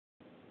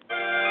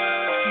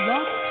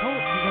Talk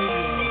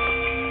Radio.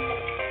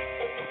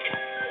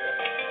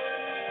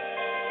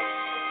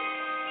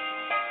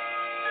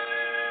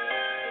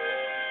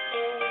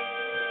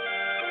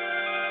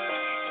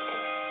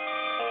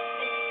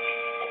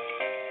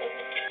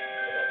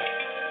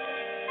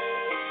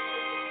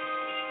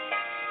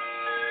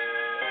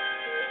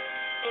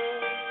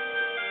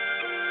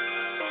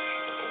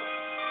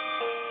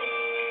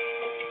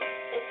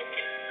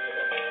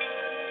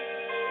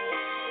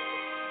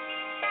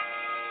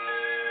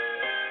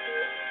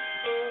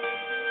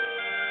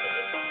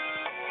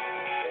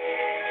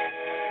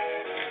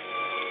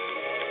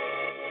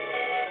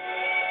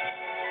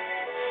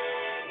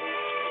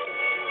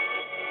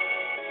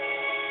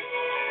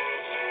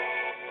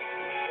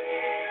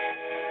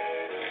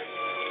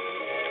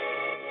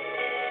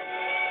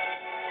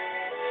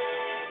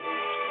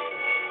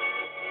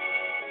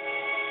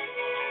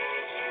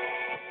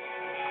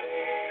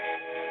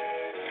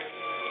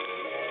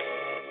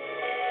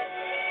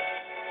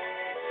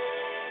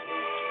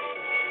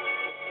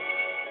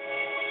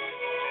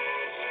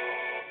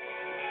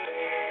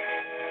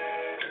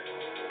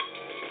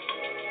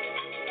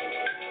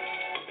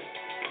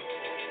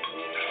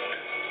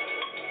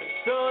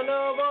 Son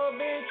of a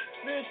bitch,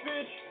 bitch,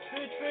 bitch,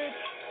 bitch, bitch.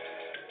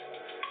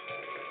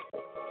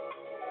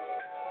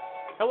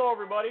 Hello,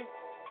 everybody.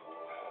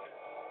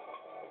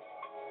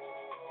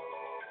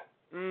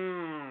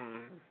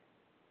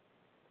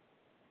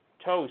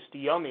 Toast,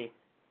 yummy.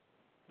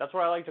 That's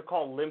what I like to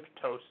call limp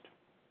toast.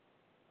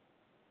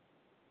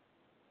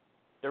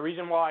 The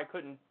reason why I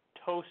couldn't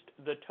toast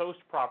the toast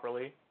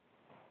properly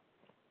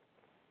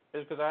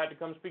is because I had to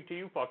come speak to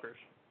you fuckers.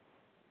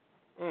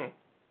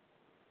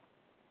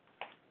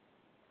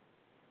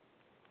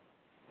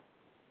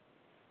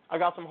 I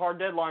got some hard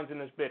deadlines in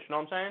this bitch, know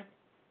what I'm saying?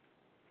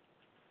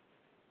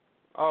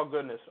 Oh,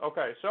 goodness.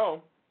 Okay,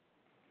 so,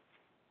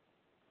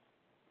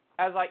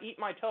 as I eat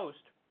my toast,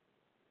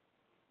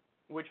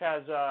 which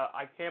has,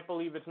 I can't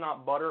believe it's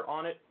not butter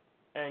on it,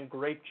 and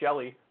grape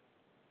jelly,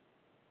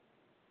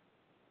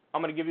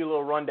 I'm going to give you a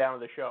little rundown of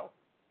the show.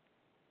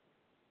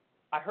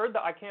 I heard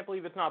that I can't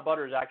believe it's not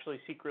butter is actually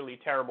secretly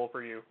terrible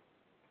for you.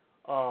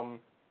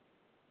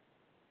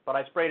 But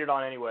I sprayed it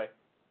on anyway,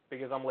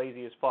 because I'm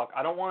lazy as fuck.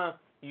 I don't want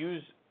to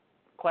use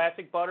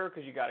classic butter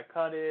because you got to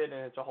cut it and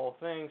it's a whole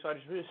thing. So I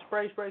just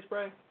spray.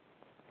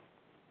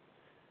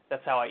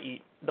 That's how I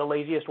eat, the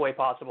laziest way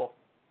possible.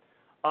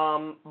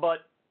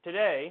 But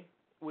today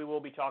we will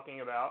be talking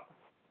about,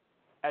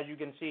 as you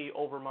can see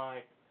over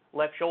my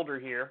left shoulder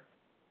here,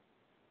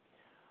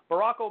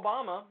 Barack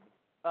Obama.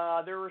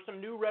 There were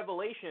some new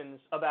revelations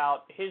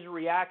about his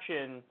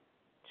reaction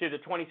to the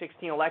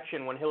 2016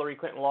 election when Hillary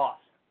Clinton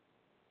lost.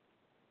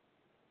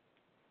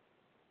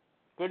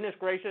 Goodness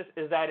gracious,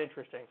 is that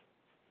interesting?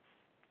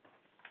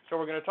 So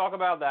we're going to talk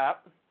about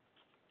that.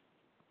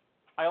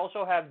 I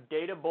also have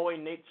Data Boy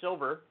Nate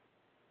Silver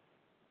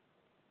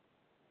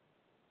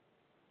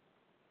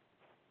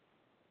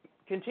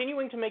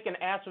continuing to make an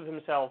ass of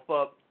himself,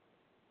 but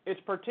it's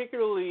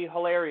particularly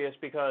hilarious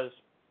because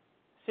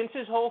since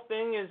his whole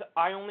thing is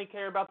I only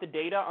care about the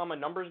data, I'm a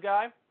numbers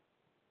guy,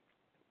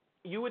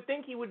 you would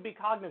think he would be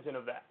cognizant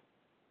of that.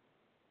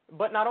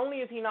 But not only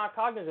is he not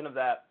cognizant of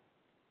that,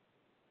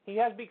 he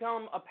has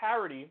become a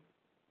parody,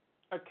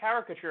 a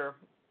caricature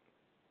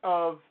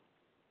of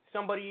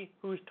somebody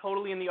who's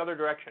totally in the other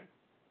direction,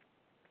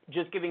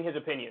 just giving his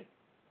opinion.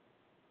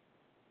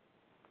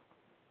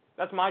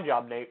 That's my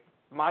job, Nate.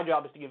 My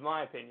job is to give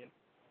my opinion.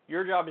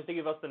 Your job is to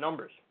give us the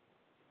numbers.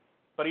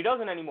 But he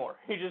doesn't anymore.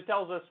 He just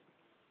tells us,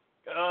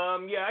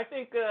 yeah, I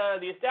think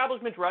the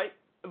establishment's right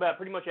about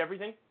pretty much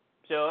everything.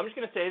 So I'm just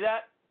going to say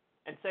that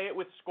and say it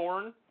with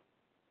scorn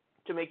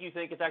to make you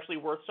think it's actually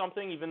worth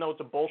something, even though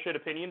it's a bullshit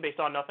opinion based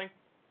on nothing.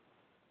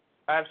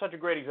 I have such a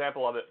great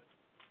example of it.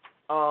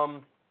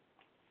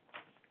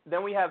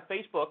 Then we have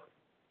Facebook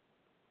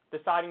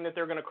deciding that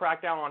they're going to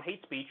crack down on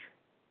hate speech.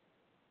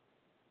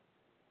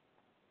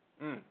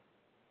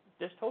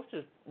 This toast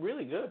is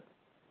really good.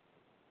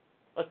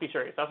 Let's be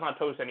serious. That's not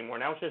toast anymore.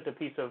 Now it's just a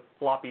piece of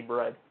floppy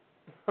bread.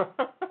 But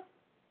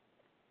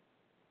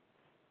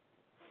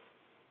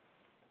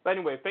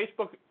anyway,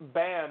 Facebook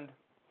banned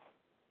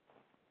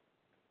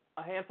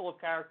a handful of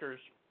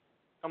characters.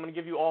 I'm going to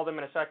give you all of them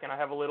in a second. I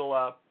have a little,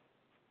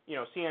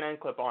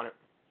 CNN clip on it.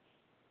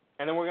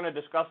 And then we're going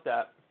to discuss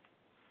that.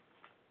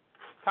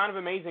 Kind of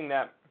amazing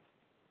that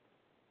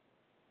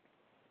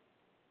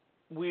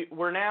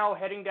we're now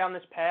heading down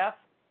this path,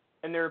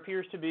 and there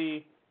appears to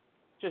be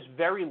just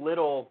very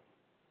little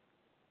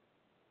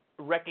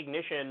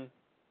recognition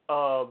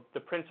of the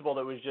principle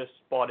that was just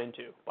bought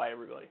into by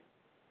everybody.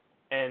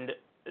 And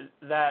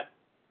that's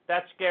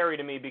scary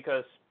to me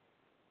because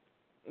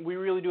we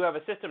really do have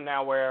a system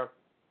now where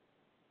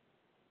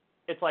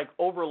it's like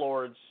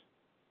overlords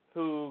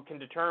who can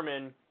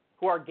determine,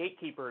 who are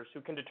gatekeepers,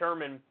 who can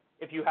determine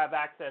if you have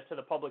access to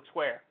the public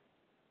square.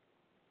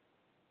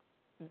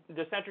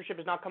 The censorship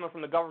is not coming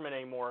from the government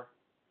anymore.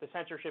 The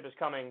censorship is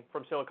coming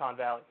from Silicon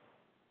Valley.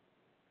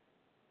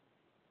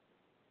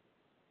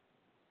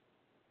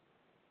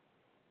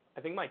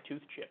 I think my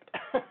tooth chipped.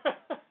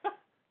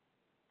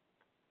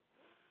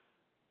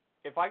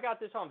 If I got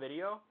this on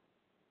video,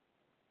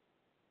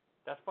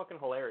 that's fucking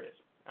hilarious.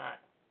 All right.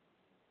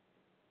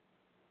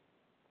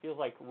 Feels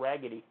like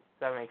raggedy, if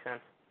that makes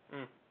sense.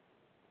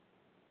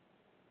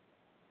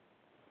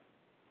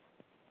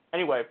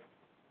 Anyway,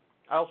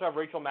 I also have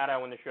Rachel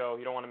Maddow in the show.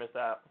 You don't want to miss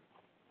that.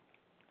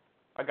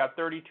 I got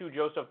 32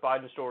 Joseph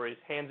Biden stories,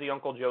 handsy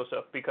Uncle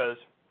Joseph, because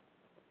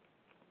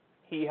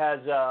he has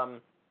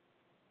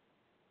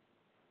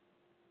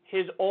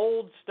his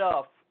old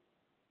stuff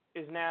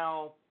is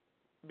now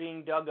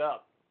being dug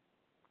up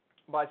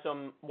by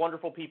some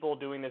wonderful people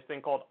doing this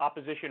thing called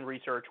opposition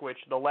research, which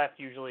the left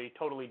usually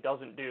totally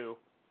doesn't do.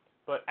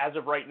 But as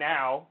of right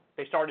now,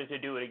 they started to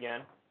do it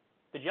again.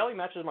 The jelly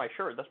matches my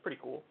shirt. That's pretty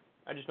cool.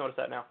 I just noticed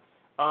that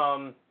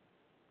now.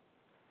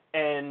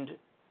 And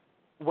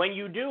when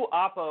you do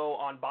Oppo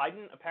on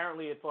Biden,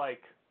 apparently it's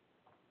like,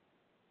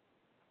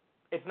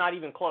 it's not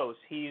even close.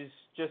 He's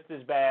just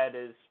as bad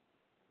as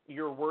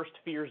your worst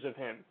fears of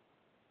him.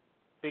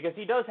 Because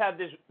he does have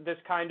this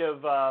kind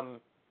of,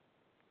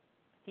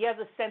 he has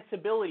a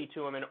sensibility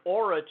to him, an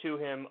aura to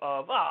him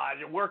of,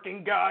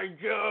 working guy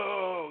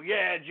Joe.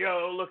 Yeah,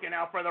 Joe, looking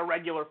out for the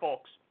regular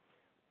folks.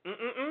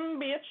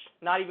 Bitch.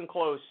 Not even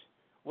close.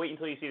 Wait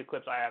until you see the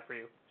clips I have for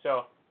you.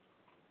 So,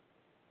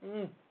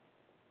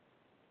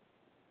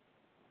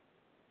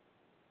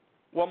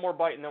 one more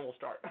bite and then we'll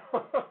start.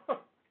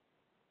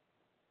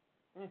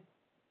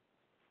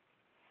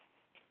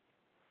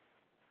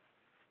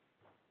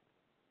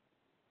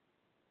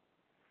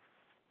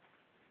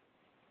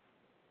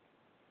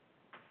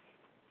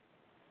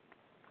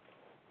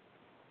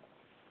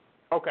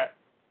 Okay.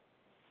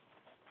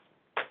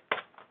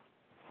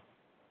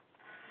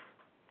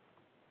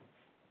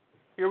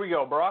 Here we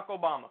go. Barack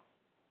Obama.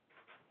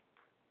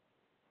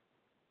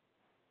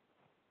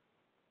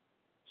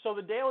 So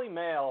the Daily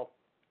Mail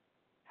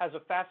has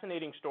a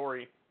fascinating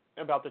story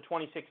about the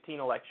 2016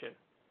 election.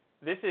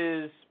 This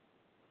is,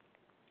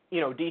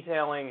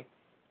 detailing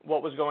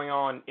what was going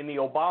on in the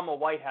Obama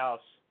White House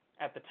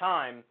at the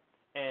time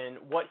and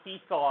what he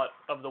thought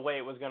of the way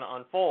it was going to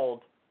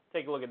unfold.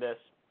 Take a look at this.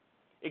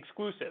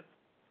 Exclusive.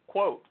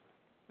 Quote,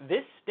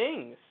 "This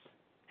stings.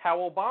 How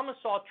Obama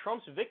saw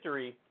Trump's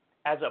victory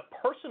as a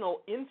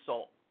personal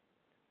insult.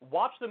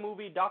 Watch the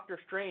movie Doctor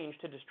Strange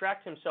to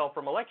distract himself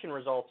from election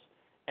results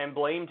and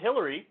blamed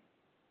Hillary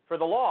for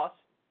the loss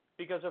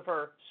because of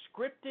her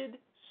scripted,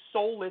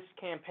 soulless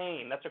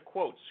campaign." That's a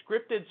quote.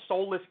 Scripted,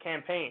 soulless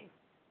campaign.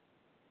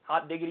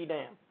 Hot diggity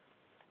damn.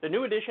 The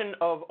new edition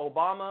of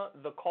Obama,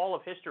 The Call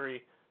of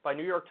History by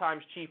New York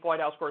Times chief White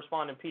House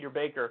correspondent Peter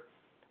Baker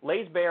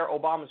lays bare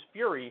Obama's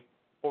fury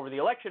over the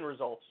election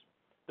results.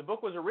 The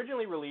book was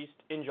originally released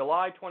in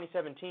July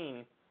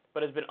 2017,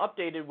 but has been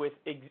updated with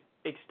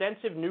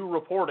extensive new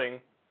reporting,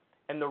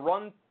 and the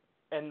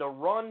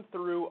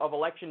run-through of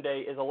Election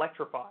Day is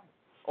electrifying.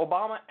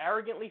 Obama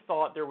arrogantly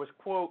thought there was,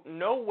 quote,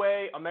 "no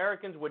way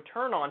Americans would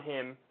turn on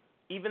him,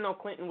 even though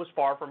Clinton was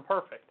far from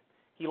perfect."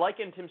 He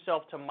likened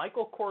himself to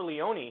Michael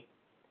Corleone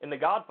in The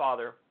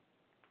Godfather,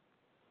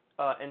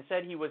 and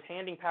said he was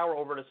handing power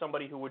over to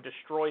somebody who would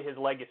destroy his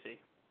legacy.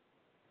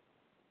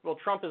 Well,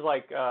 Trump is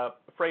like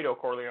Fredo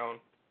Corleone.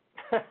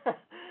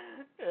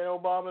 And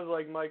Obama's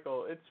like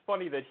Michael. It's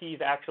funny that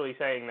he's actually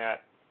saying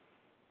that,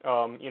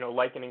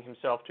 likening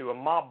himself to a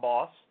mob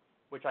boss,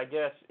 which I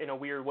guess, in a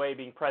weird way,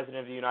 being president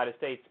of the United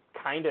States,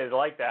 kind of is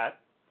like that.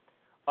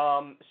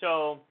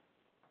 So,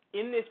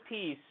 in this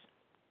piece,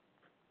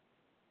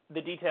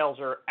 the details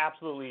are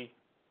absolutely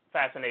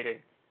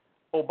fascinating.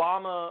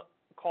 Obama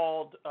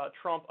called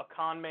Trump a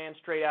con man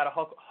straight out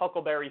of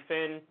Huckleberry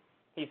Finn.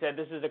 He said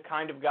this is the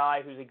kind of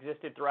guy who's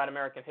existed throughout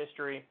American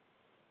history.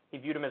 He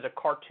viewed him as a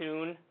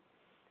cartoon.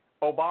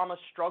 Obama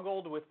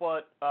struggled with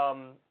what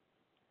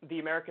the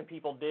American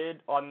people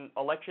did on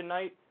election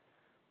night.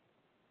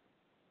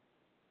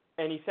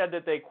 And he said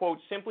that they,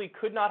 quote, "simply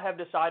could not have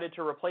decided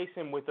to replace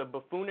him with a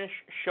buffoonish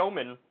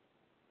showman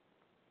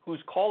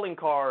whose calling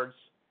cards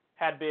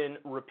had been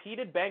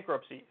repeated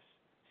bankruptcies,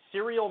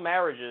 serial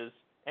marriages,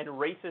 and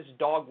racist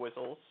dog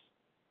whistles."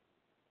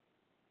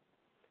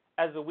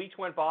 As the weeks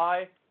went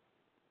by,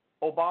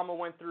 Obama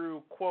went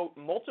through, quote,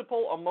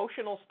 "multiple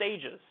emotional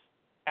stages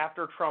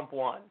after Trump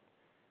won,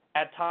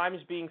 at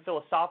times being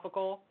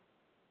philosophical,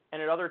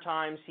 and at other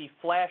times he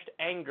flashed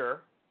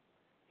anger.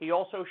 He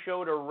also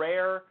showed a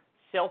rare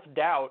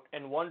self-doubt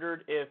and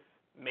wondered if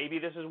maybe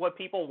this is what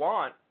people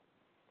want."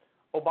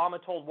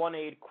 Obama told one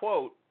aide,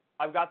 quote,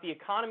 "I've got the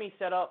economy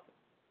set up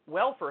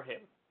well for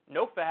him.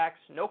 No facts,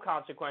 no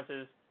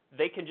consequences.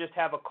 They can just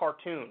have a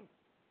cartoon."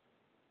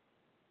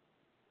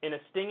 In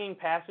a stinging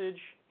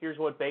passage, here's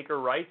what Baker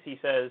writes. He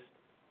says,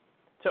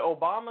 "To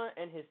Obama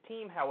and his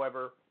team,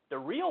 however, the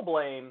real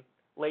blame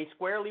lay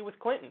squarely with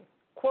Clinton.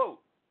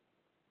 Quote,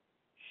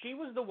 she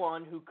was the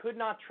one who could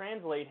not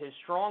translate his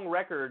strong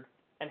record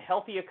and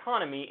healthy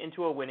economy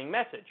into a winning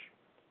message.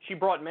 She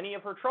brought many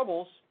of her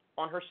troubles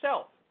on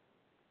herself.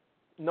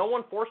 No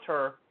one forced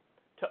her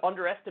to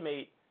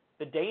underestimate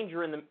the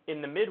danger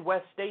in the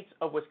Midwest states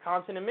of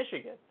Wisconsin and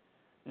Michigan.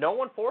 No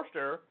one forced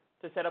her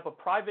to set up a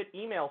private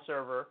email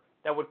server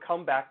that would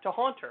come back to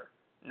haunt her.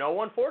 No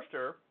one forced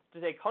her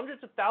to take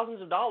hundreds of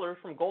thousands of dollars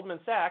from Goldman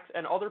Sachs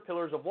and other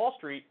pillars of Wall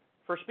Street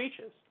for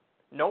speeches.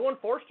 No one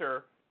forced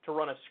her to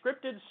run a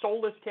scripted,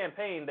 soulless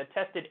campaign that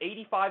tested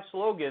 85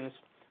 slogans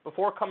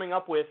before coming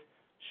up with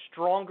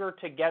 "Stronger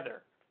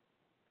Together."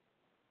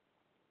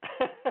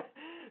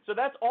 So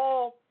that's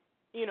all,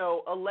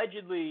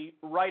 allegedly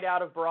right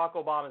out of Barack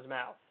Obama's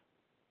mouth.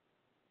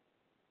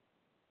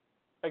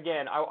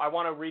 Again, I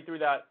want to read through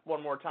that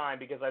one more time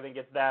because I think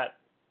it's that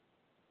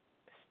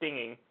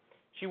stinging.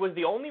 She was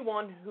the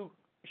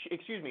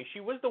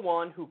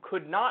one who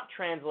could not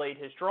translate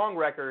his strong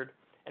record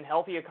and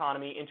healthy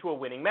economy into a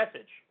winning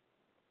message.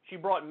 She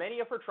brought many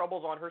of her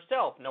troubles on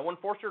herself. No one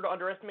forced her to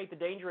underestimate the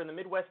danger in the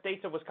Midwest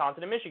states of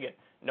Wisconsin and Michigan.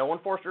 No one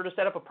forced her to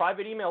set up a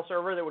private email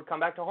server that would come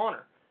back to haunt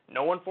her.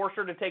 No one forced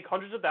her to take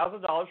hundreds of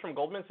thousands of dollars from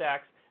Goldman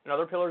Sachs and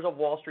other pillars of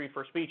Wall Street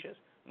for speeches.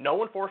 No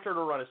one forced her to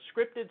run a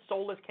scripted,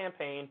 soulless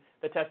campaign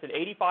that tested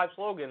 85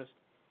 slogans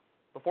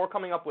before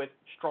coming up with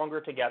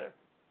 "Stronger Together."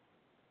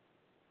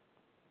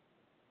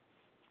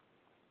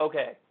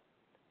 Okay.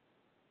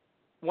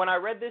 When I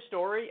read this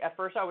story, at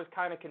first I was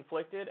kind of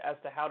conflicted as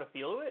to how to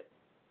feel it,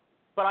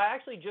 but I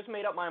actually just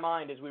made up my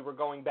mind as we were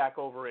going back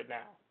over it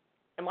now.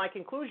 And my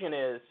conclusion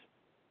is,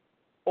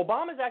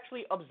 Obama's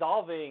actually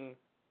absolving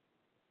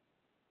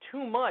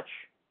too much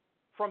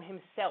from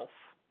himself.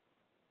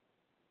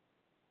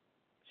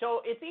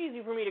 So it's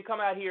easy for me to come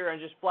out here and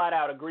just flat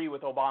out agree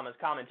with Obama's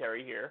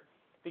commentary here,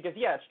 because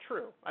yeah, it's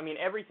true. I mean,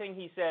 everything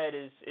he said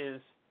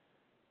is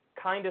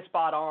kind of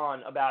spot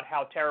on about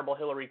how terrible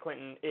Hillary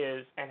Clinton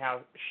is and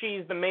how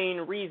she's the main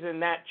reason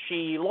that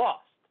she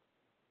lost.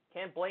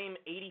 Can't blame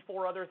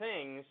 84 other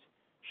things.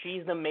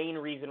 She's the main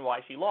reason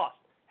why she lost.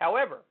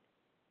 However,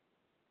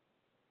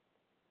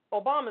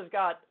 Obama's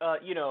got,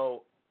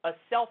 a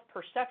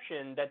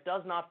self-perception that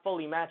does not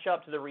fully match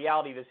up to the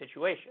reality of the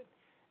situation.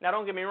 Now,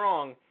 don't get me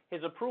wrong,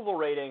 his approval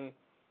rating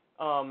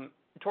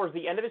towards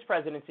the end of his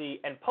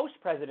presidency and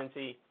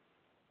post-presidency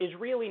is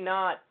really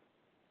not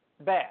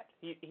bad.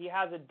 He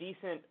has a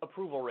decent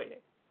approval rating.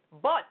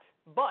 But,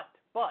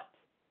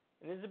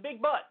 and this is a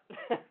big but,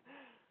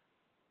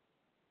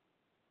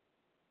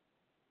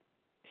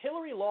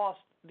 Hillary lost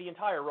the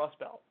entire Rust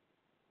Belt.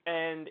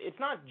 And it's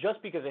not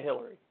just because of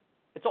Hillary.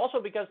 It's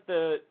also because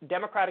the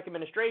Democratic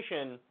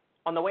administration,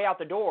 on the way out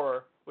the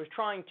door, was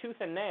trying tooth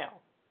and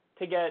nail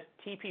to get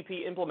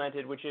TPP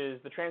implemented, which is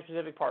the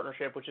Trans-Pacific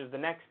Partnership, which is the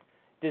next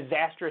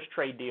disastrous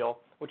trade deal,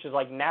 which is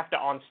like NAFTA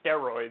on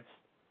steroids.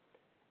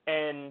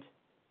 And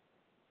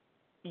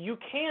you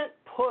can't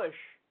push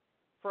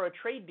for a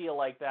trade deal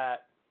like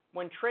that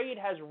when trade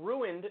has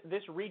ruined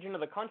this region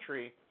of the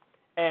country,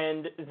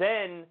 and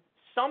then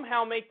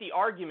somehow make the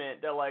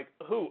argument that, like,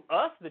 who,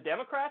 us, the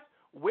Democrats?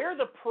 We're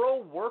the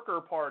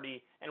pro-worker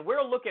party, and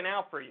we're looking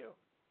out for you.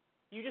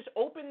 You just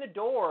open the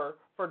door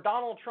for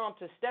Donald Trump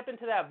to step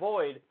into that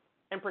void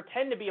and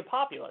pretend to be a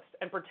populist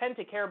and pretend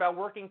to care about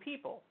working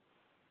people.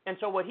 And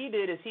so what he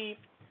did is he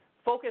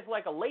focused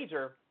like a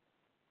laser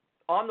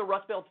on the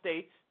Rust Belt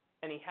states,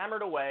 and he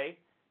hammered away,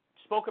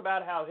 spoke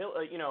about how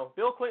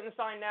Bill Clinton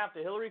signed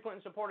NAFTA, Hillary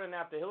Clinton supported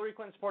NAFTA, Hillary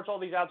Clinton supports all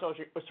these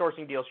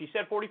outsourcing deals. She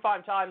said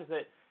 45 times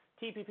that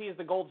TPP is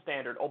the gold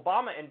standard.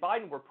 Obama and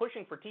Biden were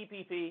pushing for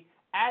TPP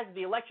as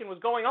the election was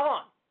going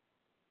on.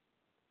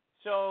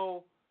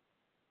 So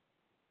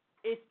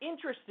it's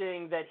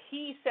interesting that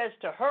he says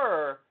to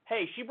her,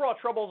 hey, she brought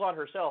troubles on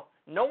herself.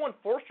 No one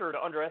forced her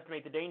to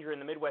underestimate the danger in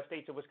the Midwest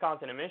states of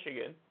Wisconsin and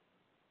Michigan.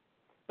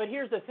 But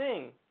here's the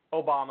thing,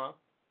 Obama.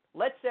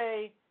 Let's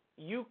say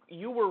you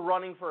were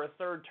running for a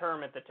third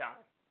term at the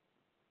time,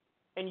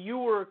 and you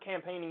were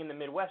campaigning in the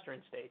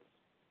Midwestern states.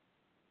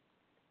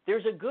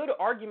 There's a good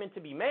argument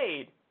to be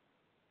made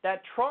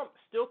that Trump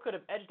still could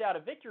have edged out a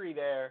victory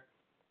there,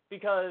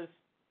 because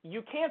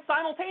you can't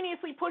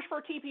simultaneously push for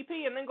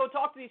TPP and then go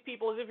talk to these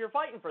people as if you're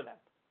fighting for them.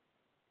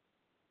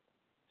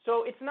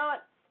 So it's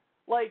not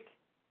like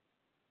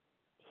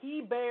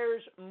he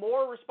bears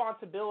more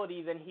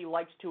responsibility than he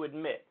likes to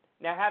admit.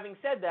 Now, having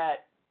said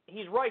that,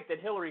 he's right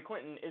that Hillary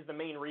Clinton is the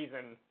main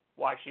reason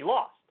why she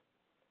lost.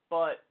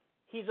 But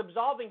he's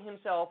absolving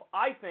himself,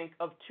 I think,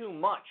 of too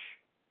much.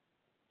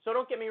 So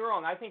don't get me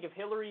wrong. I think if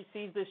Hillary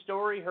sees this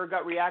story, her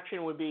gut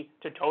reaction would be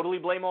to totally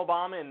blame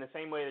Obama in the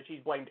same way that she's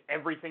blamed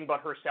everything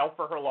but herself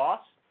for her loss.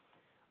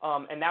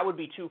 And that would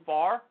be too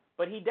far.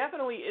 But he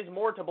definitely is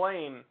more to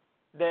blame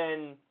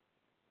than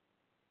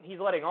he's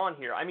letting on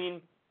here. I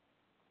mean,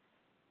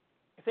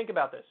 think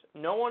about this.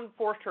 No one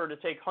forced her to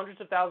take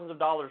hundreds of thousands of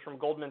dollars from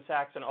Goldman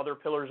Sachs and other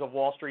pillars of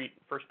Wall Street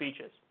for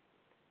speeches.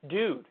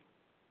 Dude,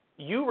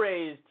 you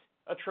raised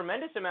a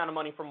tremendous amount of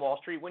money from Wall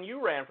Street when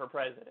you ran for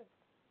president.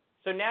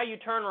 So now you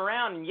turn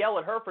around and yell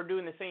at her for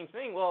doing the same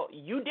thing. Well,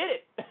 you did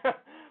it.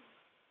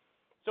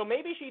 So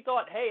maybe she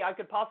thought, hey, I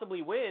could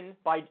possibly win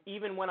by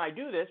even when I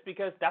do this,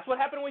 because that's what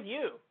happened with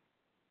you.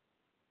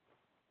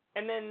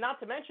 And then not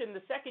to mention,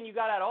 the second you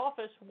got out of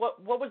office,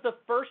 what was the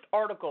first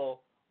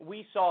article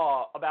we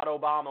saw about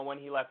Obama when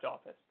he left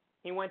office?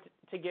 He went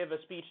to give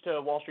a speech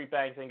to Wall Street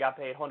banks and got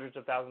paid hundreds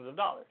of thousands of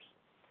dollars.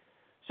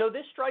 So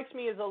this strikes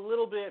me as a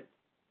little bit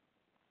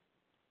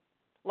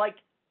like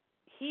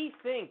he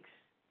thinks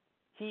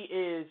he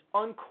is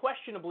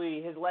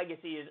unquestionably, his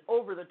legacy is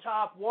over the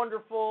top,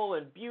 wonderful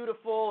and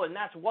beautiful, and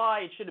that's why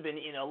it should have been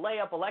in a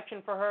layup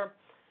election for her.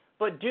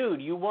 But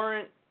dude, you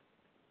weren't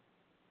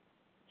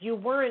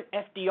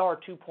FDR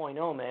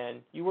 2.0, man.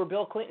 You were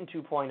Bill Clinton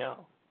 2.0,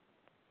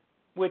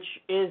 which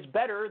is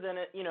better than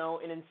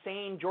an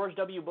insane George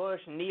W.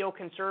 Bush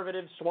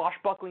neoconservative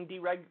swashbuckling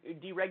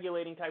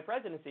deregulating type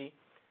presidency.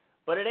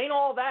 But it ain't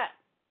all that.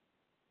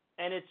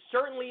 And it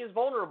certainly is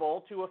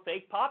vulnerable to a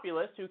fake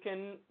populist who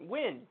can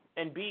win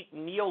and beat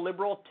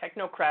neoliberal,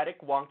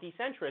 technocratic, wonky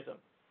centrism.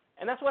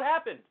 And that's what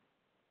happened.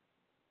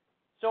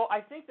 So I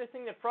think the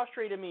thing that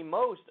frustrated me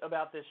most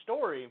about this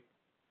story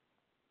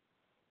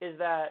is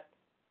that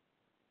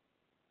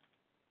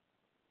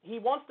he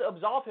wants to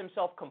absolve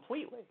himself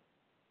completely.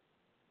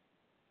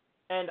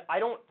 And I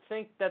don't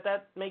think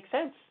that makes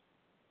sense.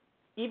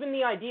 Even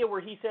the idea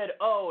where he said,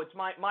 oh, it's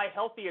my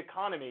healthy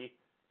economy,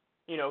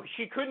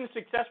 she couldn't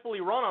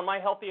successfully run on my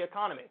healthy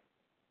economy.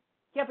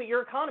 Yeah, but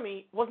your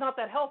economy was not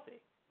that healthy.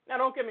 Now,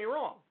 don't get me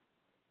wrong.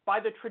 By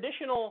the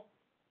traditional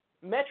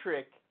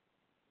metric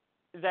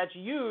that's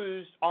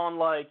used on,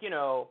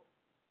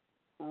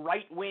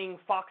 right-wing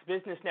Fox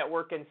Business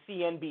Network and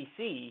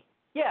CNBC,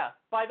 yeah,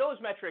 by those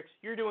metrics,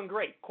 you're doing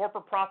great.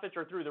 Corporate profits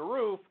are through the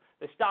roof.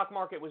 The stock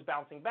market was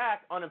bouncing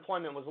back.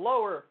 Unemployment was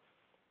lower.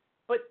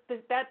 But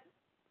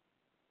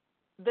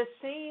the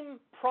same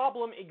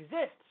problem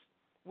exists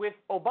with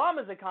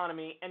Obama's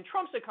economy and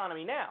Trump's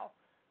economy now,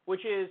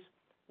 which is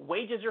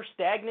wages are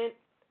stagnant,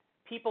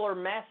 people are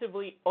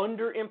massively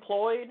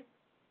underemployed,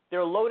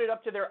 they're loaded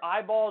up to their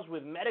eyeballs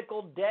with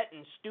medical debt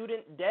and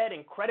student debt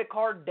and credit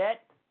card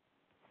debt.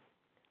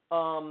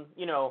 40%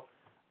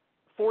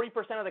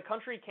 of the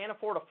country can't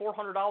afford a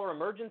 $400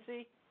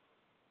 emergency.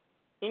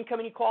 Income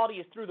inequality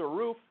is through the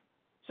roof.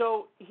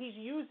 So he's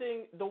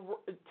using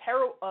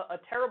a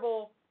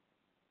terrible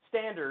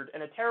standard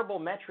and a terrible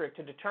metric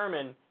to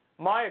determine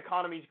my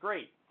economy's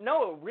great.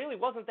 No, it really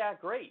wasn't that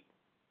great.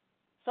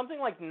 Something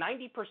like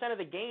 90% of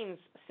the gains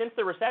since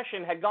the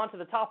recession had gone to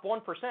the top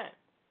 1%.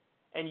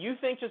 And you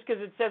think just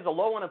because it says a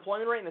low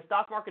unemployment rate and the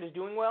stock market is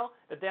doing well,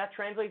 that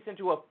translates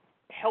into a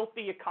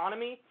healthy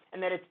economy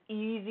and that it's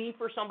easy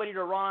for somebody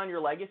to run on your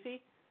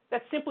legacy?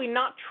 That's simply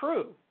not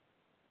true.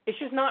 It's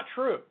just not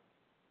true.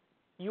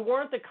 You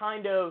weren't the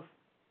kind of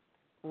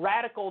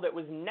radical that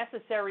was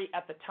necessary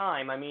at the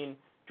time. I mean,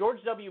 George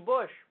W.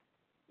 Bush,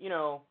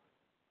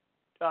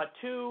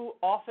 2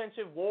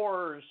 offensive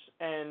wars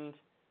and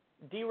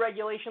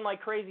deregulation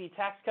like crazy,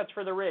 tax cuts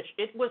for the rich.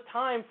 It was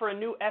time for a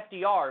new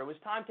FDR. It was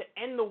time to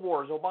end the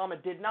wars.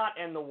 Obama did not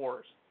end the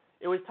wars.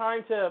 It was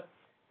time to,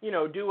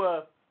 do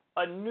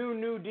a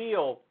new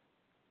deal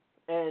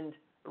and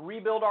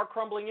rebuild our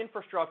crumbling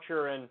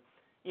infrastructure and,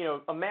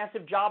 a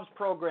massive jobs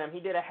program. He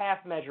did a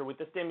half measure with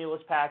the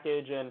stimulus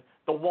package and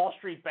the Wall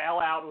Street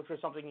bailout, which was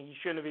something he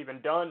shouldn't have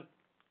even done.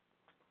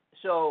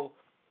 So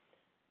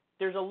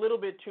there's a little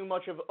bit too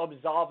much of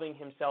absolving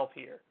himself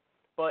here.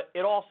 But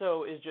it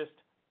also is just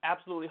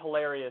absolutely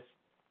hilarious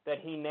that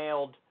he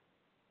nailed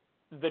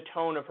the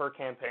tone of her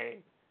campaign.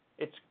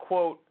 It's,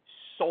 quote,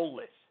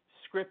 soulless,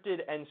 scripted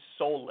and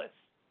soulless.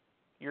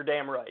 You're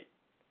damn right.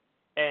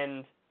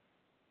 And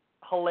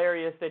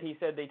hilarious that he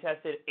said they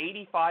tested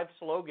 85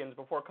 slogans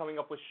before coming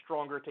up with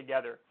Stronger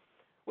Together,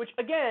 which,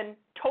 again,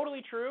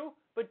 totally true,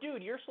 but,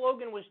 dude, your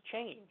slogan was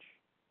change.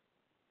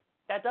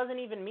 That doesn't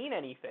even mean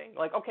anything.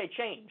 Okay,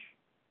 change.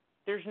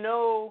 There's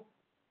no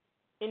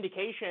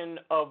indication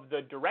of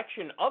the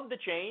direction of the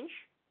change.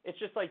 It's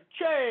just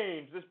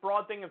change, this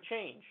broad thing of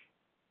change.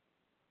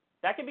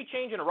 That can be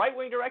change in a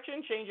right-wing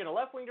direction, change in a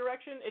left-wing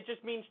direction. It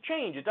just means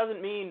change. It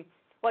doesn't mean,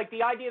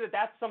 the idea that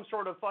that's some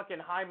sort of fucking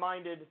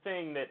high-minded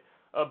thing that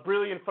a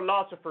brilliant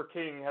philosopher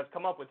king has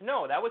come up with.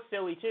 No, that was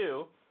silly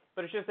too.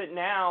 But it's just that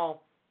now,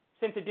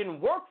 since it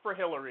didn't work for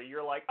Hillary,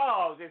 you're like,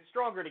 oh, it's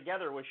Stronger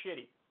Together was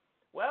shitty.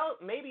 Well,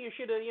 maybe you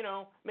should have,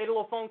 made a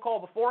little phone call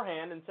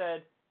beforehand and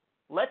said,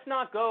 let's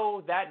not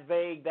go that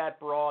vague, that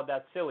broad,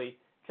 that silly.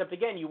 Except,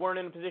 again, you weren't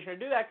in a position to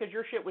do that because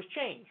your shit was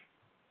change.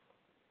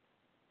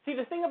 See,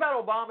 the thing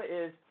about Obama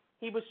is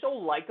he was so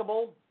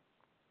likable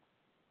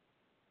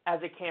as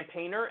a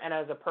campaigner and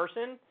as a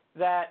person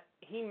that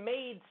he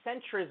made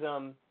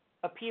centrism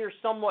appear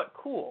somewhat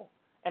cool.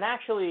 And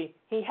actually,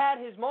 he had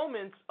his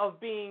moments of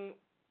being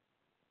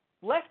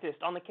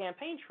leftist on the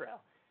campaign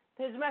trail.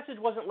 His message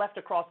wasn't left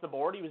across the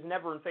board. He was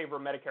never in favor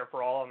of Medicare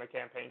for all on the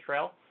campaign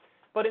trail.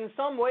 But in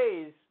some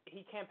ways,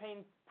 he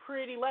campaigned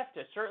pretty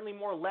leftist, certainly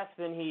more left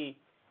than he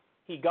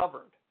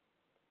governed.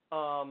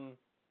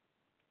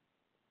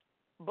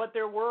 But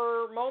there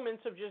were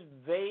moments of just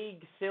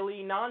vague,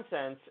 silly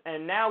nonsense,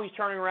 and now he's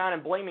turning around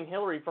and blaming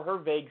Hillary for her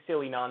vague,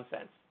 silly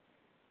nonsense.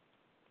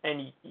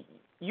 And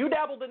you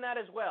dabbled in that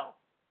as well.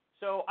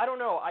 So I don't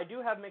know. I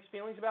do have mixed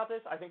feelings about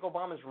this. I think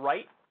Obama's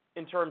right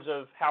in terms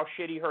of how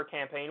shitty her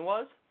campaign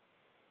was.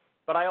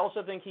 But I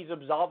also think he's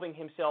absolving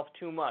himself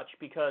too much,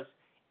 because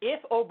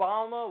if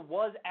Obama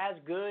was as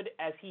good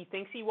as he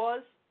thinks he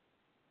was,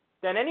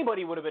 then any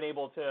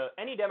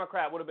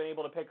Democrat would have been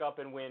able to pick up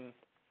and win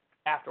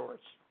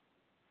afterwards.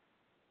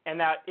 And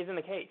that isn't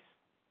the case.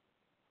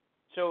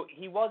 So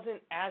he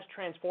wasn't as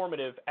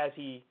transformative as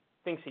he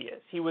thinks he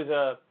is. He was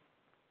an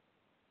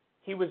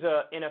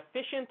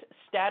efficient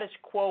status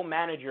quo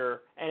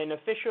manager and an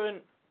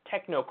efficient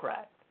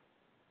technocrat.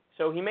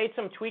 So he made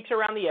some tweaks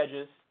around the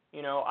edges.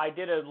 You know, I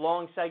did a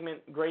long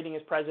segment grading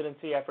his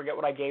presidency. I forget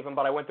what I gave him,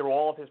 but I went through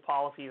all of his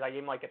policies. I gave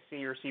him like a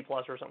C or C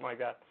plus or something like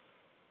that.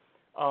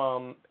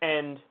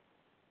 And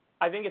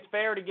I think it's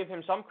fair to give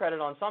him some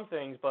credit on some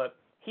things, but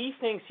he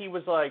thinks he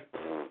was like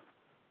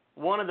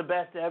one of the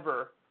best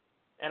ever,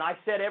 and I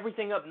set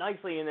everything up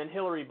nicely, and then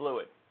Hillary blew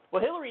it.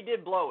 Well, Hillary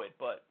did blow it,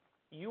 but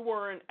you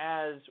weren't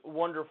as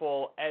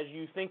wonderful as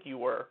you think you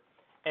were.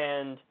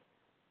 And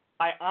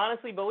I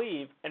honestly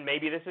believe, and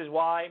maybe this is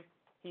why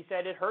he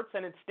said it hurts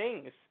and it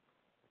stings,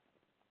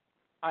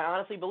 I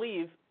honestly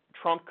believe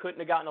Trump couldn't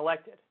have gotten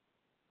elected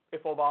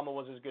if Obama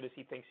was as good as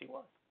he thinks he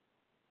was.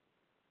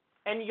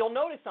 And you'll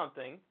notice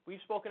something,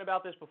 we've spoken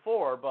about this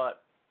before,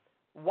 but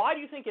why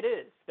do you think it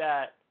is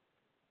that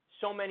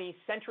so many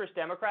centrist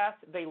Democrats,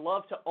 they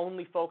love to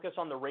only focus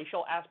on the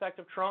racial aspect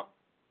of Trump,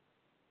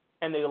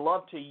 and they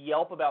love to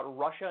yelp about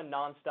Russia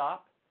nonstop?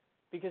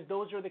 Because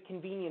those are the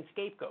convenient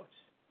scapegoats.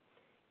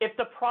 If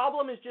the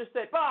problem is just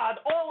that,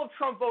 all of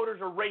Trump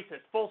voters are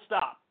racist, full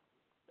stop,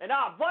 and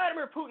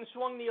Vladimir Putin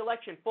swung the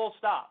election, full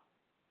stop.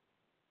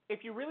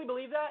 If you really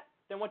believe that,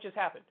 then what just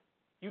happened?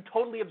 You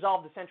totally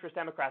absolved the centrist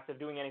Democrats of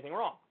doing anything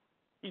wrong.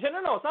 You said,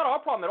 no, it's not our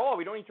problem at all.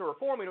 We don't need to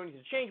reform. We don't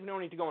need to change. We don't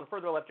need to go in a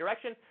further left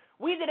direction.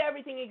 We did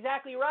everything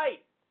exactly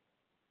right.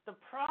 The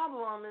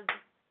problem is the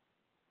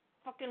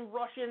fucking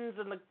Russians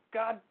and the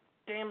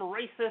goddamn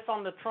racists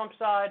on the Trump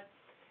side,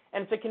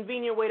 and it's a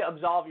convenient way to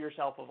absolve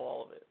yourself of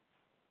all of it.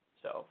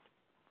 So,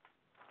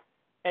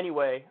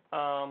 anyway,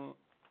 Obama,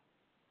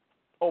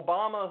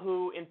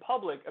 who in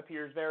public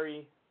appears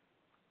very,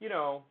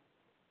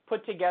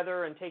 put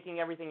together and taking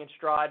everything in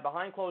stride,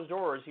 behind closed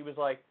doors, he was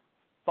like,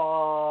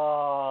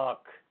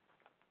 fuck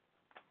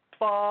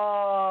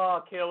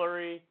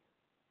Hillary,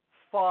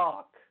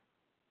 fuck.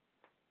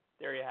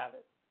 There you have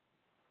it.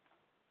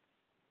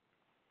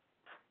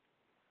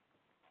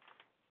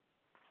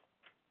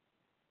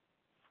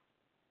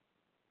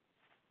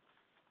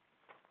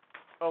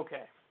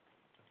 Okay.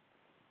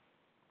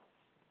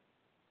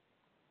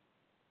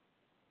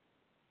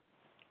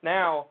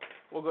 Now,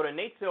 we'll go to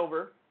Nate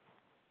Silver.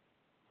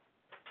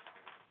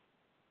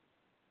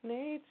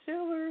 Nate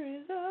Silver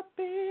is a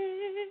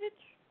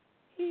bitch.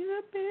 He's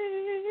a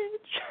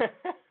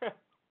bitch.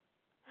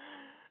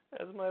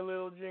 That's my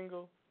little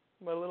jingle.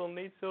 My little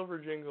Nate Silver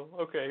jingle.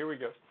 Okay, here we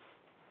go.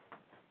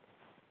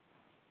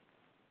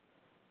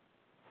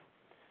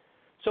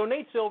 So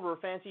Nate Silver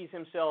fancies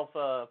himself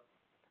a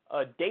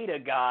data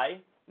guy.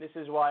 This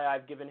is why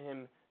I've given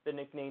him the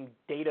nickname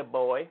Data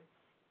Boy.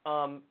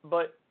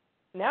 But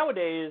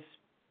nowadays,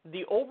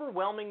 the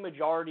overwhelming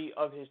majority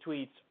of his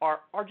tweets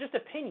are just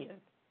opinion.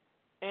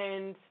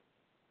 And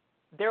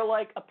they're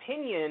like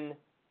opinion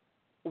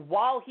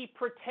while he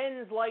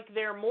pretends like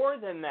they're more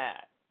than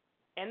that.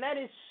 And that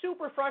is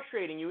super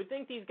frustrating. You would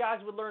think these guys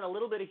would learn a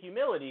little bit of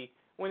humility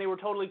when they were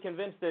totally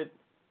convinced that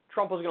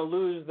Trump was going to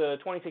lose the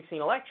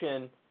 2016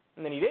 election,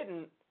 and then he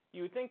didn't.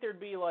 You would think there'd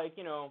be like,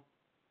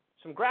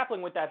 some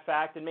grappling with that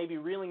fact and maybe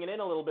reeling it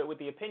in a little bit with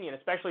the opinion,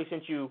 especially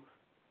since you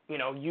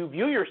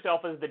view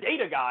yourself as the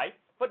data guy.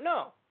 But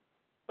no,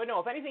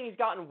 if anything, he's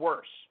gotten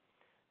worse.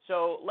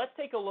 So let's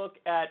take a look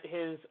at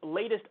his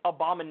latest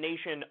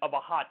abomination of a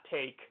hot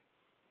take.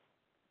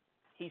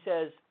 He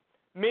says,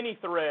 mini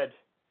thread,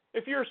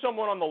 if you're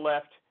someone on the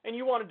left and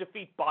you want to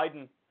defeat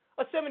Biden,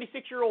 a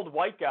 76-year-old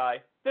white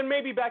guy, then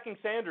maybe backing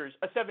Sanders,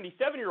 a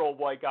 77-year-old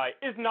white guy,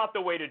 is not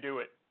the way to do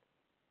it.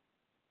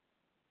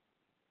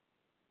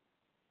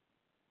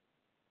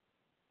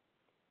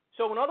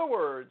 So in other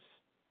words,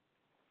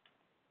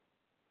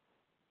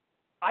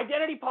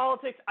 identity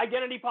politics,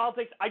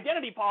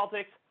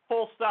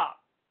 full stop.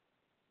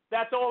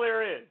 That's all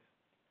there is.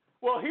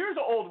 Well, here's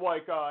an old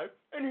white guy,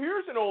 and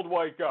here's an old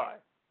white guy.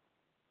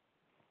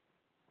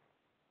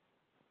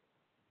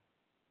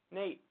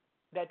 Nate,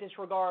 that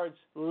disregards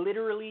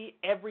literally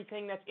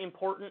everything that's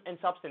important and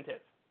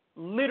substantive.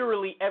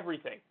 Literally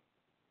everything.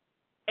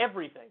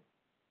 Everything.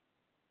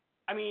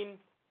 I mean,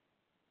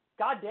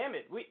 God damn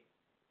it.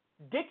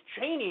 Dick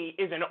Cheney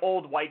is an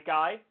old white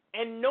guy,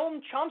 and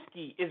Noam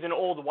Chomsky is an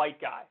old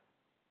white guy.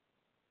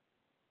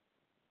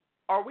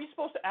 Are we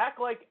supposed to act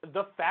like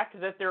the fact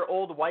that they're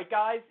old white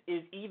guys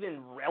is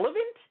even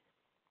relevant?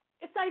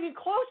 It's not even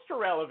close to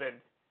relevant.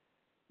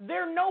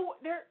 They're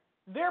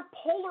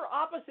polar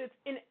opposites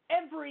in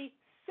every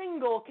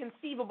single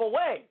conceivable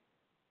way.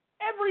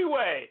 Every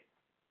way.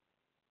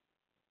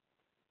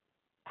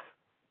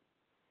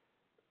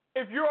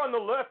 If you're on the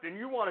left and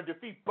you want to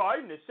defeat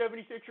Biden, a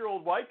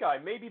 76-year-old white guy,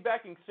 maybe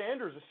backing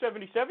Sanders, a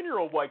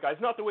 77-year-old white guy, is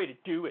not the way to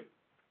do it.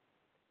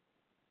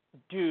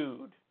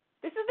 Dude,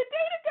 this is the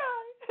data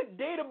guy,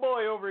 data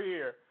boy over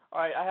here.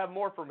 All right, I have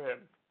more from him.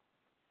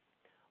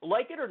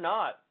 Like it or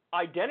not,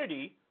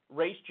 identity,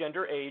 race,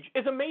 gender, age,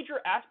 is a major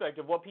aspect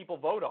of what people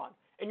vote on.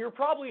 And you're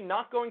probably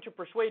not going to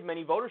persuade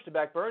many voters to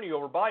back Bernie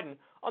over Biden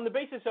on the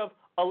basis of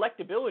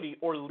electability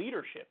or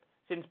leadership,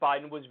 since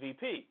Biden was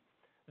VP.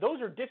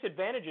 Those are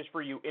disadvantages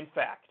for you, in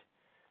fact.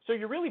 So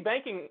you're really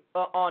banking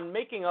on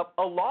making up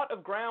a lot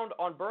of ground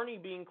on Bernie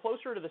being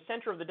closer to the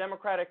center of the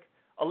Democratic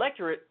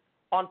electorate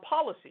on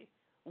policy,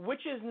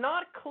 which is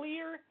not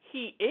clear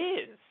he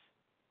is.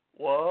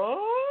 What?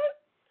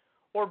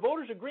 Or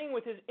voters agreeing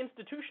with his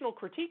institutional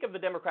critique of the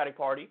Democratic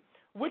Party,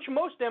 which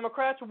most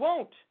Democrats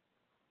won't.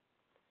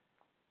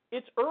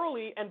 It's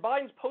early, and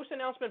Biden's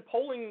post-announcement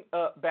polling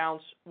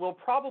bounce will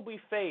probably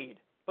fade,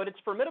 but it's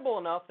formidable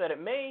enough that it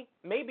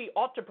maybe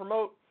ought to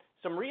promote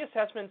some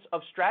reassessments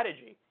of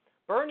strategy.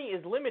 Bernie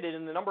is limited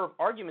in the number of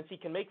arguments he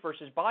can make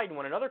versus Biden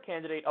when another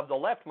candidate of the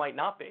left might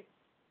not be.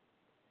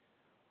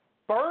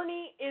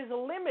 Bernie is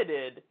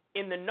limited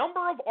in the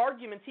number of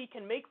arguments he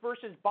can make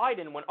versus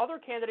Biden when other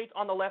candidates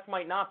on the left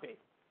might not be.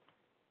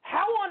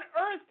 How on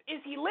earth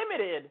is he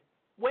limited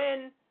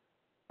when,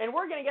 and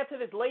we're going to get to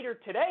this later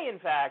today, in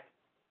fact,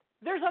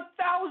 there's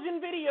 1,000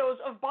 videos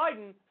of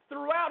Biden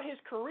throughout his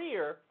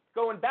career,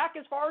 going back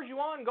as far as you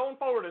want and going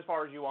forward as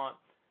far as you want,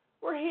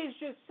 where he's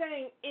just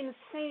saying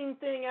insane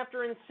thing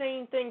after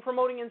insane thing,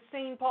 promoting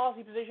insane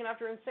policy position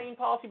after insane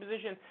policy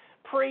position,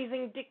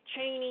 praising Dick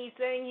Cheney,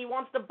 saying he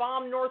wants to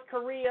bomb North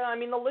Korea. I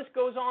mean, the list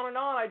goes on and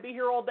on. I'd be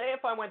here all day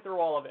if I went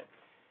through all of it.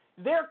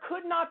 There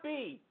could not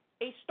be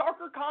a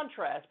starker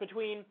contrast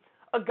between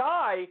a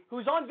guy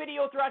who's on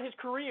video throughout his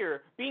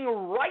career being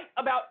right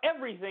about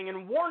everything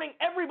and warning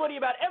everybody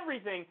about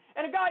everything,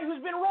 and a guy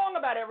who's been wrong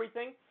about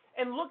everything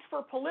and looked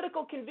for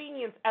political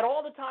convenience at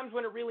all the times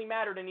when it really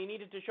mattered and he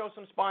needed to show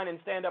some spine and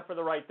stand up for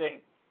the right thing.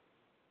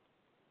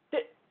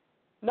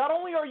 Not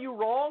only are you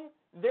wrong,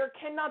 there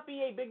cannot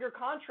be a bigger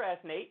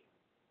contrast, Nate.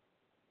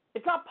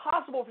 It's not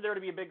possible for there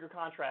to be a bigger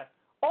contrast.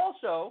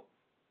 Also,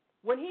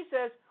 when he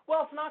says,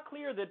 well, it's not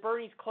clear that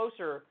Bernie's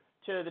closer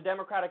to the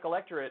Democratic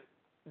electorate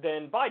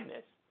than Biden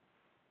is.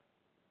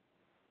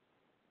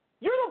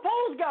 You're the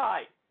polls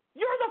guy.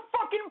 You're the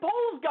fucking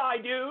polls guy,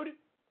 dude.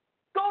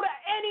 Go to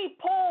any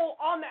poll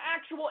on the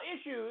actual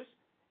issues,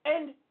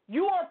 and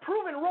you are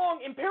proven wrong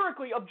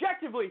empirically,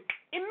 objectively,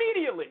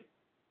 immediately.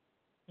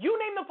 You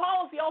name the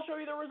policy, I'll show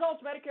you the results.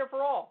 Medicare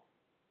for all.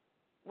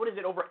 What is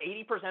it, over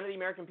 80% of the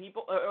American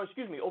people,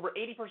 over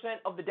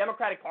 80% of the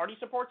Democratic Party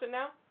supports it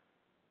now?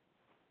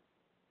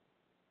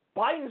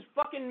 Biden's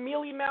fucking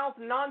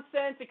mealy-mouthed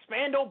nonsense,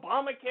 expand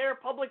Obamacare,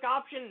 public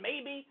option,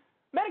 maybe.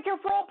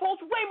 Medicare for all polls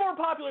way more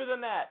popular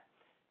than that.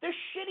 The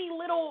shitty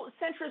little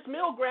centrist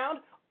middle ground,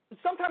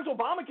 sometimes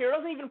Obamacare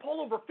doesn't even poll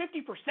over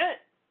 50%.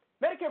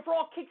 Medicare for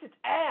all kicks its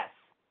ass.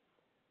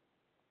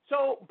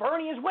 So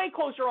Bernie is way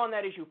closer on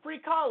that issue. Free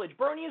college,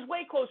 Bernie is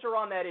way closer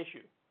on that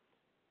issue.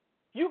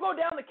 You go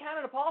down the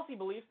Canada policy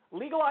beliefs,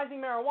 legalizing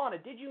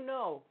marijuana. Did you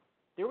know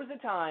there was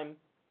a time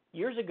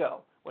years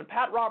ago when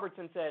Pat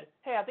Robertson said,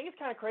 hey, I think it's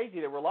kind of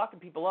crazy that we're locking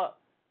people up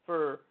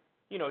for,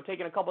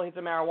 taking a couple of hits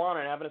of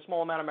marijuana and having a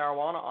small amount of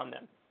marijuana on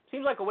them.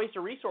 Seems like a waste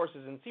of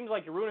resources and seems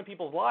like you're ruining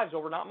people's lives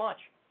over not much.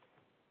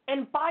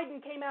 And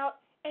Biden came out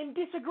and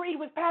disagreed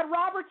with Pat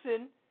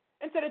Robertson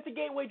and said it's a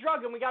gateway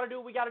drug and we got to do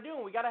what we got to do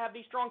and we got to have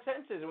these strong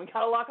sentences and we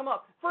got to lock them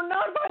up for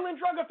nonviolent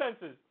drug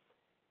offenses.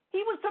 He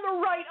was to the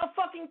right of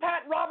fucking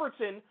Pat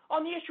Robertson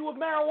on the issue of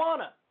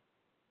marijuana.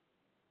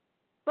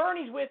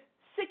 Bernie's with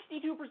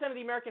 62% of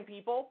the American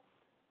people,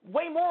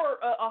 way more,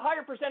 a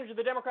higher percentage of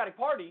the Democratic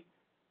Party.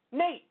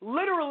 Nate,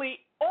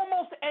 literally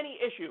almost any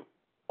issue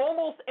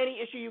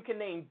you can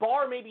name,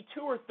 bar maybe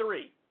 2 or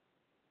 3.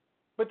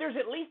 But there's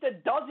at least a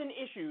dozen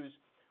issues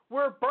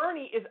where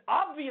Bernie is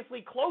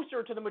obviously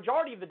closer to the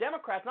majority of the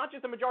Democrats, not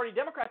just the majority of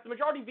Democrats, the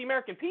majority of the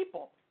American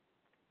people.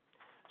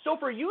 So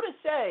for you to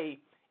say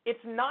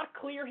it's not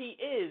clear he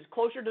is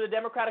closer to the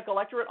Democratic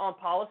electorate on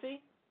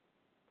policy,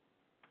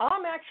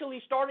 I'm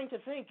actually starting to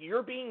think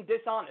you're being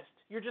dishonest.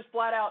 You're just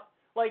flat out,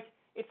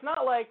 it's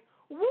not like,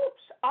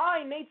 whoops,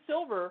 I, Nate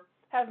Silver,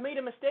 have made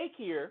a mistake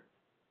here.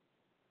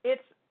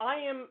 It's, I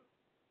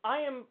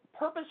am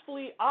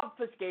purposefully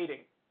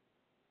obfuscating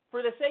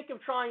for the sake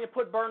of trying to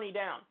put Bernie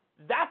down.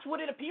 That's what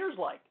it appears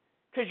like.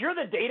 Because you're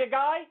the data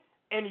guy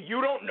and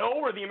you don't know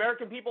where the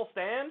American people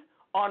stand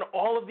on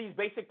all of these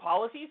basic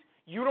policies.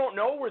 You don't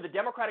know where the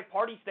Democratic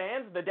Party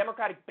stands, the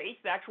Democratic base,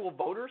 the actual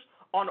voters,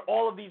 on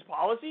all of these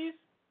policies.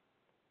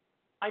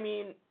 I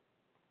mean,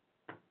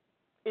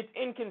 it's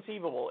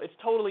inconceivable. It's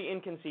totally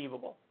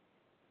inconceivable.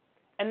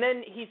 And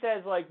then he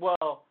says,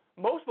 well,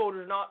 most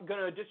voters are not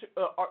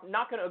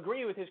going to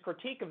agree with his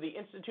critique of the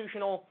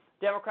institutional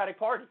Democratic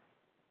Party.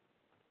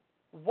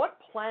 What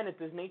planet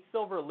does Nate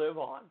Silver live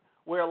on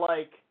where,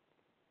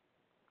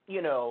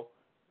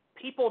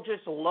 people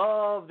just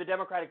love the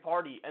Democratic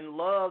Party and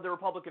love the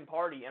Republican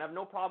Party and have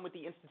no problem with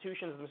the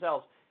institutions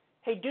themselves?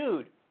 Hey,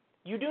 dude,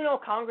 you do know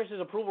Congress's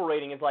approval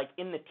rating is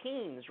in the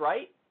teens,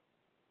 right?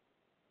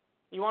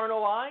 You want to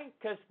know why?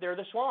 Because they're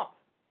the swamp.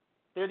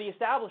 They're the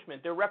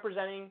establishment. They're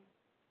representing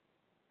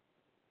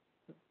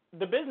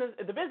the business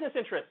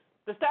interests,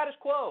 the status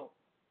quo.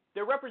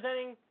 They're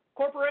representing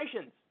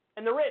corporations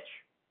and the rich.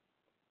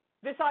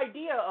 This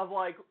idea of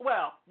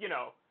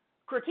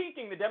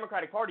critiquing the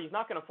Democratic Party is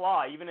not going to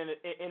fly, even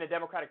in a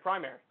Democratic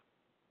primary.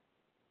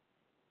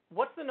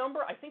 What's the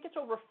number? I think it's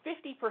over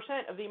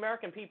 50% of the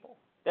American people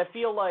that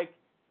feel like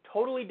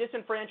totally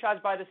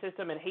disenfranchised by the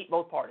system and hate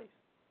both parties.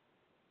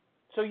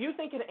 So you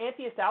think an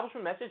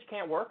anti-establishment message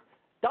can't work?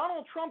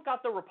 Donald Trump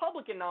got the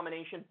Republican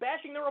nomination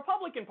bashing the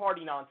Republican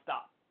Party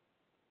nonstop.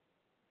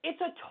 It's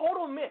a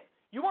total myth.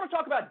 You want to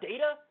talk about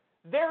data?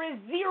 There is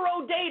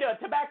zero data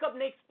to back up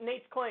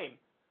Nate's claim.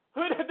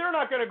 They're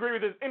not going to agree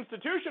with his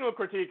institutional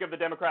critique of the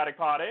Democratic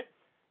Party.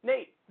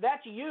 Nate,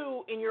 that's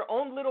you in your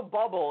own little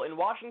bubble in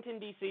Washington,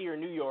 D.C. or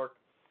New York,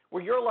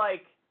 where you're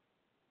like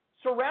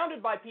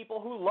surrounded by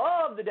people who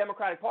love the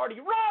Democratic Party.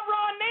 Rah,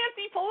 rah,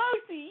 Nancy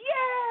Pelosi,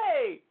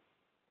 yay!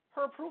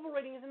 Her approval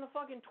rating is in the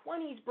fucking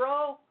 20s,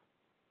 bro.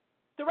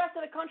 The rest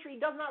of the country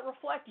does not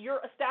reflect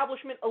your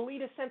establishment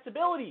elitist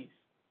sensibilities.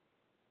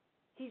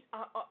 He's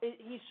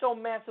so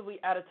massively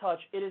out of touch.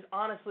 It is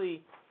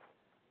honestly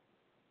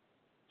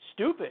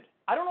stupid.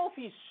 I don't know if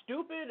he's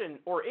stupid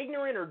or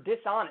ignorant or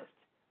dishonest,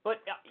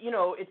 but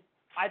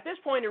at this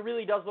point it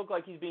really does look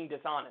like he's being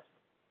dishonest.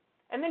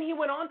 And then he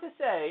went on to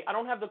say, I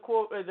don't have the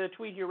quote, the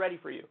tweet here ready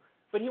for you,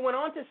 but he went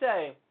on to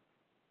say,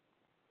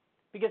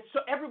 because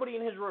everybody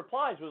in his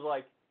replies was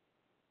like,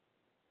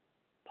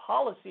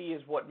 policy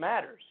is what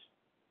matters.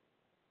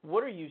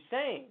 What are you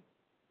saying?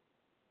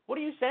 What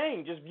are you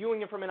saying? Just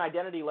viewing it from an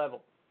identity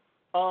level.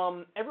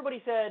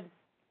 Everybody said,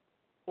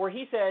 or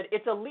he said,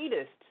 it's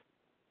elitist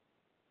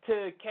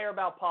to care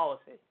about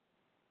policy.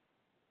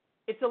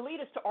 It's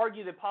elitist to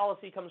argue that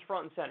policy comes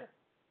front and center.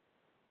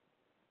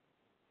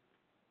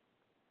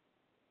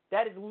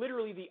 That is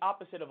literally the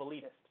opposite of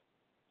elitist.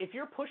 If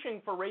you're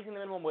pushing for raising the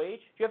minimum wage,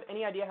 do you have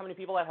any idea how many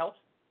people that helps?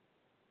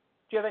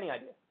 Do you have any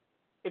idea?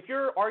 If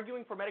you're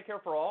arguing for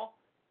Medicare for all,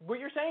 what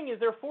you're saying is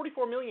there are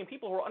 44 million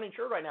people who are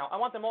uninsured right now. I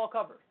want them all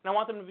covered, and I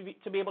want them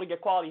to be able to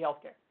get quality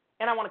health care,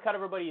 and I want to cut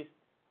everybody's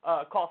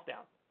costs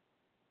down.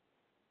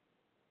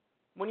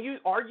 When you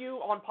argue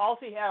on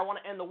policy, hey, I want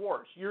to end the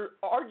wars, you're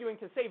arguing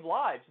to save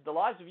lives, the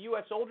lives of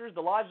U.S. soldiers,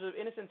 the lives of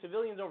innocent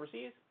civilians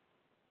overseas.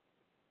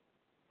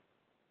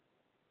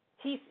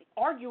 He's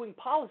arguing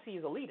policy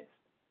is elitist.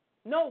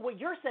 No, what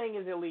you're saying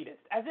is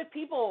elitist, as if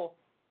people,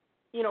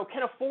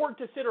 can afford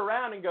to sit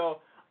around and go,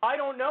 I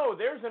don't know,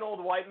 there's an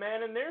old white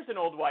man and there's an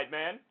old white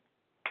man.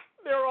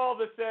 They're all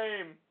the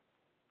same.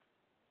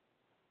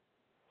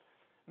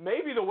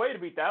 Maybe the way to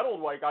beat that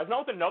old white guy is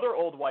not with another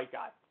old white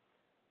guy.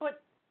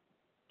 But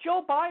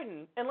Joe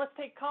Biden, and let's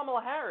take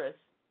Kamala Harris,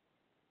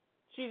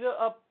 she's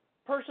a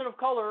person of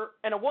color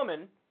and a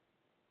woman,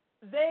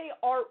 they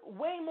are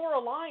way more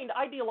aligned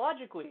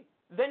ideologically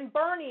than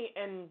Bernie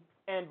and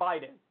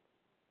Biden.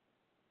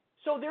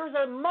 So there's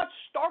a much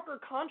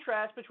starker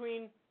contrast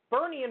between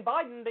Bernie and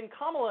Biden than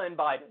Kamala and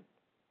Biden.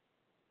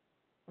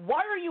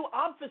 Why are you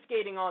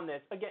obfuscating on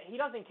this? Again, he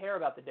doesn't care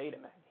about the data,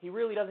 man. He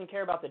really doesn't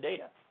care about the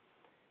data.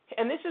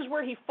 And this is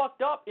where he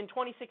fucked up in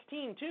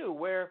 2016, too,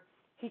 where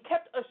he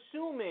kept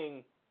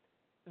assuming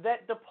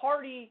that the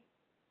party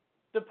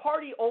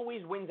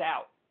always wins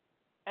out.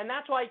 And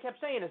that's why he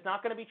kept saying it's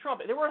not going to be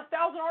Trump. There were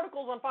 1,000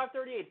 articles on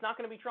 538. It's not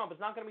going to be Trump.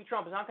 It's not going to be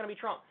Trump. It's not going to be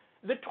Trump.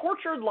 The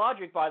tortured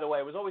logic, by the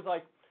way, was always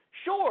like,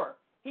 sure,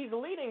 he's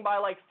leading by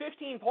like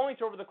 15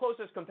 points over the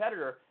closest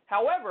competitor.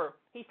 However,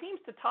 he seems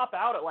to top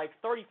out at like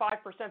 35%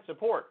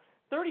 support.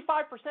 35%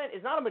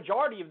 is not a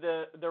majority of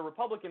the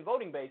Republican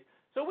voting base.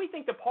 So we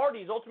think the party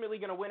is ultimately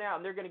going to win out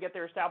and they're going to get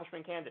their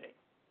establishment candidate.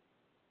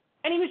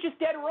 And he was just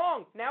dead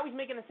wrong. Now he's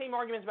making the same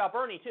arguments about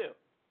Bernie, too.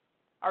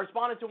 I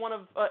responded to one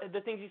of the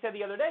things he said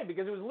the other day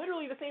because it was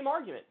literally the same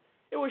argument.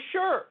 It was,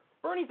 sure,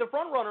 Bernie's the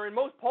front runner in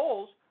most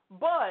polls,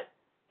 but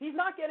he's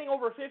not getting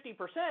over 50%.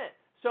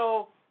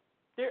 So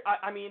there's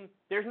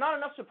not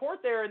enough support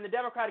there in the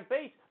Democratic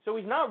base, so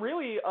he's not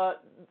really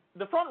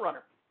the front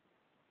runner.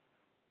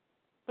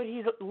 But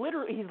he's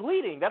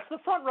leading. That's the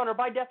front runner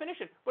by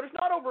definition. But it's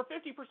not over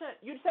 50%.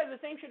 You'd say the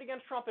same shit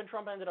against Trump, and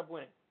Trump ended up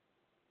winning.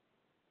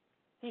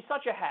 He's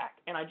such a hack.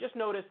 And I just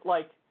noticed,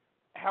 like,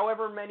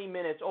 however many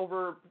minutes,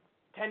 over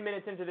 10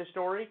 minutes into this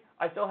story,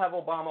 I still have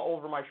Obama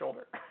over my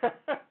shoulder.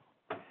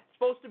 It's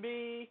supposed to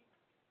be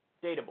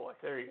Data Boy.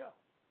 There you go.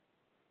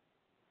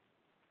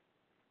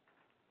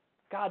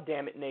 God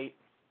damn it, Nate.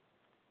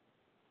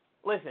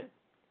 Listen,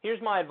 here's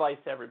my advice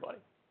to everybody.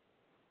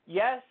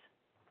 Yes,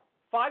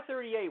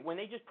 538, when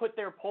they just put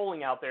their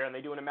polling out there and they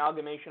do an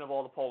amalgamation of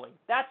all the polling,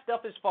 that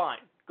stuff is fine.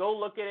 Go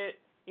look at it,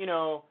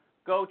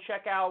 go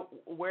check out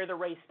where the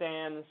race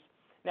stands.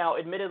 Now,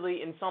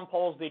 admittedly, in some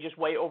polls, they just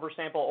way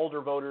oversample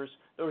older voters.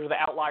 Those are the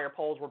outlier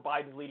polls where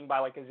Biden's leading by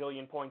like a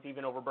zillion points,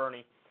 even over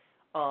Bernie.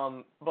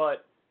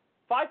 But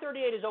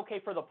 538 is okay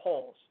for the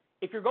polls.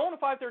 If you're going to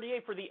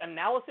 538 for the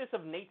analysis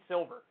of Nate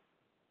Silver,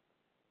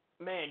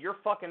 man, you're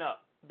fucking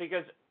up,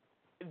 because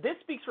this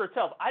speaks for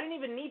itself. I didn't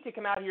even need to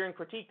come out here and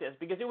critique this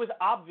because it was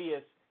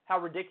obvious how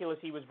ridiculous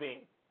he was being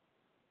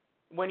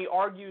when he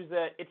argues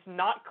that it's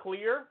not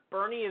clear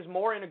Bernie is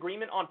more in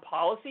agreement on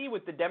policy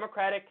with the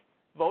Democratic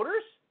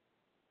voters.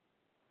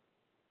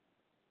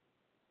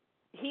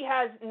 He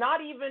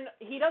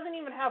doesn't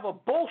even have a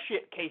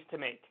bullshit case to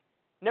make.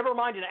 Never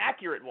mind an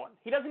accurate one.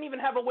 He doesn't even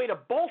have a way to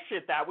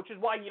bullshit that, which is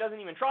why he doesn't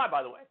even try,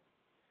 by the way.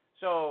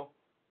 So,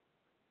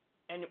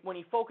 and when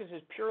he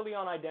focuses purely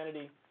on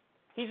identity,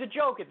 he's a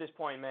joke at this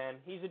point, man.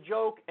 He's a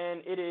joke,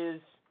 and it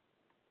is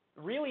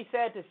really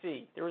sad to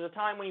see. There was a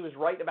time when he was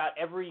right about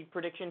every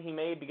prediction he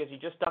made because he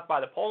just stuck by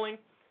the polling.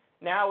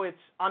 Now it's,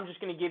 I'm just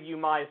going to give you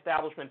my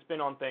establishment spin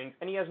on things,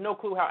 and he has no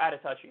clue how out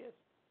of touch he is.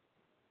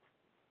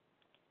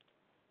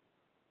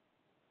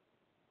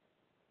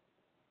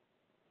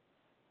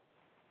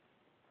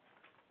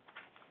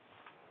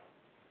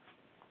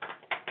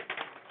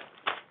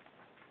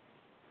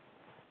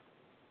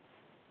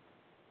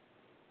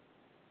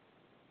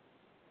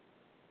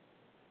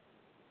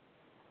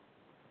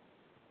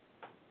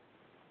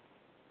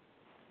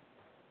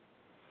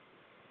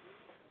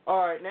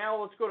 All right, now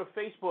let's go to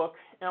Facebook,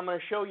 and I'm going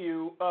to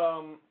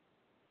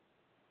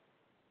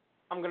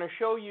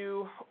show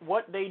you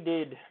what they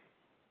did.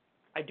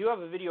 I do have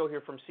a video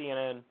here from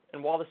CNN,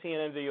 and while the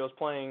CNN video is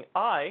playing,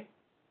 I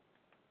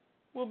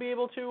will be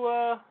able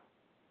to,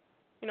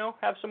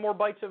 have some more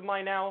bites of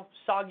my now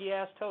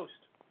soggy-ass toast.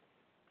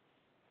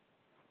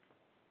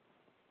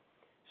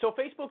 So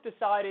Facebook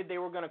decided they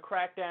were going to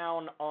crack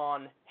down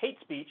on hate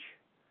speech,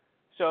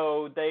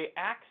 so they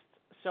axed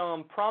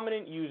some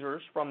prominent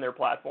users from their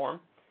platform.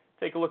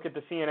 Take a look at the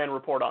CNN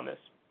report on this.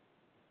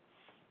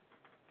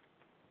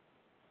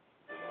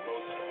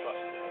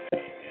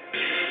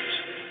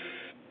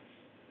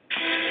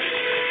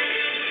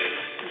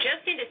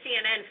 Just into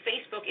CNN,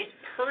 Facebook is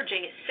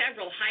purging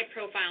several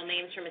high-profile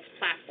names from its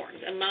platforms.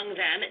 Among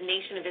them,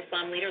 Nation of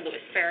Islam leader Louis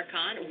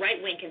Farrakhan,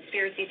 right-wing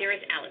conspiracy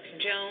theorist Alex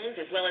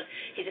Jones, as well as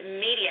his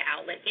media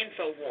outlet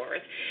InfoWars.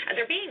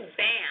 They're being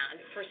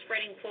banned for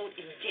spreading, quote,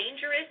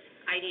 dangerous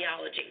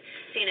ideology.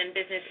 CNN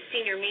Business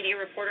senior media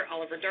reporter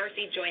Oliver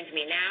Darcy joins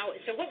me now.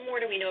 So what more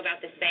do we know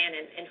about this ban,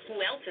 and who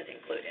else is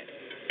included?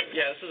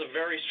 Yeah, this is a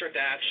very strict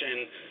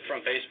action from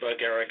Facebook,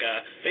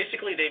 Erica.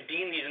 Basically, they've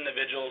deemed these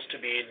individuals to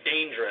be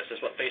dangerous, is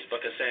what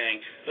Facebook is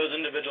saying. Those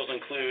individuals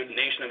include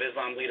Nation of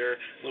Islam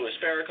leader Louis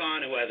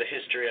Farrakhan, who has a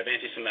history of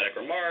anti-Semitic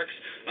remarks,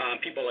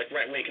 people like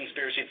right-wing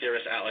conspiracy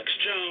theorist Alex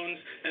Jones,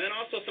 and then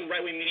also some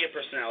right-wing media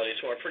personalities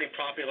who are pretty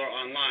popular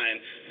online,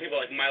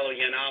 people like Milo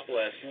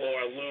Yiannopoulos,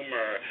 Laura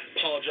Loomer,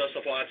 Paul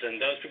Joseph Watson.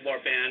 Those people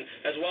are banned,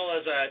 as well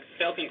as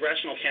failed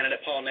congressional candidate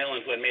Paul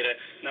Nehlen, who had made a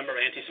number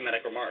of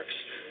anti-Semitic remarks.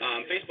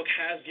 Facebook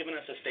has given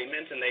us a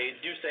statement, and they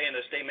do say in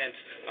their statement,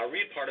 I'll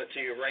read part of it to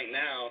you right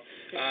now.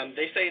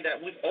 They say that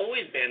we've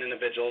always banned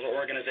individuals or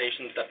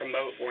organizations that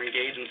promote or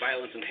engage in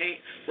violence and hate,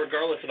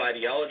 regardless of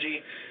ideology.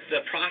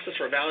 The process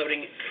for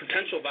evaluating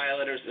potential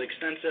violators is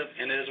extensive,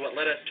 and it is what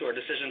led us to our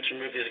decision to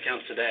remove these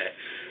accounts today.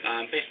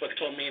 Facebook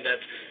told me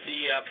that the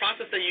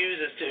process they use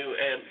is to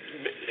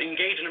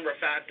engage a number of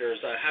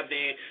factors. Have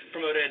they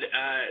promoted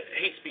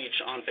hate speech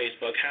on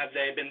Facebook? Have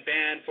they been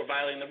banned for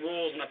violating the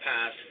rules in the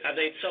past? Have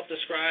they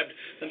self-described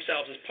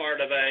themselves as part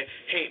of a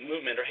hate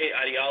movement or hate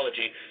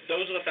ideology?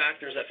 Those are the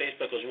factors that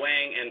Facebook was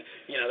weighing, and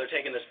they're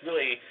taking this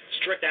really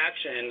strict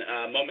action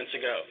moments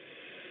ago.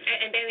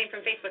 And banning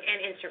from Facebook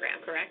and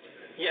Instagram, correct?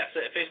 Yes,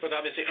 Facebook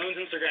obviously owns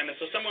Instagram, and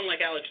so someone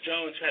like Alex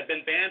Jones, who had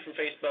been banned from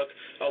Facebook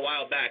a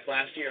while back,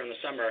 last year in the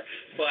summer,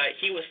 but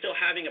he was still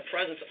having a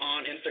presence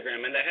on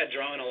Instagram, and that had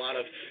drawn a lot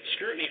of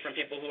scrutiny from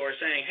people who are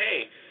saying,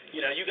 hey,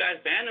 you guys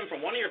banned him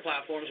from one of your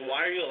platforms.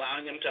 Why are you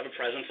allowing him to have a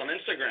presence on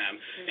Instagram?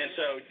 And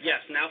so, yes,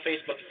 now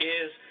Facebook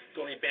is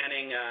going to be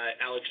banning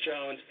Alex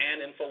Jones and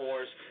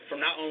InfoWars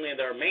from not only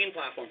their main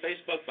platform,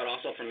 Facebook, but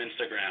also from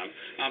Instagram.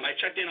 I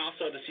checked in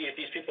also to see if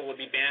these people would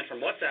be banned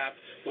from WhatsApp,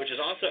 which is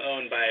also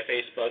owned by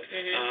Facebook,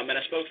 and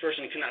a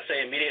spokesperson could not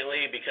say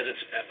immediately because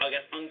it's, I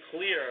guess,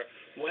 unclear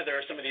whether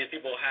some of these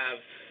people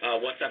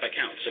have WhatsApp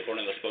accounts,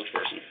 according to the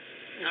spokesperson.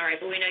 All right,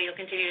 but we know you'll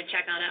continue to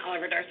check on it.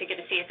 Oliver Darcy,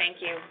 good to see you. Thank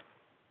you.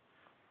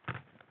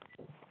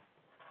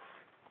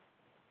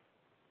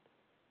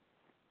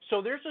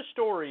 So there's a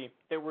story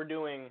that we're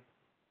doing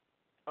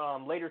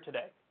later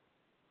today.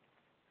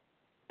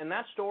 And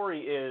that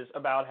story is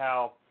about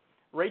how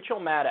Rachel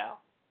Maddow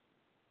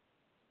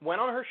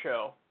went on her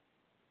show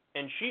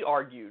and she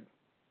argued,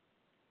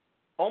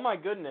 oh my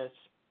goodness,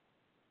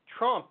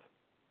 Trump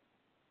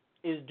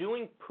is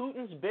doing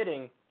Putin's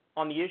bidding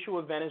on the issue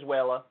of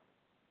Venezuela,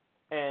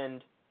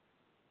 and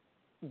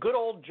good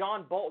old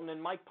John Bolton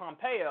and Mike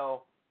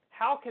Pompeo,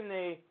 how can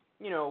they,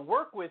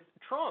 work with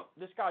Trump,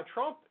 this guy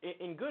Trump,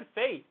 in good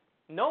faith,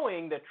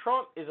 knowing that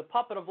Trump is a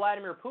puppet of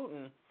Vladimir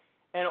Putin,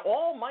 and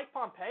all Mike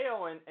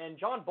Pompeo and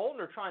John Bolton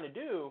are trying to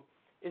do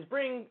is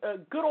bring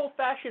good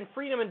old-fashioned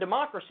freedom and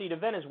democracy to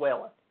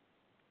Venezuela.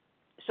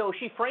 So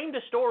she framed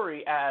the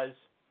story as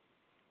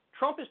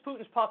Trump is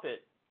Putin's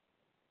puppet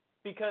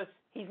because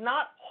he's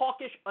not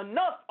hawkish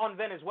enough on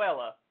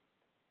Venezuela,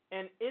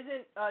 and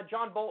isn't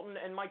John Bolton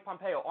and Mike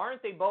Pompeo,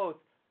 aren't they both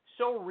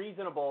so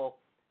reasonable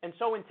and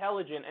so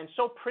intelligent and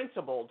so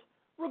principled,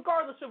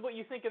 regardless of what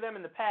you think of them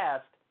in the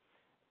past?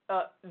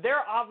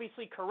 They're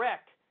obviously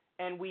correct,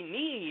 and we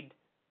need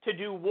to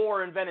do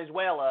war in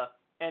Venezuela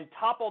and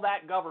topple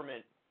that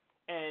government.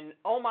 And,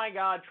 oh, my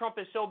God, Trump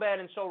is so bad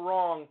and so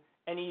wrong,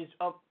 and he's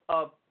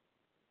a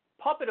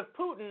puppet of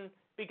Putin,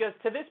 because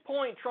to this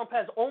point, Trump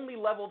has only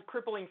leveled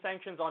crippling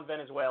sanctions on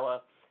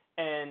Venezuela,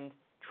 and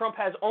Trump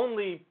has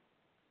only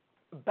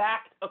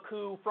backed a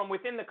coup from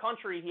within the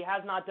country. He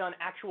has not done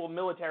actual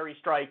military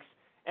strikes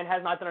and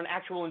has not done an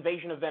actual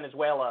invasion of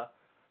Venezuela.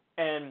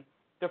 And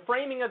the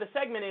framing of the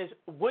segment is,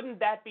 wouldn't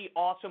that be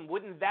awesome?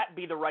 Wouldn't that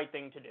be the right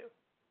thing to do?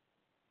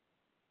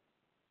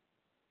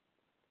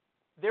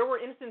 There were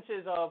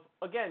instances of,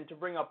 again, to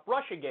bring up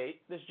Russiagate,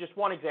 this is just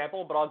one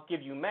example, but I'll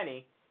give you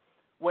many,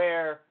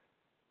 where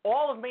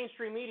all of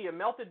mainstream media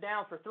melted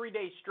down for 3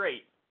 days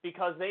straight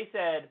because they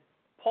said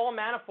Paul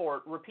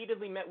Manafort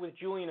repeatedly met with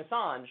Julian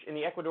Assange in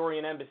the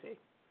Ecuadorian embassy,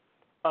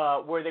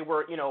 where they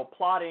were,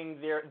 plotting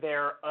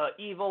their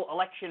evil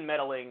election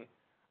meddling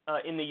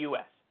in the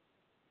U.S.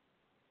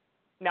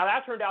 Now,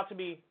 that turned out to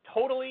be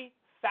totally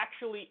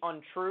factually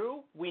untrue.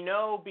 We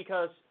know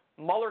because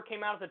Mueller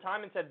came out at the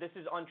time and said this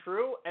is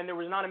untrue, and there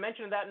was not a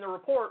mention of that in the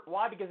report.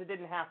 Why? Because it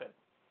didn't happen.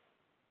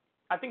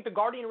 I think The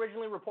Guardian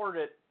originally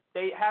reported it.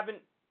 They haven't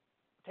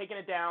taken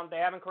it down. They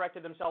haven't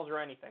corrected themselves or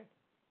anything.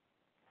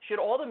 Should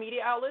all the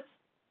media outlets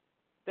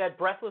that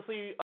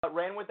breathlessly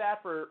ran with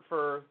that for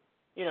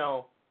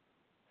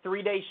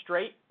 3 days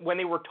straight when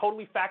they were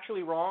totally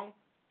factually wrong,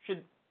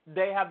 should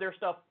they have their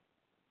stuff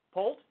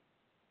pulled?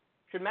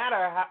 Should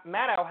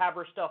Maddow have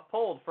her stuff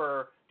pulled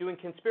for doing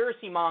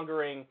conspiracy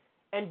mongering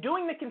and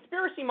doing the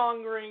conspiracy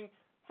mongering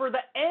for the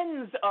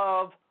ends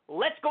of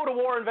let's go to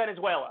war in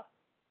Venezuela?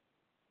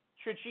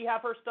 Should she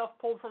have her stuff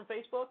pulled from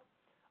Facebook?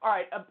 All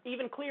right, an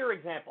even clearer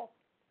example,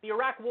 the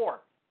Iraq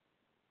War.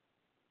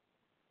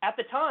 At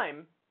the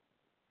time,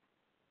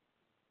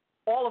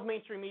 all of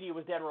mainstream media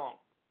was dead wrong.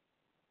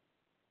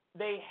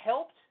 They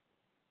helped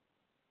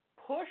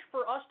push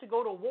for us to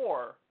go to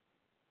war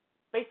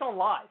based on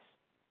lies.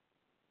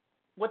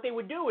 What they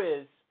would do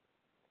is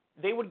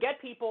they would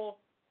get people,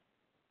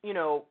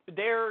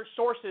 their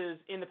sources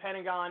in the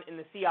Pentagon, in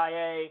the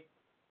CIA,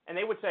 and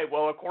they would say,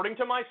 well, according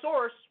to my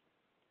source,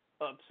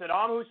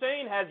 Saddam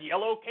Hussein has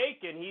yellow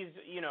cake and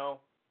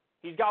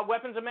he's got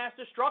weapons of mass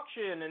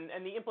destruction,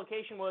 and the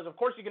implication was, of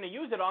course, you're going to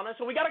use it on us,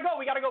 so we got to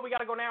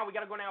go now.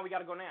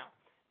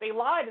 They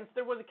lied, and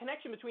there was a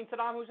connection between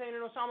Saddam Hussein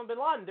and Osama bin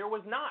Laden. There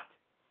was not.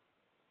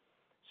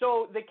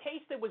 So the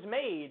case that was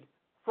made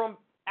from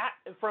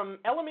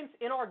elements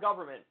in our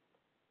government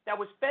that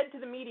was fed to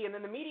the media, and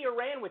then the media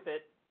ran with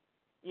it,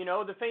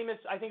 the famous,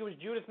 I think it was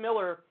Judith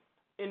Miller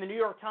in the New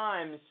York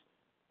Times,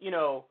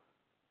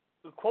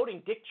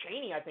 quoting Dick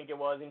Cheney, I think it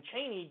was, and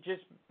Cheney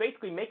just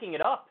basically making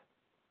it up.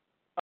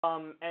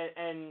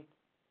 And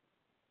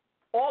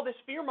all this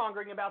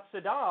fear-mongering about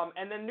Saddam,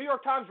 and then New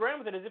York Times ran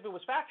with it as if it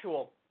was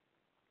factual.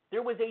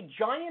 There was a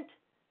giant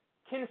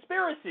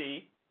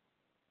conspiracy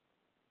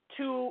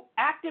to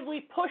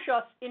actively push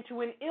us into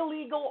an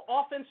illegal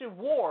offensive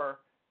war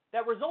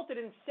that resulted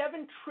in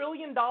 $7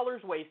 trillion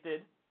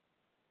wasted,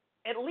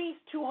 at least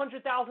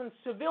 200,000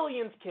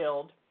 civilians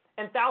killed,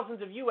 and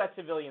thousands of U.S.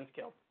 civilians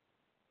killed.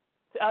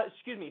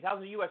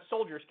 Thousands of U.S.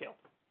 soldiers killed.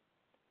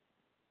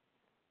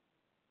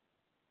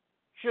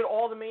 Should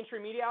all the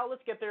mainstream media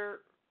outlets get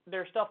their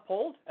stuff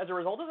pulled as a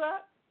result of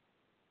that?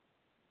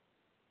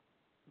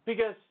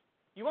 Because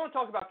you want to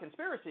talk about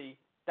conspiracy,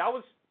 that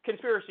was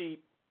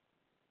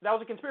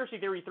a conspiracy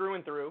theory through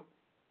and through.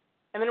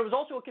 And then it was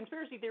also a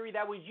conspiracy theory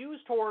that was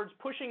used towards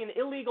pushing an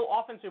illegal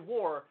offensive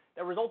war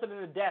that resulted in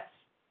the deaths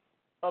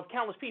of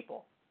countless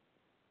people.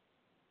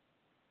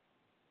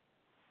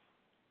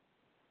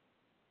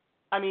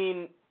 I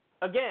mean,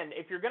 again,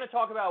 if you're going to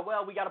talk about,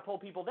 well, we got to pull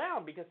people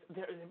down because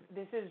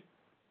this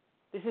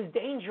is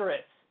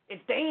dangerous.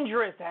 It's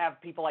dangerous to have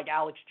people like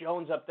Alex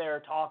Jones up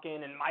there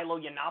talking, and Milo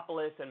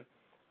Yiannopoulos and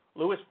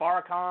Louis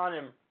Farrakhan,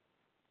 and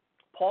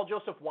Paul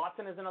Joseph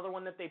Watson is another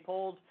one that they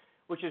pulled,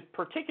 which is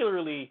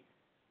particularly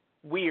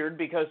weird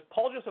because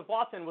Paul Joseph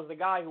Watson was the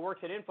guy who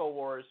worked at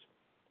InfoWars.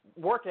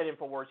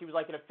 He was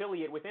like an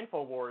affiliate with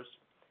InfoWars.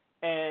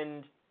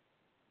 And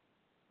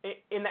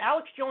in the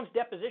Alex Jones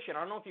deposition, I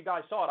don't know if you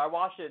guys saw it. I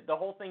watched it. The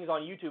whole thing's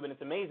on YouTube, and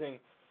it's amazing.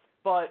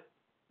 But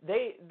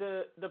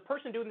the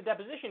person doing the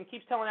deposition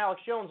keeps telling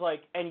Alex Jones,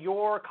 like, and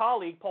your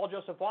colleague, Paul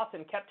Joseph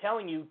Watson, kept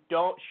telling you,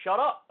 don't shut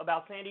up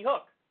about Sandy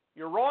Hook.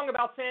 You're wrong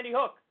about Sandy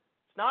Hook.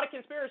 It's not a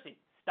conspiracy.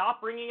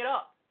 Stop bringing it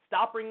up.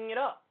 Stop bringing it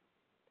up.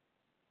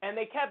 And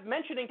they kept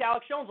mentioning to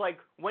Alex Jones, like,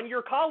 when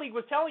your colleague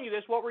was telling you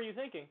this, what were you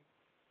thinking?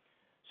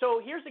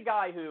 So here's a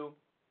guy who,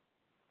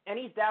 and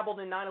he's dabbled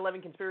in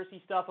 9/11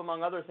 conspiracy stuff,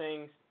 among other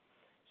things.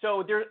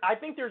 So I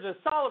think there's a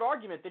solid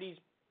argument that he's,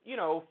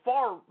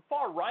 far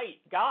right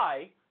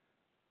guy,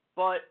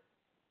 but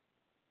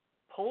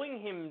pulling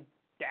him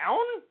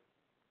down?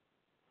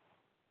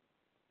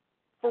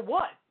 For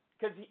what?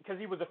 Because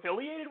he was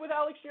affiliated with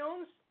Alex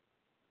Jones?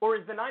 Or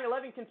is the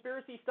 9/11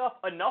 conspiracy stuff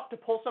enough to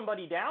pull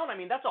somebody down? I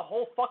mean, that's a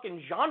whole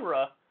fucking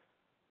genre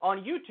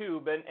on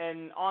YouTube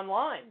and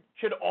online.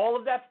 Should all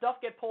of that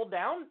stuff get pulled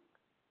down?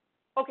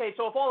 Okay,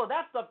 so if all of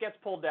that stuff gets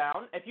pulled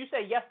down, if you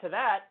say yes to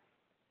that,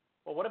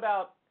 well, what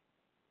about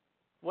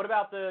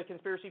the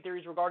conspiracy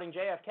theories regarding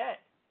JFK?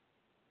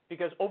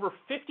 Because over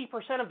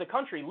 50% of the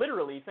country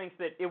literally thinks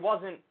that it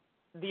wasn't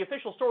the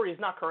official story is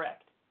not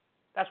correct.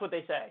 That's what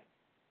they say.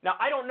 Now,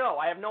 I don't know.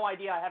 I have no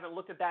idea. I haven't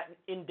looked at that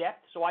in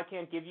depth, so I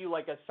can't give you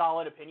like a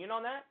solid opinion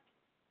on that.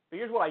 But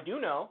here's what I do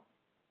know.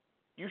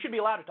 You should be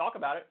allowed to talk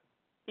about it.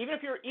 Even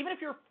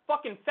if you're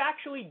fucking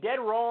factually dead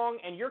wrong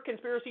and your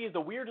conspiracy is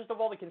the weirdest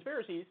of all the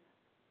conspiracies,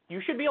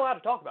 you should be allowed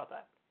to talk about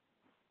that.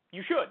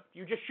 You should.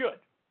 You just should.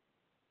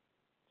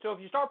 So if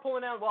you start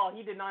pulling out, well,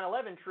 he did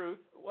 9/11 truth,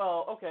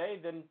 well, okay,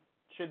 then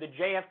should the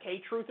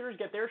JFK truthers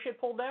get their shit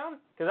pulled down?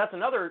 Because that's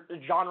another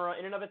genre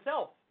in and of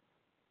itself.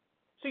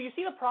 So you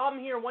see the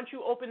problem here once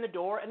you open the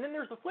door, and then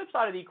there's the flip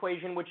side of the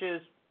equation, which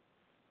is,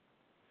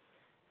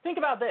 think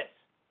about this.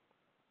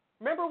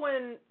 Remember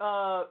when,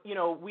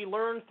 we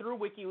learned through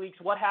WikiLeaks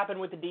what happened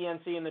with the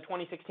DNC in the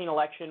 2016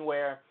 election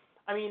where,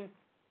 I mean,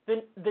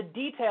 the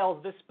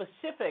details, the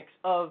specifics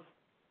of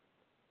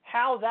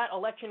how that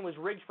election was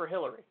rigged for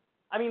Hillary.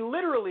 I mean,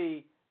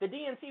 literally, the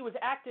DNC was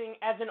acting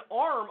as an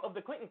arm of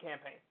the Clinton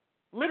campaign.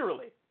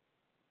 Literally.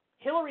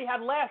 Hillary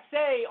had last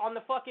say on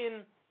the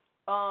fucking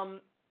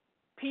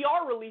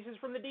PR releases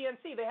from the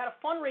DNC. They had a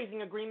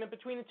fundraising agreement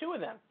between the two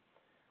of them.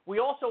 We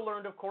also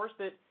learned, of course,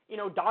 that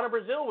Donna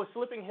Brazile was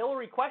slipping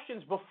Hillary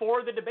questions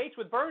before the debates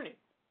with Bernie.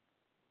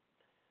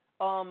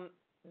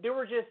 There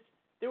was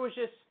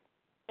just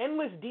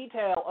endless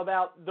detail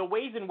about the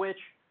ways in which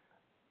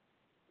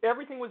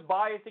everything was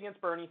biased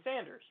against Bernie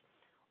Sanders.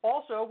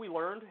 Also, we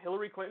learned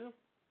Hillary Clinton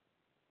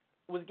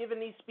was given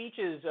these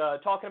speeches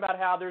talking about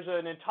how there's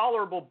an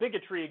intolerable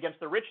bigotry against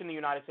the rich in the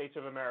United States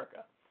of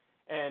America.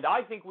 And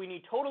I think we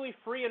need totally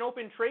free and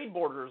open trade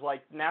borders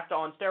like NAFTA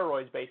on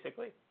steroids,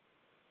 basically.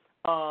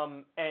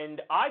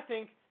 And I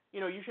think,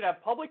 you should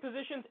have public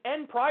positions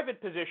and private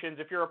positions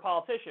if you're a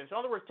politician. So in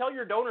other words, tell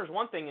your donors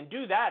one thing and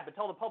do that, but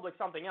tell the public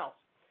something else.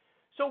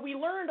 So we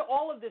learned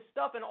all of this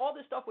stuff, and all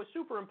this stuff was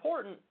super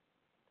important,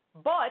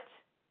 but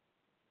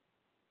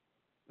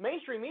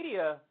mainstream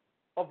media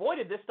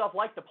avoided this stuff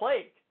like the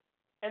plague.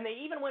 And they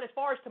even went as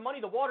far as to muddy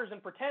the waters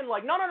and pretend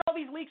like, no,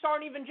 these leaks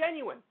aren't even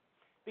genuine.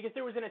 Because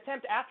there was an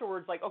attempt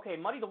afterwards, like, okay,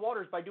 muddy the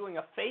waters by doing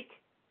a fake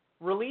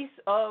release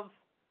of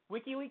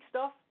WikiLeaks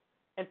stuff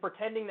and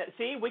pretending that,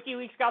 see,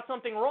 WikiLeaks got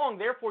something wrong,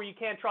 therefore you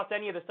can't trust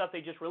any of the stuff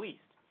they just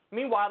released.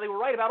 Meanwhile, they were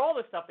right about all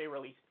the stuff they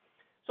released.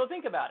 So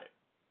think about it.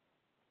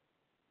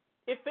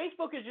 If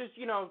Facebook is just,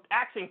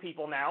 axing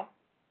people now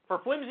for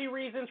flimsy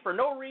reasons, for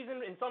no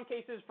reason, in some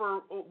cases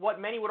for what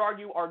many would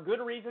argue are good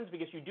reasons,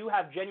 because you do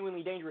have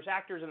genuinely dangerous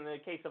actors in the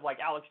case of like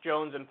Alex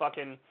Jones and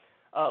fucking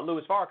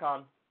Louis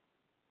Farrakhan.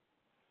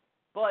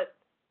 But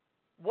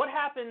what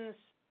happens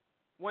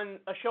when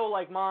a show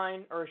like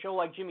mine or a show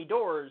like Jimmy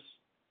Dore's,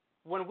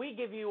 when we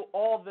give you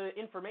all the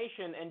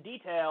information and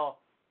detail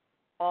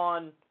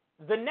on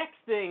the next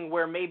thing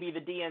where maybe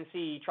the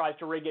DNC tries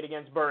to rig it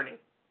against Bernie,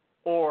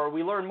 or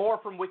we learn more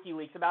from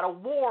WikiLeaks about a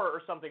war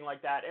or something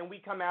like that, and we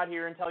come out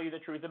here and tell you the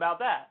truth about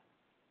that?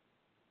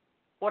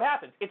 What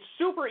happens? It's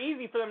super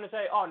easy for them to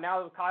say, oh,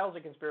 now Kyle's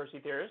a conspiracy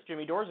theorist,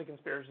 Jimmy Dore's a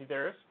conspiracy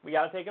theorist, we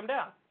got to take him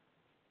down.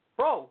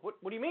 Bro,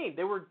 what do you mean?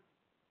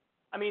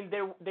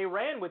 They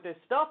ran with this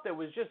stuff that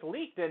was just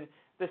leaked, and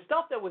the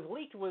stuff that was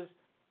leaked was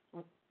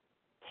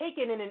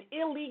taken in an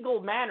illegal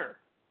manner.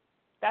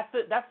 That's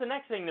the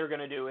next thing they're going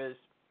to do is,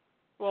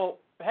 well,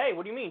 hey,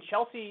 what do you mean?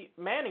 Chelsea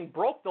Manning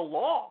broke the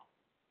law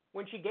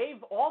when she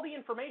gave all the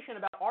information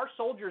about our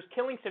soldiers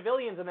killing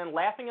civilians and then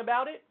laughing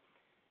about it.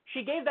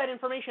 She gave that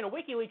information to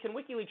WikiLeaks, and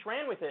WikiLeaks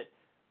ran with it.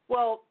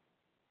 Well,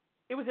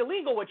 it was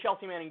illegal what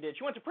Chelsea Manning did.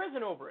 She went to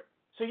prison over it.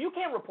 So you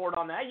can't report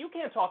on that. You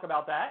can't talk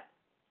about that.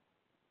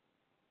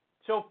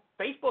 So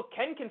Facebook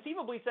can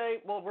conceivably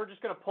say, well, we're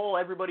just going to pull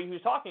everybody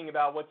who's talking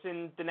about what's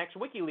in the next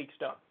WikiLeaks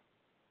stuff.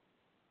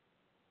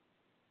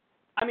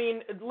 I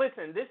mean,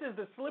 listen, this is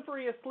the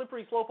slipperiest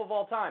slippery slope of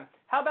all time.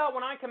 How about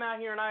when I come out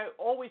here and I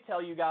always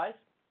tell you guys,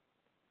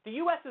 the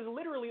U.S. is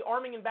literally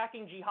arming and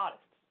backing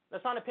jihadists.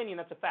 That's not an opinion,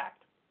 that's a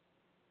fact.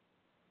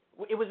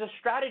 It was a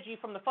strategy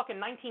from the fucking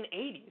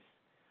 1980s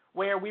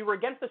where we were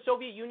against the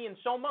Soviet Union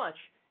so much,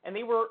 and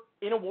they were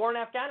in a war in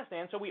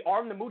Afghanistan, so we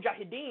armed the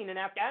Mujahideen in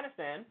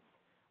Afghanistan,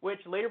 which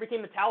later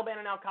became the Taliban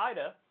and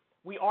Al-Qaeda.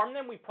 We armed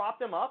them, we propped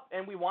them up,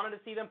 and we wanted to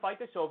see them fight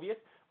the Soviets.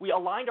 We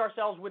aligned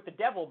ourselves with the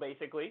devil,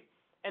 basically,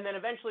 and then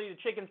eventually the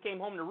chickens came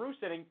home to roost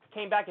and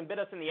came back and bit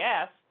us in the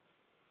ass.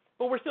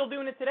 But we're still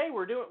doing it today.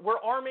 We're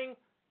arming,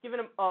 giving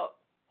them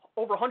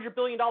over $100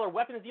 billion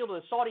weapons deal to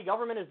the Saudi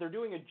government as they're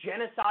doing a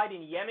genocide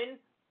in Yemen.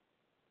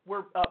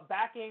 We're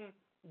backing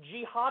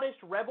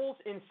jihadist rebels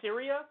in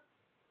Syria.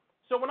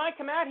 So when I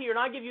come out here and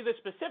I give you the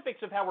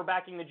specifics of how we're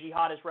backing the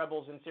jihadist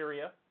rebels in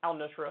Syria,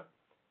 al-Nusra,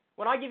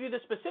 when I give you the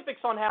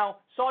specifics on how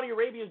Saudi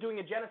Arabia is doing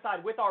a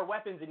genocide with our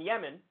weapons in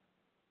Yemen,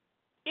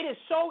 it is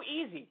so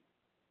easy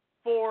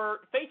for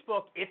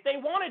Facebook, if they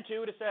wanted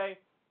to say,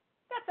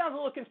 that sounds a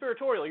little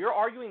conspiratorial. You're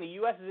arguing the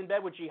U.S. is in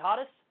bed with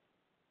jihadists?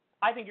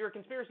 I think you're a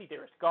conspiracy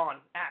theorist. Gone.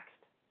 Axed.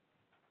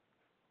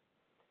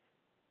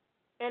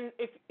 And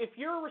if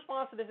your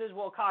response to this is,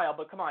 well, Kyle,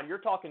 but come on, you're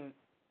talking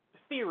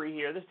theory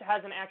here. This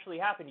hasn't actually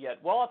happened yet.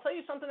 Well, I'll tell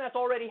you something that's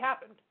already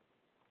happened.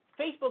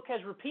 Facebook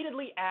has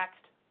repeatedly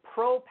axed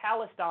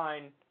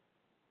pro-Palestine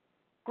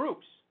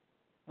groups.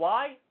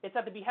 Why? It's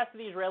at the behest of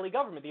the Israeli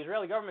government. The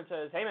Israeli government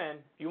says, hey man,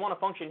 if you want to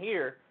function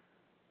here,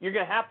 you're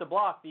going to have to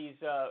block these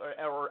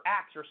or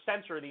axe or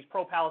censor these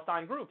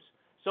pro-Palestine groups.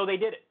 So they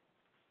did it.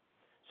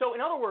 So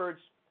in other words,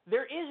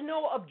 there is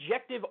no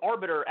objective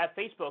arbiter at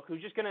Facebook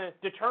who's just going to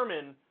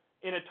determine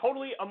in a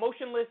totally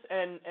emotionless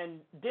and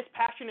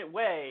dispassionate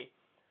way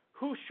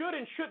who should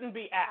and shouldn't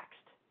be axed.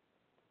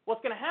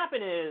 What's going to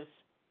happen is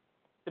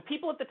the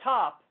people at the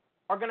top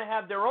are going to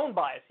have their own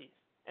biases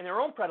and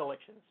their own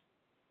predilections,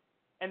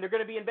 and they're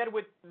going to be embedded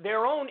with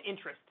their own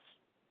interests.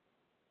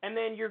 And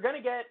then you're going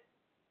to get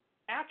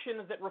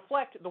actions that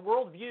reflect the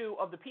worldview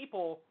of the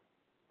people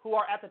who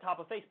are at the top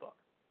of Facebook.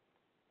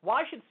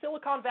 Why should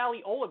Silicon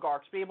Valley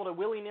oligarchs be able to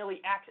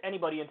willy-nilly axe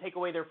anybody and take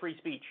away their free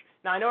speech?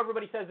 Now, I know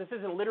everybody says this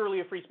isn't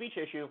literally a free speech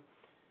issue,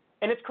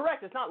 and it's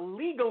correct. It's not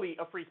legally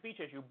a free speech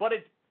issue, but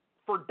it's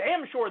for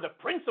damn sure the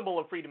principle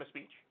of freedom of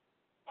speech,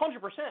 100%.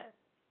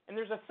 And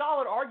there's a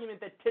solid argument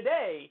that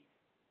today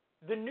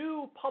the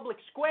new public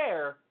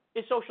square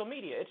is social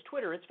media. It's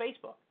Twitter. It's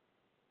Facebook.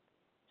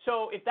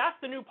 So if that's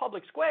the new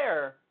public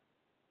square,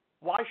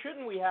 why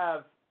shouldn't we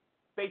have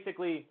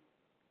basically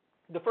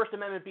the First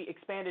Amendment be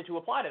expanded to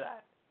apply to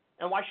that?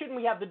 And why shouldn't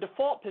we have the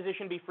default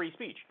position be free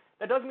speech?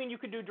 That doesn't mean you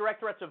could do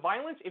direct threats of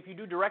violence. If you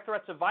do direct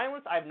threats of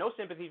violence, I have no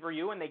sympathy for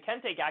you, and they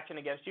can take action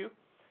against you.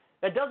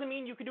 That doesn't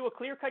mean you could do a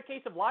clear-cut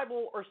case of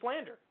libel or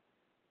slander.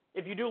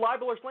 If you do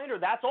libel or slander,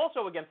 that's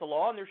also against the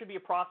law, and there should be a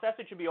process.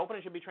 It should be open.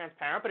 It should be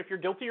transparent. But if you're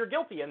guilty, you're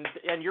guilty, and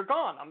you're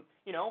gone.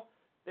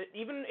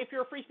 Even if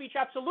you're a free speech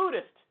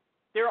absolutist,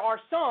 there are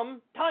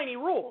some tiny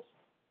rules,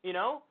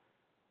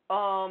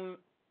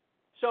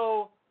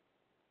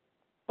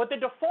 But the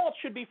default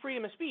should be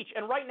freedom of speech.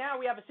 And right now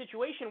we have a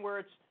situation where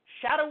it's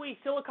shadowy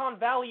Silicon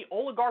Valley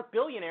oligarch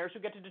billionaires who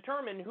get to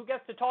determine who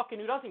gets to talk and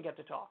who doesn't get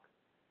to talk.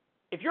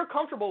 If you're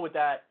comfortable with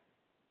that,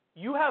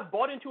 you have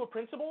bought into a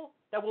principle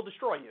that will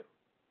destroy you.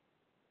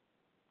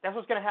 That's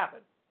what's going to happen.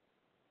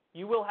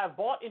 You will have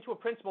bought into a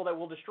principle that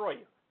will destroy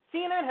you.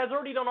 CNN has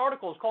already done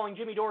articles calling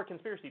Jimmy Dore a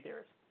conspiracy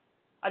theorist.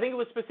 I think it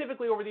was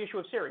specifically over the issue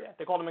of Syria.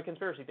 They called him a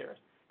conspiracy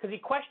theorist because he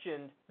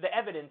questioned the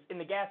evidence in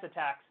the gas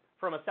attacks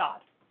from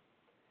Assad.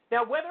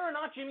 Now, whether or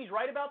not Jimmy's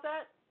right about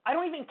that, I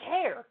don't even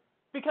care,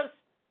 because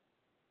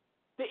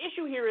the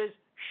issue here is,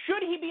 should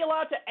he be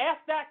allowed to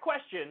ask that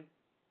question?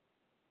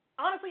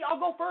 Honestly, I'll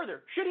go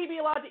further. Should he be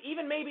allowed to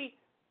even maybe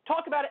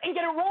talk about it and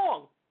get it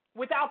wrong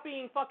without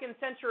being fucking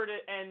censored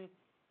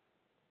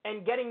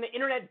and getting the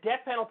internet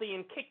death penalty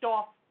and kicked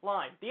off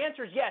line? The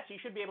answer is yes, he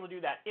should be able to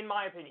do that, in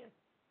my opinion.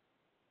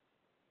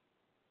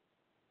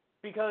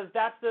 Because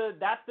that's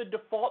the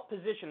default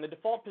position. The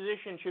default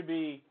position should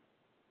be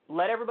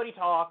let everybody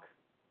talk,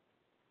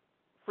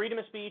 freedom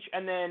of speech,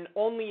 and then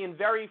only in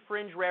very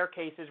fringe, rare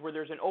cases where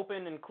there's an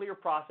open and clear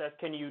process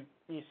can you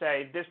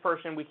say, this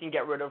person we can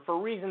get rid of for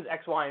reasons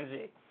X, Y, and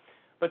Z.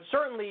 But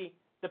certainly,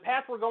 the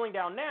path we're going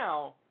down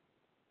now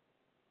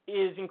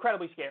is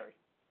incredibly scary.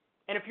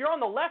 And if you're on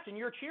the left and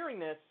you're cheering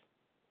this,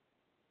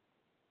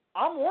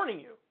 I'm warning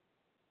you.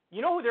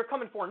 You know who they're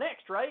coming for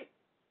next, right?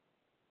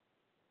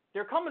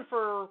 They're coming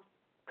for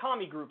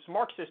commie groups,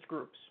 Marxist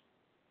groups.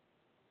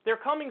 They're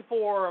coming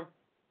for,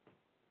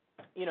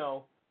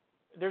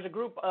 there's a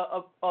group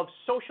of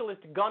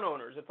socialist gun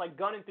owners. It's like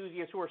gun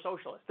enthusiasts who are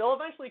socialists. They'll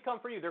eventually come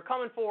for you. They're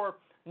coming for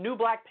new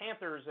Black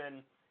Panthers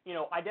and,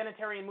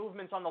 identitarian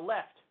movements on the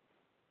left.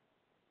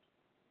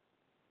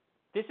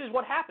 This is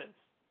what happens.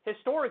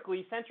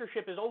 Historically,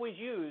 censorship is always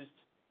used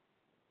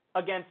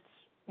against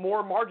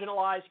more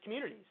marginalized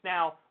communities.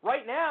 Now,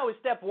 right now is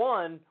step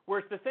one, where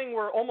it's the thing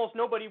where almost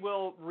nobody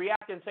will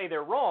react and say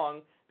they're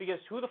wrong, because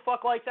who the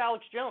fuck likes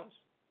Alex Jones?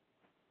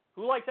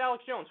 Who likes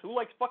Alex Jones? Who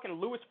likes fucking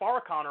Louis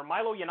Farrakhan or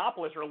Milo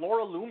Yiannopoulos or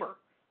Laura Loomer?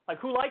 Like,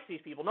 who likes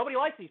these people? Nobody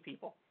likes these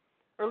people.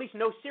 Or at least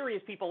no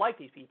serious people like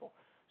these people.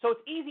 So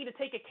it's easy to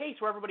take a case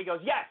where everybody goes,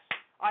 yes,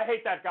 I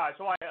hate that guy,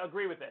 so I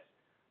agree with this.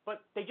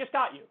 But they just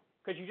got you,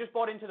 because you just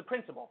bought into the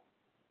principle.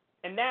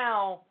 And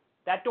now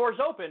that door's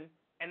open,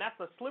 and that's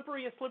the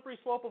slipperiest slippery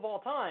slope of all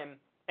time.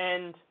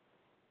 And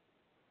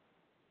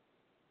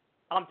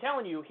I'm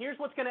telling you, here's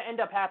what's going to end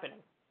up happening.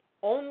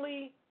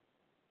 Only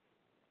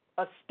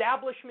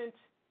establishment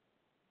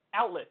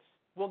outlets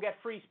will get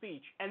free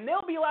speech, and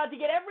they'll be allowed to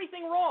get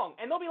everything wrong,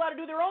 and they'll be allowed to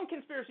do their own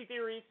conspiracy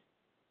theories,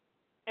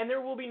 and there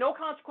will be no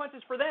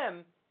consequences for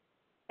them,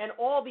 and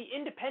all the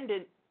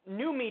independent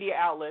new media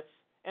outlets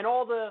and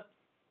all the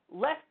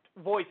left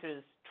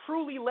voices,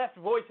 truly left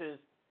voices,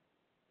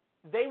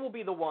 they will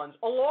be the ones,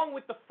 along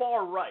with the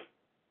far right,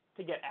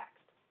 to get axed.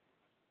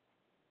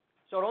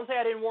 So don't say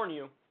I didn't warn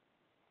you.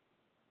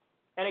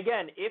 And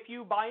again, if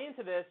you buy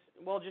into this,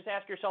 well, just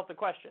ask yourself the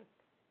question.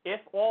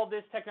 If all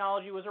this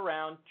technology was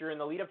around during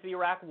the lead up to the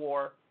Iraq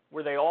War,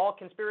 where they all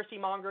conspiracy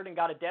mongered and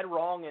got it dead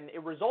wrong, and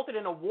it resulted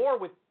in a war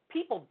with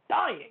people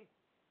dying,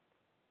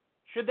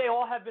 should they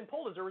all have been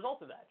pulled as a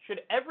result of that?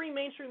 Should every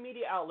mainstream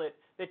media outlet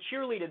that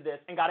cheerleaded this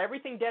and got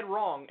everything dead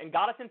wrong and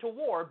got us into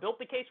war, built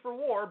the case for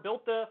war,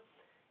 built the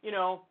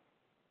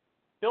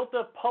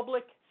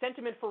public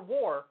sentiment for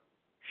war,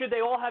 should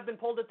they all have been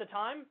pulled at the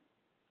time?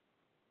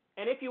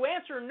 And if you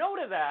answer no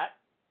to that,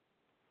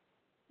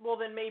 well,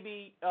 then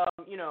maybe,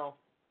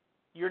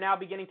 you're now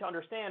beginning to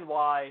understand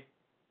why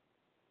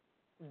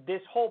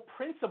this whole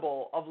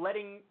principle of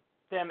letting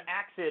them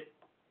exit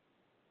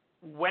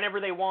whenever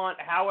they want,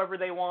 however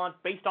they want,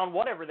 based on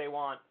whatever they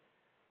want,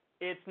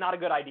 it's not a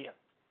good idea.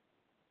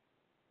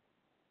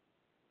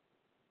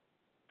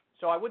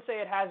 So I would say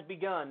it has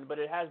begun, but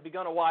it has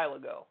begun a while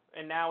ago,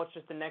 and now it's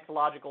just the next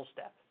logical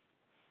step.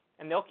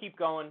 And they'll keep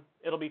going.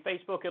 It'll be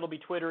Facebook, it'll be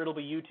Twitter, it'll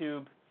be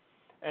YouTube,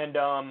 and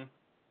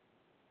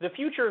the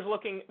future is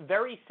looking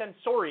very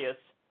censorious,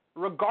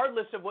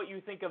 regardless of what you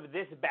think of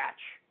this batch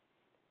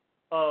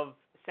of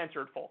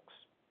censored folks.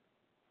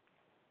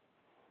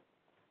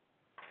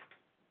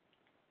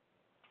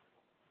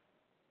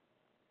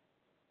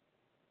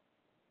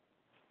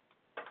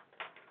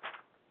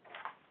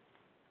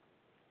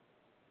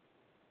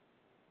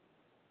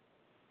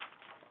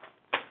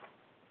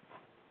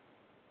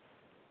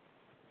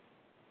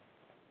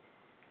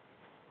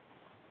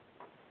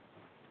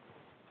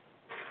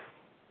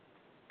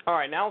 All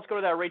right, now let's go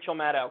to that Rachel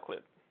Maddow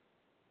clip.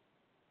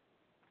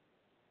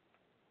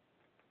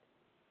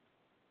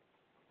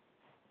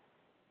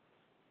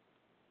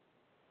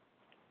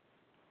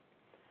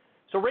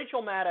 So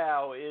Rachel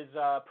Maddow is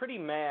pretty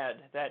mad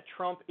that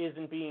Trump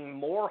isn't being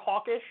more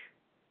hawkish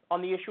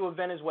on the issue of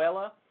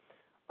Venezuela.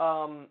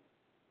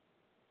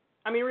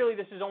 Really,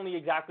 this is only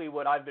exactly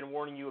what I've been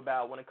warning you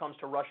about when it comes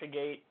to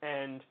Russiagate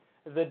and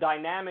the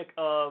dynamic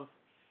of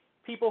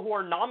people who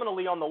are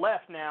nominally on the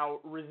left now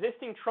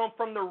resisting Trump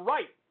from the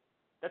right.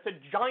 That's a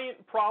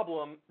giant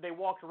problem. They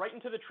walked right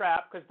into the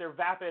trap because they're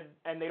vapid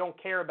and they don't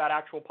care about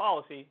actual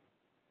policy.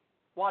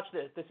 Watch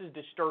this. This is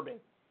disturbing.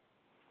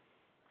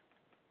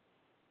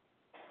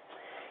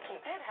 He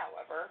did,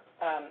 however,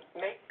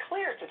 make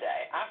clear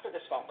today, after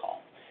this phone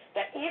call,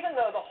 that even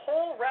though the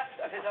whole rest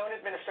of his own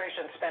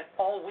administration spent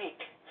all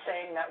week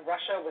saying that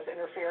Russia was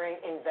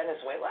interfering in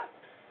Venezuela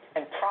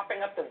and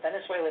propping up the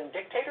Venezuelan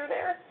dictator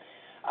there,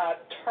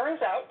 turns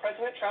out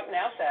President Trump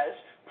now says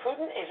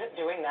Putin isn't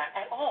doing that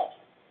at all,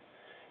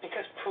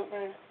 because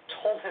Putin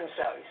told him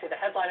so. You see the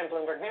headline in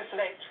Bloomberg News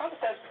today, Trump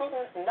says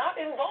Putin's not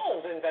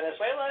involved in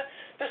Venezuela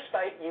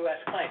despite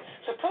U.S. claims.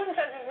 So Putin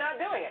says he's not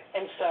doing it,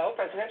 and so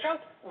President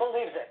Trump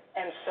believes it.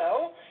 And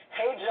so,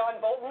 hey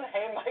John Bolton,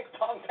 hey Mike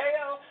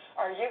Pompeo,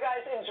 are you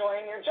guys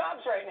enjoying your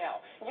jobs right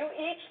now? You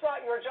each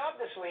thought your job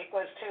this week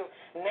was to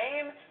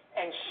name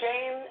and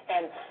shame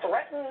and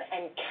threaten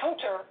and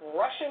counter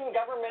Russian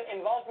government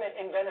involvement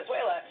in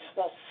Venezuela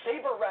while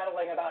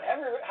saber-rattling about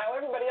how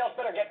everybody else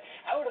better get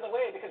out of the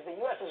way because the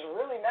U.S. is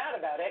really mad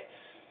about it.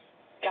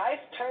 Guys,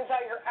 turns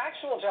out your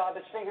actual job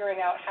is figuring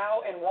out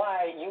how and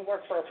why you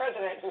work for a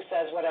president who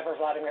says whatever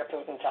Vladimir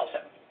Putin tells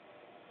him.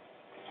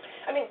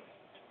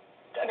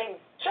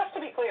 Just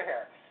to be clear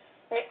here,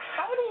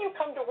 how do you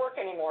come to work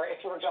anymore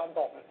if you're John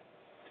Bolton?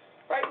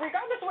 Right?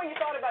 Regardless of what you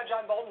thought about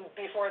John Bolton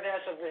before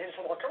this, of his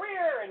whole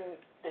career and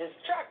his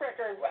track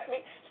record,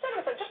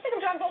 just think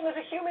of John Bolton as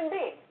a human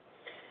being.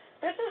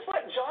 This is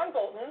what John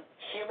Bolton,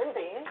 human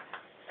being,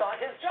 thought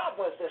his job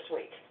was this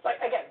week.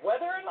 Again,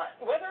 whether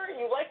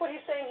you like what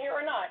he's saying here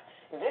or not,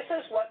 this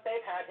is what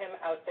they've had him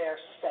out there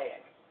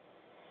saying.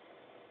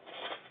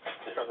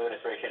 The Trump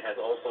administration has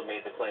also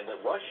made the claim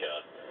that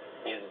Russia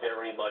is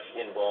very much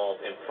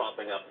involved in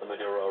propping up the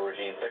Maduro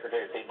regime.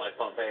 Secretary of State Mike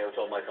Pompeo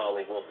told my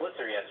colleague Wolf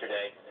Blitzer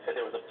yesterday that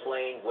there was a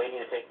plane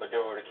waiting to take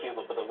Maduro to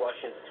Cuba, but the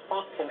Russians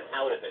talked him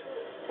out of it.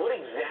 What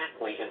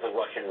exactly is the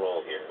Russian role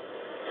here?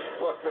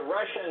 Look, the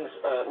Russians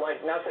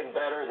like nothing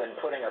better than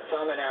putting a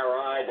thumb in our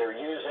eye. They're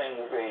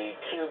using the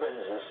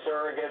Cubans as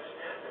surrogates.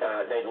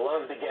 They'd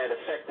love to get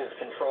effective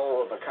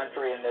control of a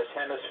country in this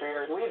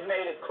hemisphere. We've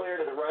made it clear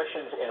to the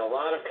Russians in a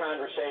lot of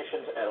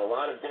conversations at a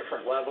lot of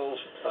different levels,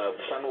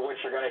 some of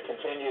which are going to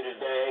continue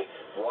today,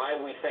 why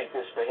we think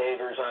this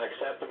behavior is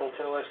unacceptable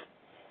to us.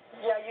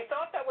 Yeah, you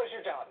thought that was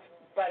your job.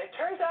 But it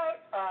turns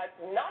out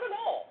not at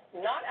all.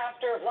 Not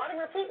after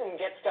Vladimir Putin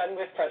gets done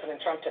with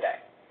President Trump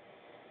today.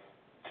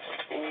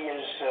 He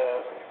is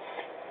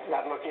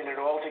not looking at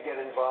all to get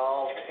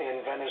involved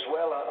in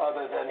Venezuela,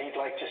 other than he'd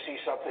like to see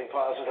something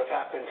positive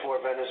happen for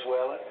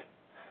Venezuela.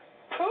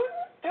 Putin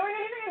doing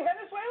anything in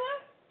Venezuela?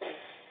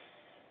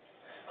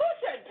 Who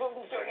said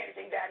Putin's doing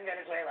anything bad in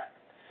Venezuela?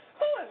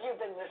 Who have you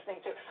been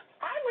listening to?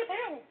 I'm with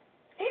him.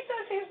 He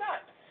says he's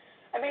not.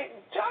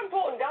 John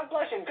Bolton, God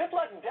bless you, good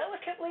luck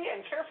delicately and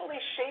carefully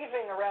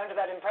shaving around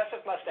that impressive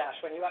mustache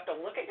when you have to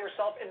look at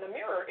yourself in the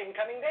mirror in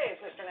coming days,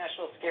 Mr.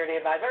 National Security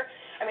Advisor.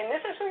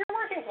 This is who you're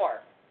working for.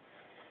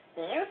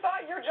 You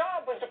thought your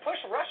job was to push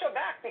Russia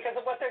back because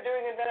of what they're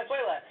doing in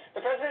Venezuela.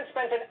 The president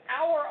spent an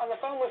hour on the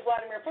phone with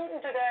Vladimir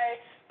Putin today.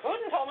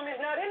 Putin told him he's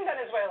not in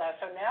Venezuela.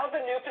 So now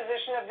the new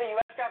position of the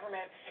U.S.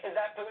 government is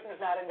that Putin is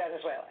not in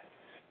Venezuela.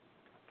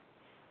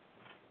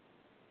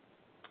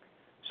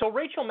 So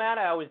Rachel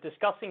Maddow is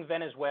discussing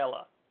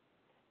Venezuela,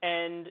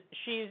 and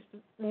she's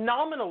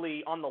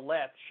nominally on the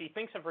left. She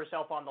thinks of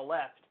herself on the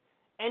left,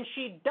 and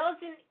she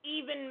doesn't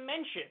even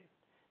mention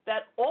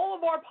that all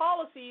of our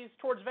policies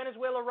towards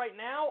Venezuela right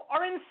now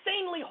are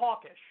insanely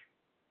hawkish.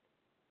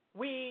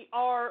 We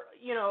are,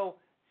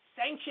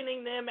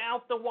 sanctioning them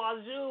out the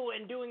wazoo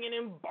and doing an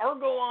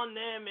embargo on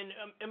them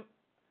and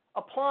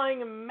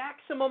applying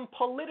maximum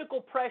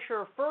political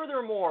pressure.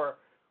 Furthermore,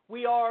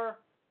 we are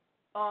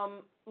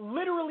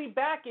literally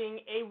backing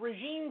a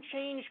regime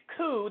change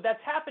coup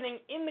that's happening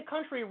in the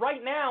country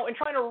right now and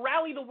trying to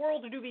rally the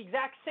world to do the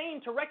exact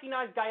same, to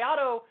recognize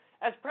Gallardo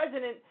as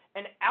president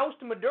and oust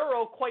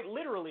Maduro quite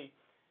literally.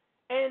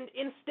 And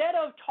instead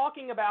of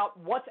talking about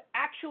what's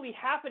actually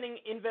happening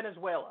in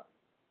Venezuela,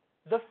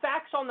 the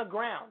facts on the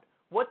ground,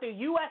 what the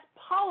U.S.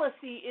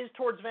 policy is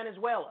towards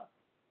Venezuela,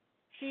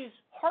 she's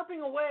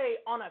harping away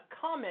on a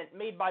comment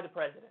made by the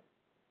president.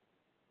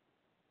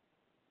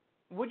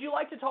 Would you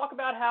like to talk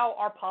about how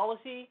our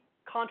policy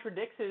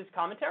contradicts his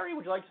commentary?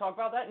 Would you like to talk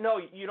about that? No,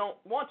 you don't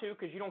want to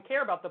because you don't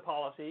care about the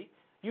policy.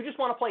 You just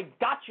want to play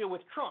gotcha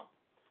with Trump.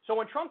 So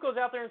when Trump goes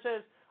out there and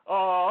says,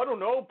 I don't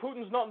know,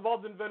 Putin's not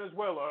involved in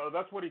Venezuela,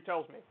 that's what he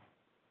tells me.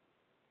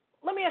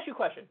 Let me ask you a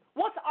question.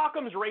 What's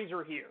Occam's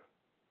razor here?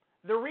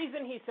 The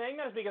reason he's saying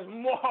that is because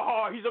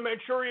he's a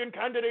Manchurian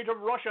candidate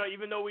of Russia,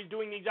 even though he's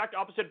doing the exact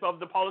opposite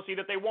of the policy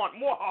that they want.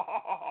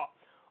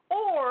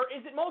 Or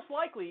is it most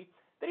likely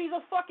that he's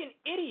a fucking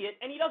idiot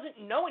and he doesn't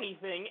know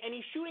anything and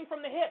he's shooting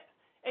from the hip,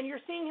 and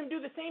you're seeing him do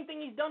the same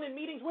thing he's done in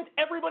meetings with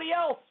everybody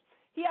else?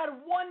 He had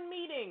one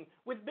meeting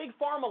with big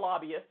pharma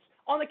lobbyists.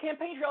 On the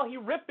campaign trail, he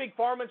ripped big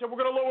pharma and said,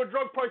 we're going to lower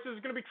drug prices,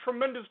 it's going to be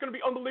tremendous, it's going to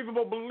be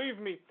unbelievable, believe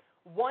me.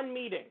 One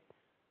meeting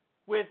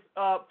with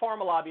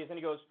pharma lobbyists, and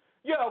he goes,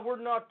 yeah,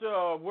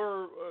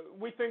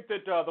 we think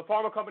that the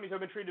pharma companies have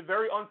been treated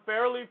very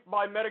unfairly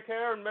by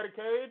Medicare and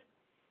Medicaid.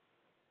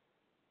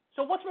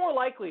 So what's more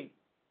likely?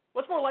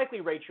 What's more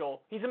likely,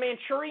 Rachel? He's a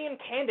Manchurian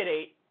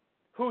candidate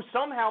who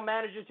somehow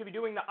manages to be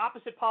doing the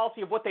opposite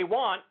policy of what they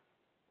want,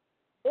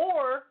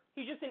 or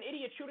he's just an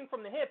idiot shooting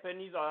from the hip,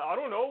 and he's, I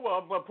don't know,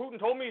 Putin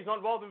told me he's not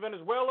involved in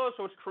Venezuela,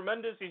 so it's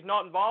tremendous, he's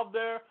not involved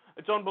there,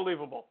 it's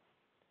unbelievable.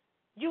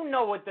 You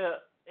know what the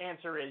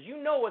answer is.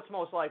 You know what's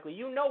most likely.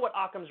 You know what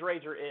Occam's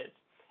razor is.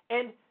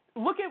 And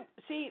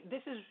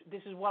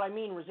this is what I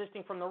mean,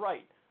 resisting from the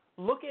right.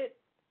 Look at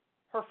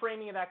her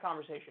framing of that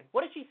conversation.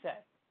 What did she say?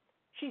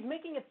 She's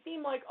making it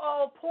seem like,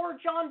 oh, poor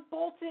John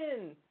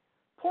Bolton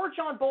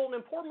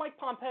and poor Mike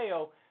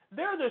Pompeo,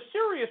 they're the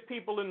serious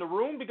people in the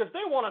room because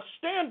they want to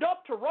stand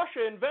up to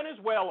Russia and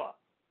Venezuela.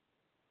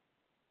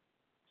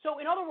 So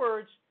in other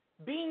words,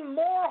 being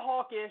more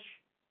hawkish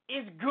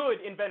is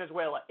good in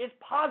Venezuela, is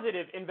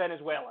positive in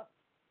Venezuela.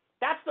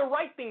 That's the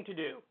right thing to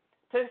do,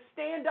 to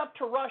stand up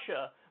to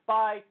Russia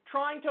by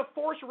trying to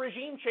force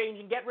regime change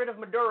and get rid of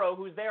Maduro,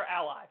 who's their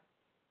ally.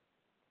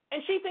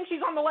 And she thinks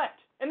she's on the left.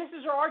 And this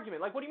is her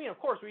argument. Like, what do you mean? Of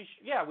course, we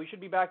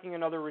should be backing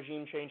another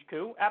regime change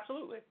coup.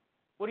 Absolutely.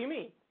 What do you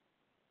mean?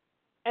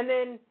 And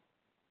then,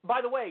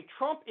 by the way,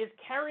 Trump is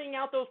carrying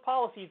out those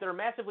policies that are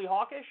massively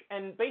hawkish,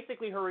 and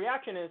basically her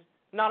reaction is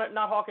not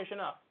hawkish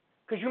enough.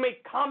 Because you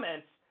make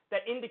comments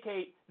that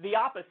indicate the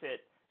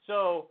opposite,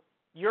 so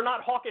you're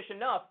not hawkish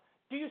enough.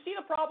 Do you see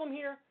the problem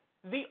here?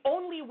 The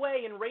only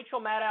way in Rachel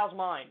Maddow's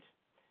mind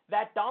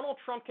that Donald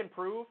Trump can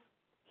prove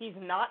he's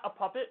not a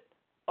puppet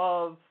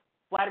of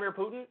Vladimir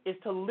Putin is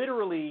to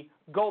literally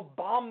go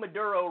bomb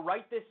Maduro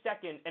right this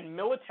second and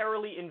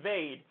militarily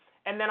invade.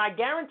 And then I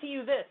guarantee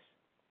you this,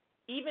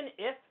 even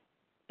if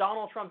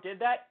Donald Trump did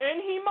that,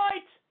 and he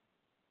might,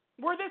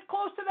 we're this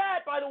close to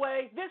that, by the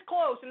way, this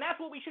close, and that's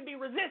what we should be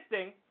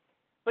resisting.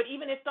 But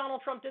even if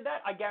Donald Trump did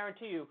that, I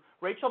guarantee you,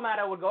 Rachel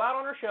Maddow would go out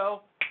on her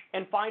show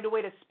and find a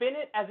way to spin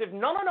it as if,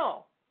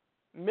 no,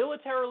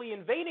 militarily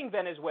invading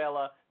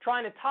Venezuela,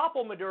 trying to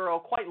topple Maduro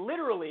quite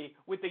literally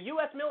with the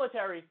U.S.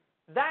 military,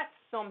 that's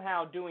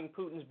somehow doing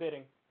Putin's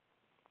bidding.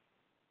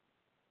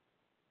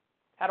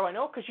 How do I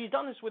know? Because she's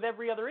done this with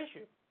every other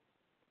issue.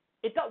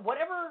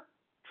 Whatever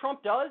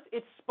Trump does,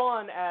 it's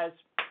spun as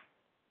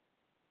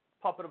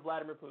puppet of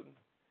Vladimir Putin.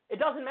 It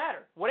doesn't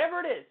matter.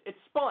 Whatever it is, it's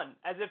spun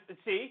as if,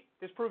 see,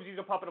 this proves he's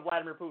a puppet of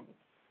Vladimir Putin.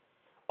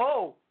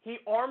 Oh, he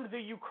armed the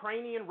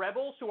Ukrainian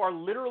rebels who are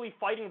literally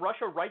fighting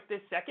Russia right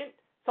this second?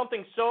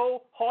 Something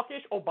so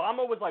hawkish,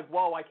 Obama was like,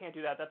 whoa, I can't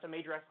do that. That's a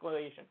major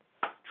escalation.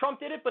 Trump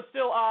did it, but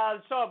still,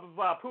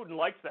 Putin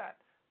likes that.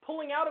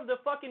 Pulling out of the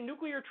fucking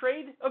nuclear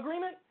trade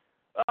agreement?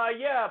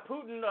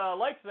 Putin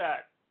likes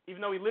that,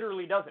 even though he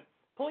literally doesn't.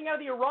 Pulling out of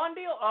the Iran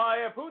deal?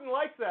 Putin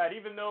likes that,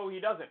 even though he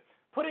doesn't.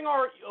 Putting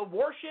our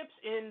warships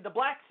in the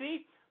Black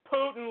Sea?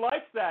 Putin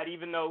likes that,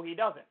 even though he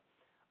doesn't.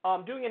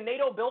 Doing a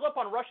NATO buildup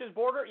on Russia's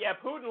border? Yeah,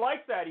 Putin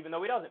likes that, even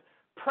though he doesn't.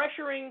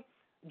 Pressuring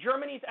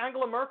Germany's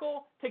Angela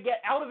Merkel to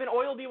get out of an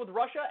oil deal with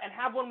Russia and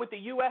have one with the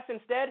U.S.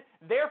 instead,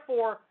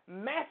 therefore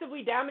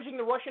massively damaging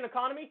the Russian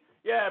economy?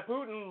 Yeah,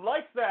 Putin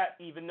likes that,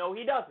 even though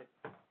he doesn't.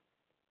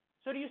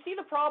 So do you see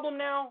the problem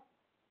now?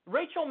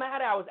 Rachel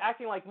Maddow is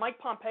acting like Mike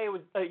Pompeo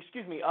is,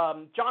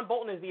 John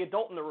Bolton is the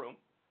adult in the room.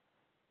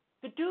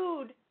 The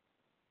dude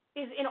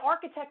is an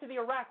architect of the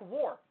Iraq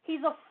war.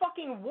 He's a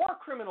fucking war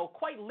criminal,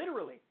 quite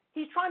literally.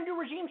 He's trying to do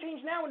regime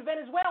change now in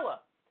Venezuela.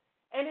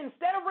 And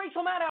instead of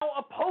Rachel Maddow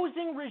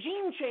opposing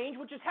regime change,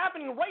 which is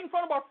happening right in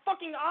front of our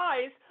fucking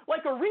eyes,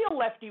 like a real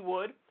lefty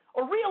would,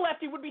 A real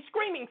lefty would be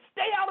screaming,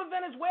 stay out of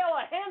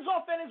Venezuela, hands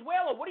off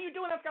Venezuela. What are you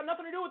doing? That's got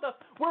nothing to do with us.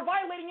 We're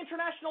violating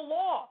international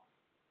law.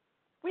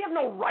 We have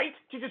no right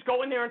to just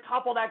go in there and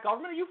topple that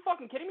government. Are you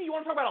fucking kidding me? You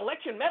want to talk about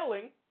election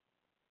meddling?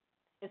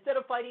 Instead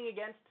of fighting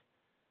against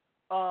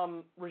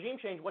regime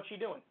change, what's she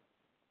doing?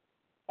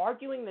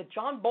 Arguing that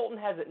John Bolton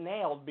has it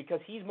nailed because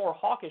he's more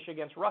hawkish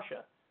against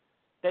Russia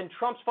than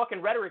Trump's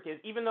fucking rhetoric is,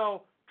 even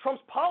though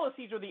Trump's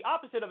policies are the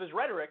opposite of his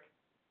rhetoric,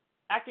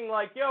 acting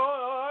like, yo,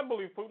 I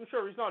believe Putin,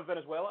 sure, he's not in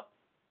Venezuela.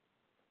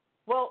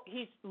 Well,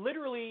 he's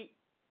literally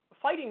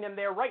fighting them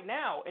there right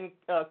now and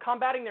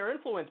combating their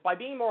influence by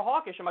being more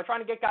hawkish and by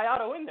trying to get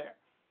Gallardo in there.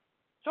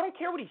 So I don't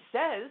care what he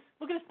says.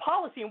 Look at his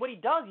policy and what he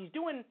does. He's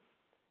doing,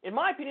 in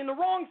my opinion, the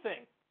wrong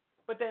thing.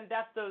 But then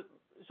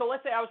so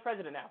let's say I was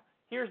president now.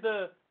 Here's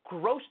the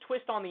gross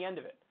twist on the end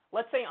of it.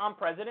 Let's say I'm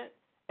president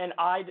and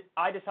I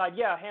decide,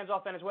 yeah, hands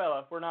off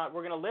Venezuela. We're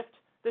going to lift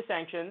the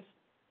sanctions.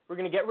 We're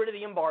going to get rid of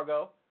the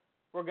embargo.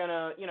 We're going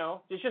to,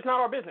 it's just not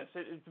our business.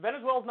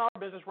 Venezuela's not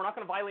our business. We're not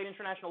going to violate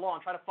international law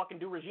and try to fucking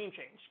do regime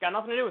change. It's got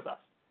nothing to do with us.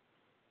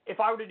 If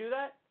I were to do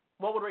that,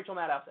 what would Rachel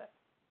Maddow say?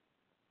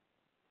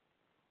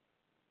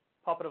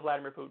 Puppet of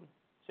Vladimir Putin.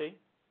 See?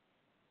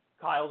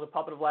 Kyle's a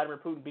puppet of Vladimir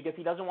Putin because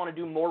he doesn't want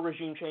to do more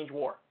regime change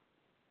war.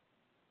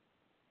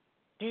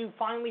 Do you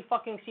finally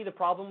fucking see the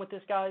problem with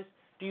this, guys?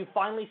 Do you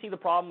finally see the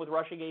problem with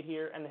Russiagate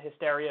here and the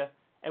hysteria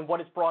and what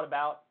it's brought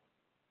about?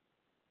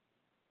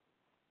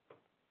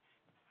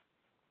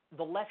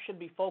 The left should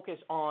be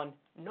focused on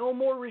no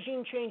more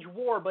regime change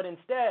war, but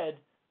instead,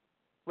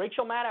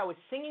 Rachel Maddow is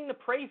singing the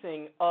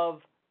praising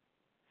of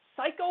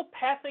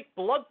psychopathic,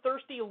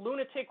 bloodthirsty,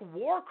 lunatic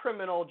war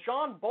criminal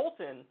John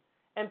Bolton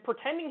and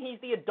pretending he's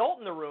the adult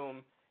in the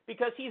room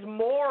because he's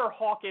more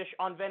hawkish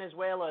on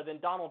Venezuela than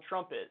Donald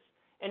Trump is.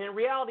 And in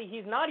reality,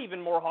 he's not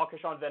even more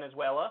hawkish on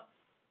Venezuela.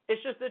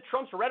 It's just that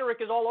Trump's rhetoric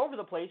is all over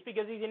the place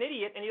because he's an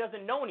idiot and he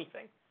doesn't know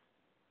anything.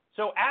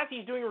 So as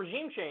he's doing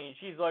regime change,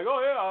 he's like, oh,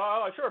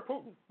 yeah, sure,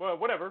 Putin, well,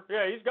 whatever.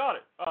 Yeah, he's got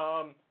it.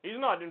 He's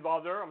not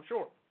involved there, I'm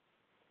sure.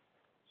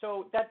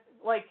 So that,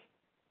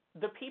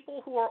 the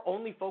people who are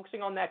only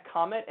focusing on that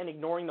comment and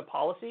ignoring the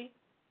policy,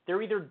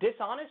 they're either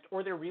dishonest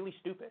or they're really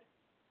stupid.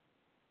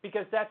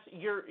 Because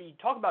you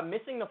talk about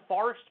missing the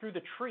forest through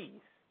the trees.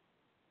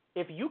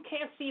 If you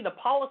can't see the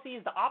policy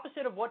is the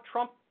opposite of what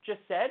Trump just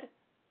said,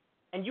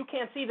 and you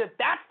can't see that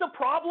that's the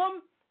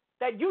problem,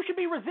 that you should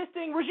be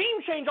resisting regime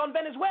change on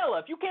Venezuela.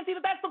 If you can't see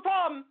that that's the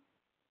problem,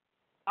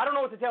 I don't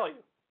know what to tell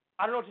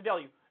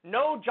you.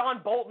 No,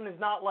 John Bolton is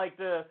not like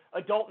the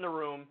adult in the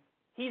room.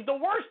 He's the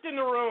worst in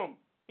the room.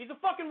 He's a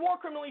fucking war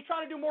criminal. He's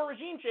trying to do more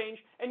regime change,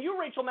 and you,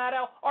 Rachel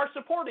Maddow, are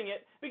supporting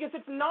it because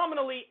it's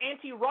nominally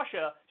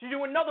anti-Russia to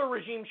do another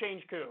regime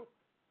change coup.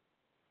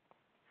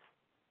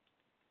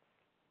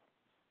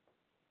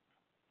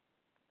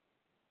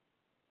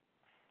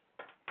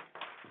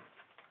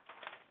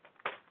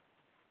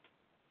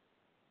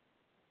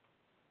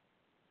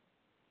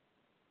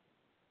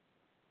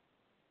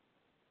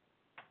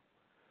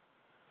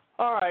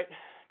 All right,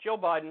 Joe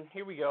Biden,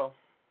 here we go.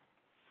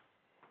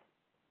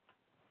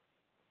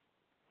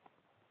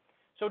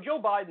 So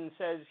Joe Biden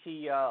says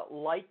he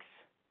likes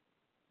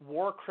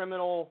war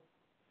criminal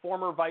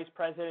former Vice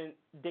President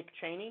Dick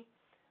Cheney.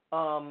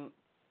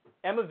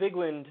 Emma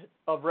Vigeland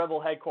of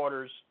Rebel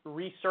Headquarters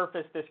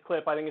resurfaced this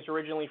clip. I think it's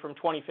originally from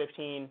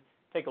 2015.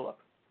 Take a look.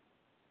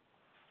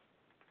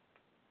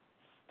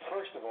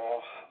 First of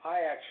all, I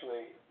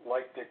actually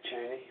like Dick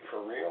Cheney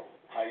for real.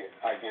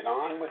 I get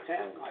on with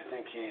him. I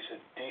think he's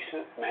a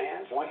decent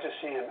man. I went to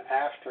see him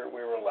after we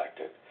were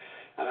elected,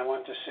 and I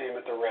went to see him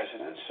at the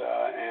residence,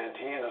 and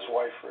he and his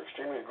wife were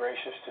extremely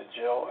gracious to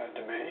Jill and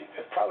to me.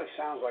 It probably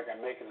sounds like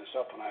I'm making this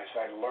up when I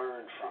say I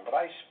learned from, but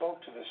I spoke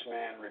to this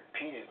man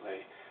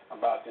repeatedly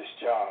about this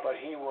job, but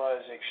he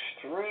was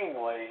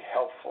extremely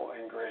helpful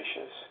and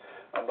gracious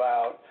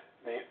about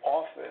the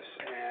office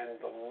and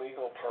the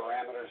legal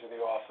parameters of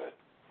the office.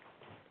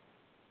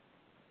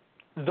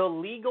 The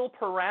legal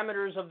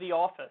parameters of the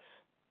office.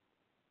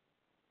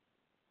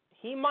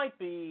 He might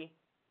be,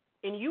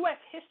 in U.S.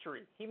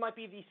 history, he might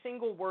be the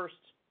single worst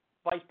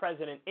vice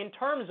president in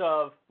terms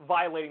of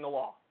violating the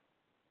law.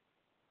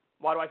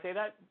 Why do I say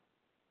that?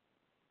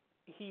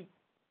 He's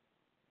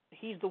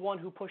the one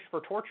who pushed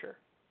for torture.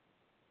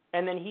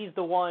 And then he's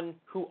the one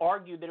who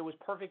argued that it was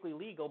perfectly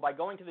legal by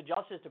going to the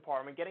Justice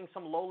Department, getting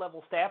some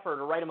low-level staffer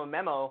to write him a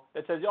memo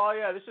that says, oh,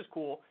 yeah, this is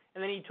cool.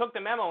 And then he took the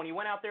memo and he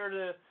went out there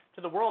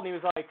to the world and he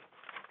was like,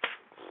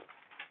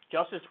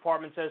 Justice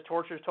Department says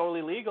torture is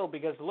totally legal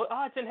because, look,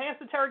 it's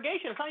enhanced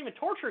interrogation. It's not even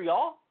torture,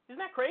 y'all.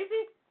 Isn't that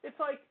crazy? It's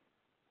like,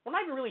 we're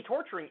not even really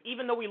torturing,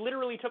 even though we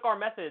literally took our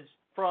methods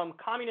from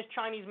communist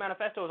Chinese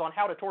manifestos on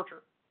how to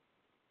torture.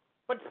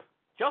 But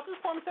Justice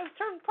Department says it's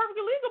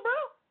perfectly legal, bro.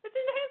 It's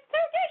enhanced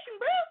interrogation,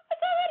 bro.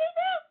 That's all it is,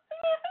 bro.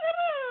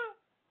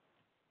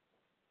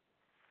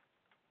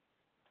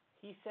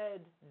 He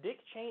said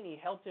Dick Cheney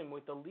helped him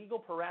with the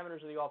legal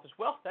parameters of the office.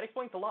 Well, that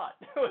explains a lot.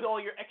 With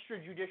all your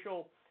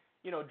extrajudicial,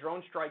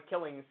 drone strike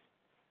killings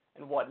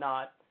and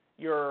whatnot.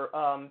 You're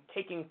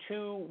taking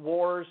 2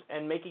 wars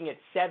and making it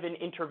 7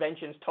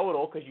 interventions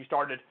total because you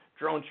started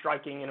drone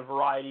striking in a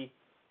variety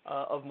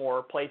of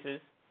more places.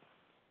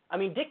 I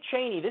mean, Dick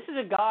Cheney, this is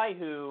a guy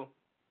who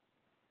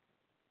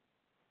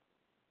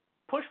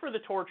pushed for the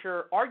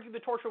torture, argued the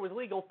torture was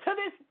legal, to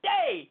this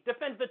day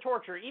defends the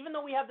torture, even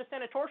though we have the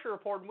Senate torture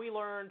report and we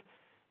learned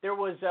there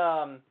was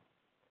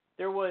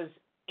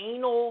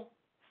anal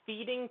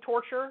feeding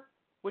torture,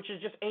 which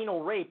is just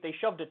anal rape. They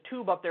shoved a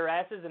tube up their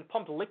asses and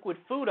pumped liquid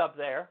food up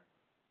there.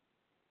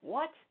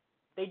 What?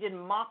 They did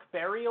mock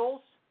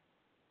burials.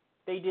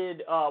 They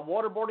did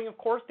waterboarding, of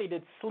course. They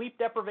did sleep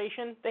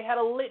deprivation. They had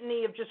a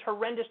litany of just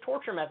horrendous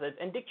torture methods,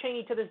 and Dick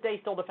Cheney to this day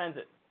still defends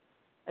it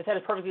and said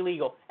it's perfectly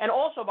legal. And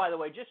also, by the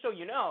way, just so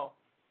you know,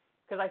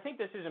 because I think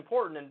this is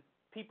important and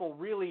people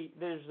really,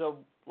 there's a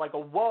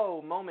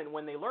whoa moment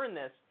when they learn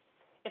this,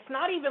 it's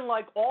not even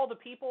like all the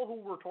people who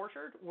were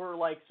tortured were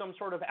like some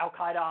sort of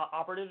Al-Qaeda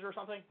operatives or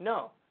something.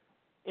 No.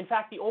 In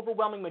fact, the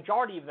overwhelming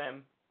majority of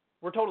them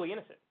were totally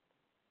innocent.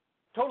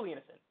 Totally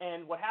innocent.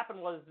 And what happened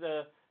was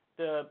the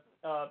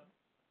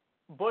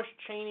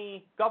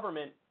Bush-Cheney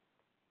government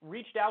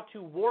reached out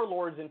to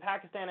warlords in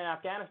Pakistan and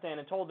Afghanistan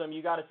and told them,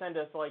 you got to send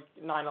us like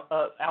 9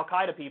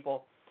 Al-Qaeda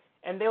people.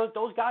 And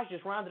those guys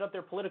just rounded up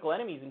their political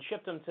enemies and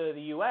shipped them to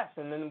the U.S.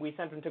 And then we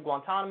sent them to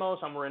Guantanamo.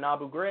 Some were in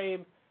Abu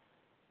Ghraib.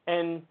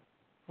 And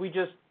we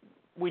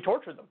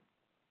tortured them.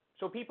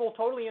 So people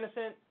totally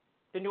innocent,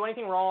 didn't do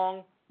anything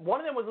wrong. One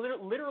of them was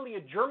literally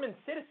a German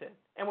citizen.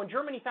 And when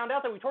Germany found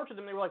out that we tortured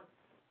them, they were like,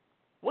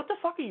 what the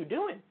fuck are you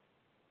doing?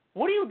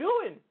 What are you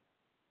doing?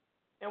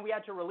 And we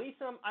had to release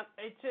them.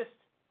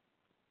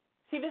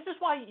 See, this is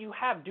why you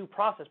have due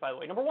process, by the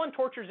way. Number one,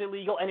 torture is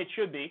illegal, and it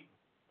should be.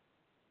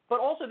 But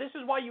also, this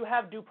is why you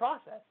have due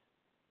process.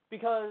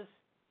 Because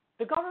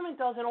the government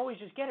doesn't always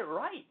just get it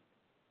right.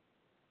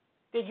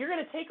 That you're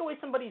going to take away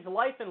somebody's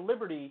life and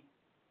liberty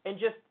and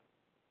just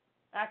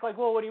act like,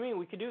 well, what do you mean?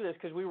 We could do this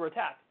because we were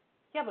attacked.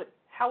 Yeah, but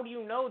how do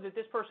you know that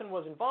this person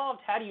was involved?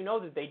 How do you know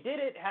that they did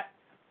it?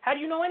 How do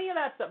you know any of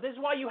that stuff? This is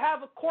why you have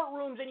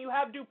courtrooms and you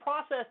have due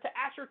process to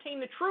ascertain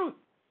the truth.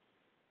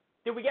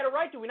 Did we get it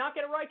right? Did we not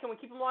get it right? Can we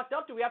keep them locked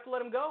up? Do we have to let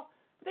them go?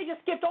 They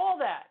just skipped all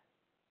that.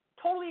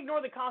 Totally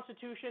ignored the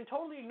Constitution,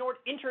 totally ignored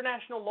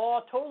international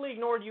law, totally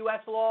ignored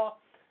U.S. law.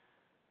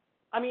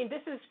 I mean,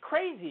 this is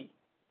crazy.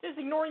 This is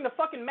ignoring the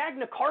fucking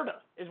Magna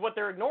Carta is what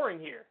they're ignoring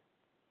here.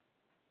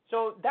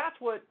 So that's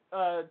what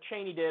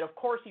Cheney did. Of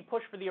course, he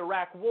pushed for the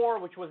Iraq War,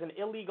 which was an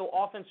illegal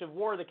offensive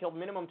war that killed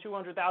minimum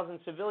 200,000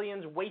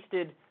 civilians,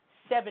 wasted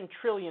 $7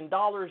 trillion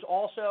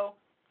also.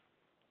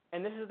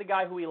 And this is the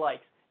guy who he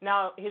likes.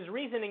 Now, his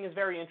reasoning is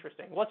very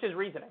interesting. What's his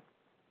reasoning?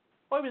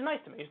 Well, he was nice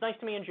to me. He was nice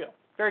to me in jail.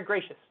 Very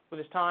gracious with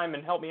his time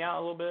and helped me out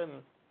a little bit.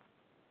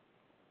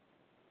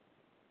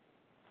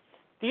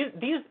 And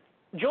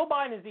Joe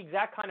Biden is the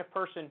exact kind of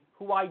person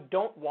who I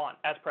don't want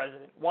as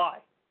president. Why?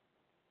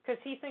 Because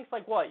he thinks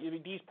like what?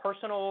 These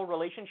personal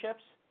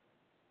relationships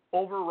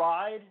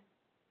override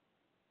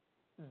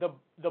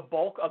the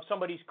bulk of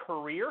somebody's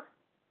career?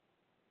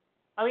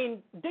 I mean,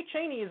 Dick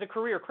Cheney is a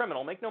career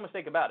criminal. Make no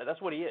mistake about it.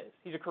 That's what he is.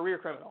 He's a career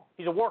criminal.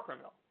 He's a war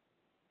criminal.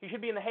 He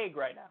should be in The Hague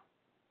right now.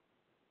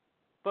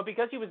 But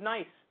because he was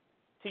nice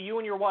to you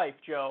and your wife,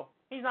 Joe,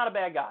 he's not a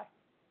bad guy.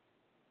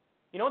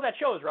 You know what that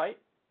shows, right?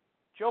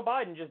 Joe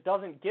Biden just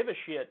doesn't give a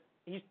shit.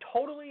 He's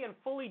totally and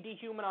fully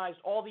dehumanized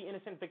all the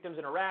innocent victims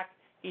in Iraq.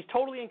 He's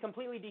totally and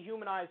completely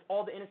dehumanized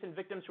all the innocent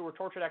victims who were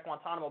tortured at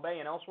Guantanamo Bay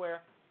and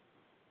elsewhere.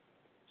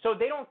 So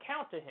they don't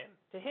count to him.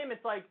 To him,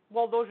 it's like,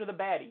 well, those are the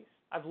baddies.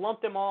 I've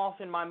lumped them off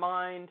in my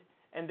mind,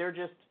 and they're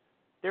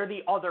the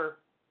other.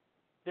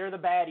 They're the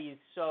baddies,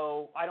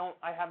 so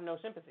I have no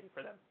sympathy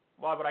for them.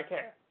 Why would I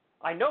care?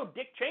 I know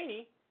Dick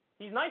Cheney.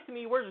 He's nice to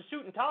me. He wears a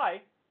suit and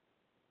tie.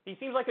 He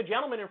seems like a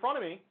gentleman in front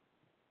of me.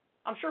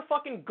 I'm sure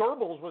fucking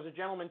Goebbels was a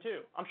gentleman, too.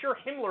 I'm sure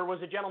Himmler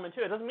was a gentleman,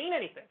 too. It doesn't mean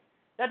anything.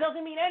 That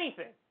doesn't mean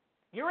anything.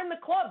 You're in the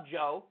club,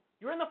 Joe.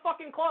 You're in the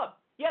fucking club.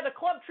 Yeah, the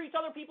club treats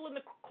other people in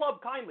the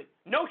club kindly.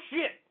 No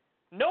shit.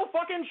 No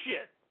fucking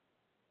shit.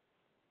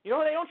 You know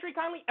who they don't treat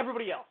kindly?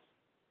 Everybody else.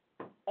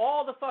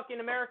 All the fucking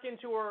Americans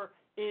who are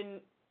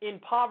in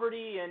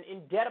poverty and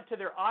in debt up to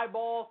their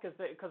eyeballs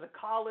because of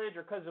college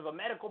or because of a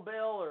medical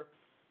bill, or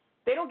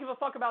they don't give a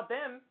fuck about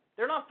them.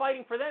 They're not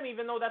fighting for them,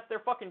 even though that's their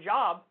fucking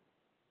job.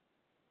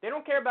 They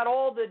don't care about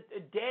all the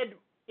dead,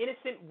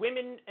 innocent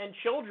women and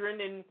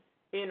children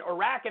in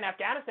Iraq and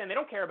Afghanistan. They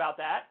don't care about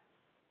that.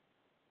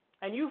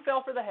 And you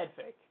fell for the head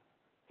fake.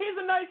 He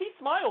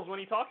smiles when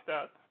he talks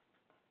that.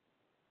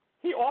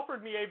 He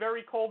offered me a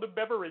very cold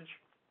beverage.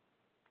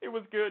 It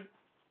was good.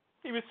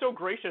 He was so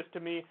gracious to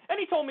me. And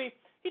he told me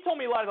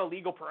a lot of the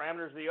legal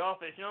parameters of the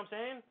office, you know what I'm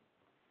saying?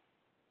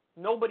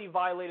 Nobody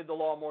violated the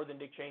law more than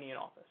Dick Cheney in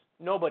office.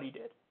 Nobody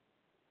did.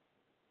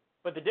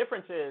 But the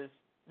difference is,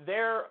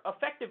 their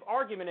effective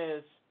argument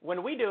is,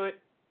 when we do it,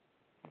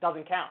 it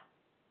doesn't count.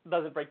 It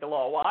doesn't break the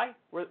law. Why?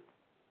 What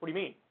do you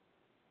mean?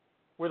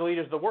 We're the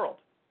leaders of the world.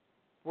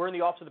 We're in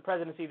the office of the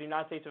presidency of the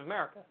United States of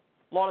America.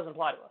 Law doesn't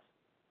apply to us.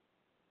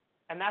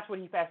 And that's what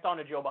he passed on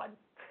to Joe Biden.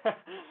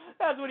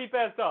 That's what he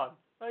passed on.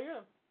 Like,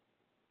 yeah.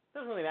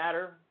 Doesn't really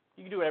matter.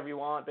 You can do whatever you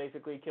want,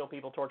 basically. Kill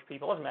people, torture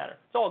people. Doesn't matter.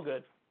 It's all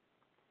good.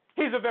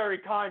 He's a very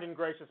kind and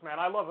gracious man.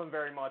 I love him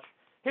very much.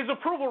 His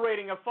approval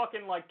rating of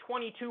fucking like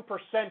 22%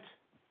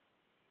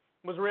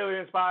 was really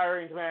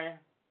inspiring to me.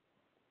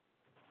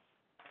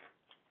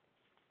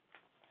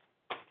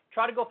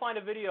 Try to go find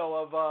a video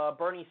of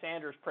Bernie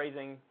Sanders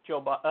praising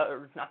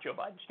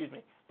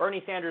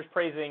Bernie Sanders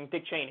praising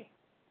Dick Cheney.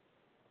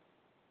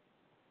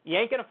 You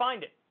ain't going to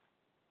find it.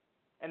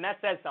 And that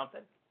says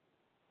something.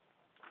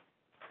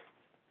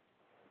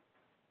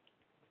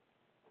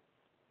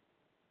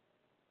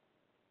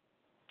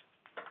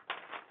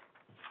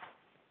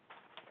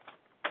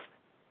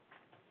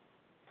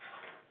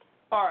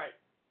 All right.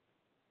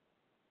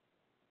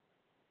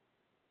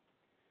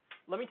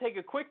 Let me take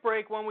a quick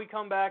break. When we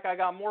come back, I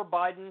got more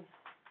Biden.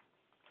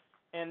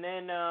 And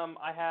then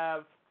I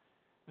have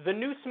the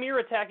new smear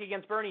attack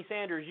against Bernie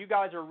Sanders. You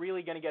guys are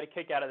really going to get a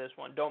kick out of this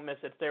one. Don't miss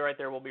it. Stay right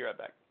there. We'll be right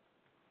back.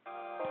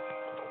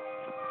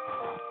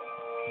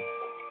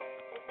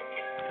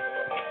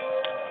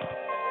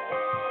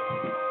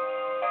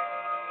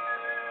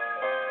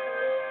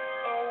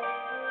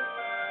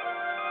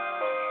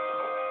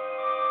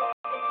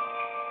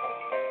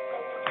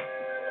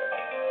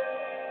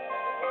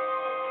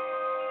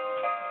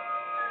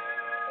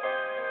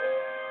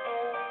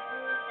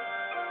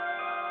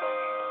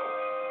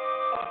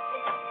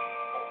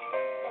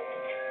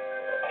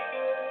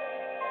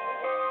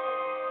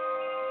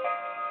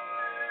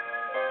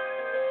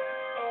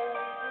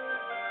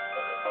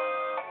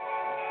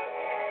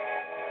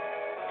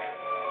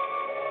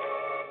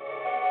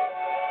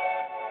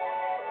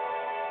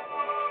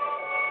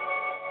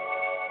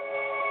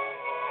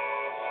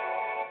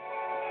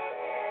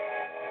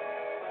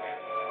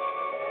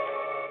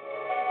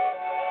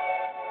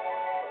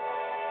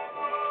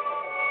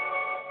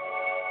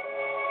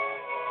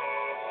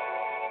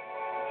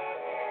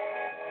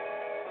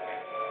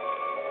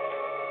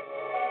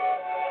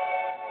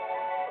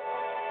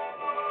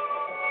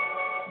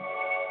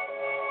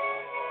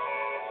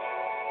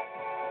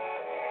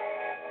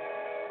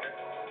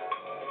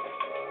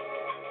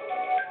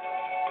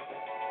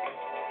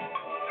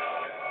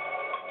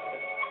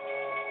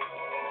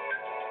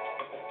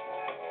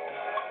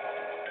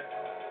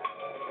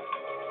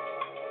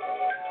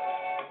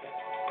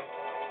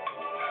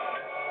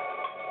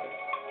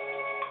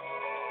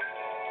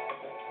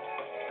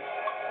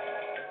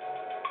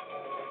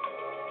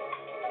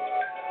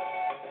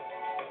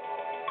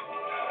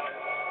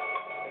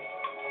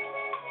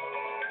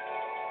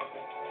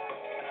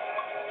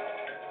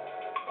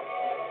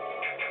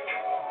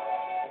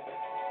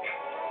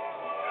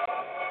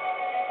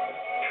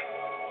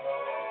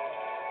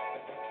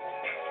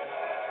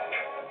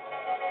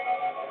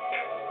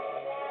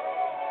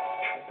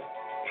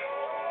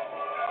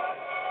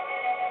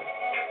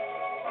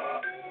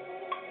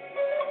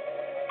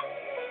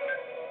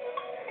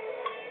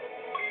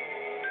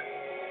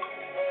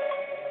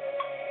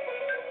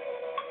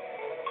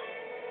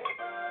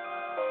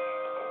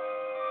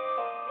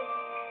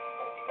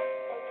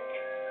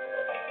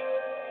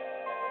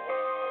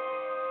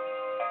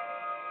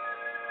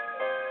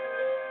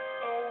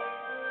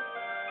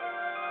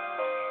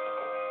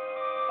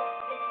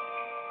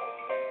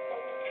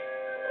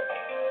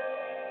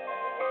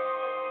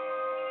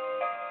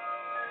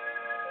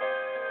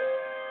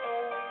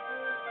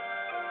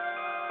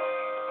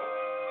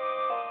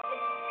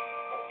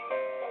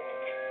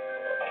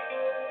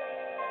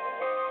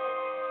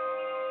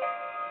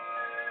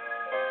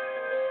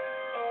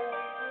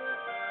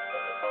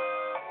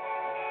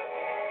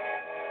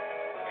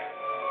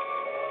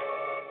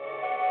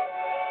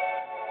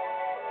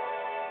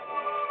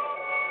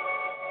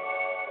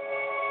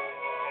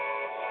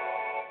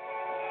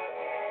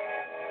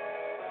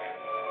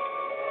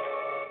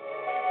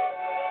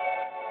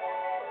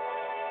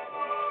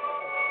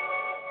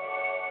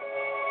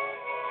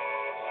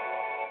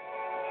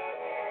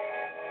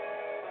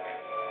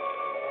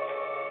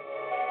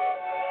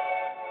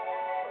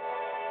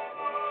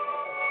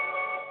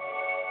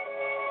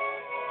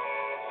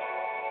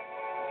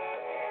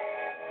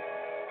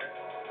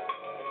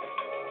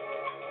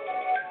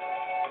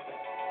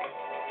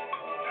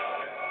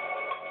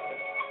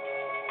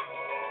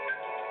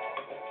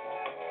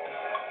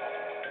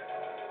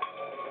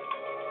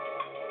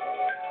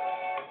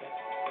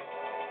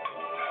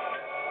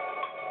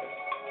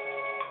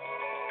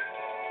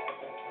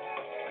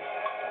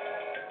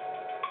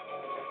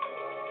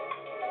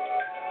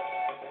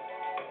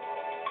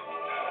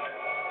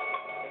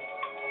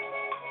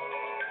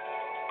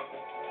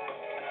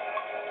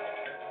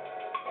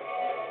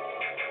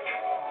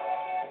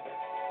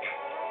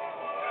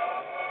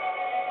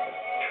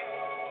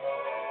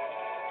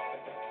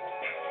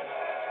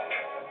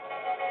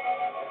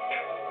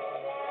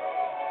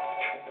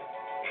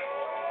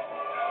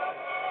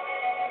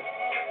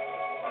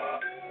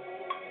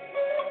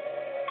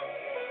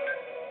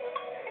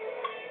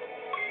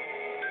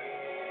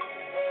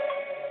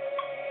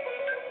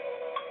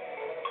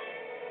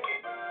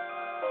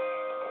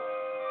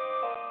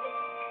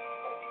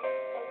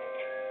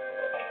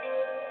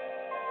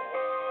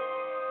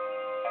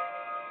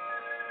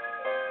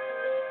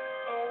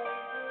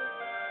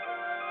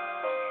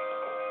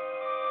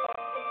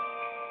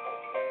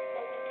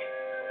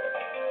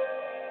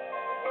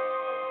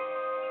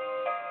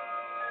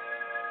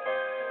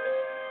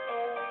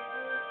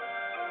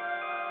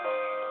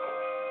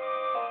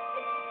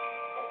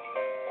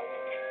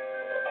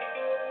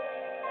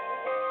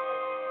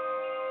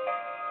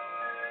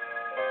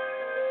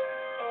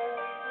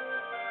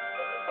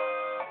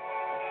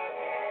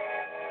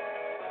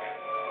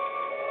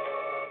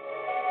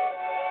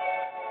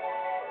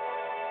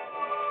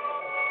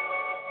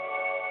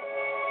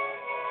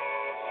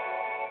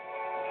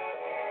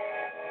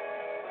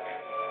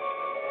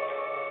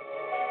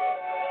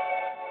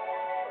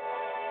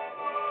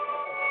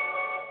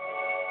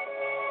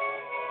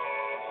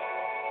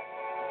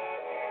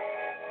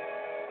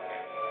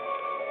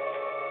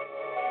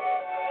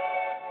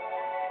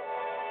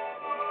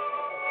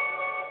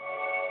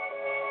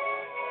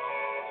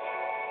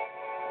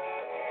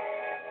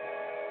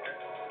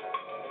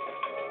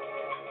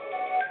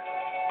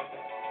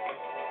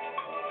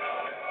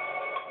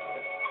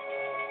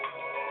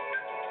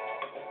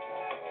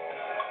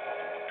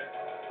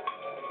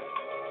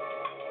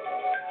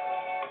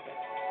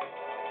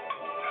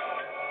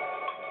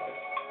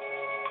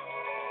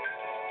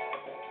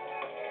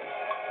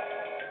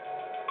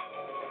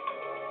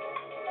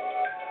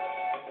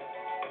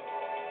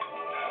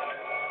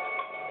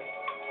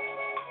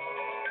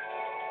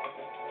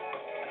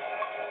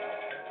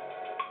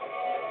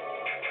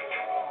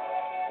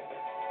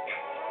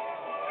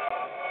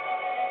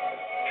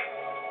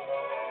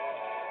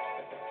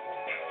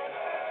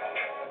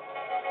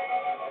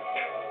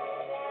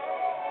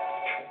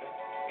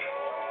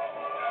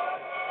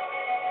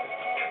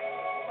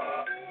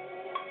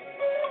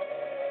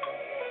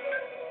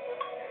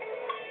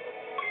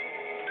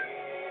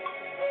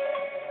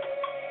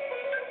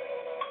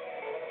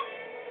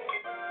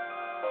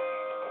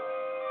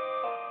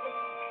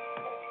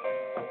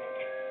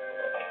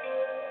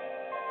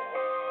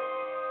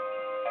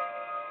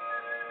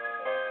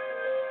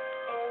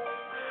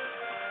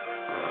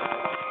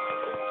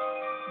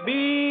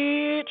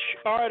 Beach.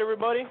 All right,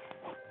 everybody.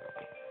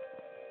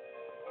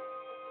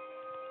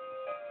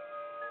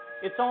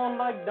 It's on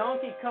like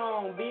Donkey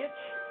Kong, bitch.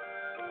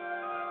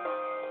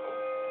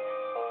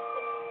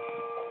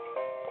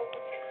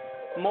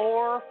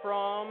 More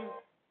from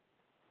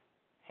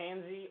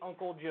Handsy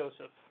Uncle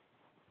Joseph.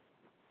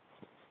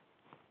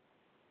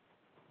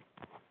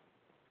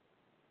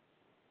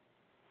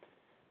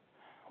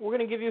 We're going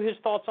to give you his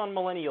thoughts on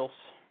millennials.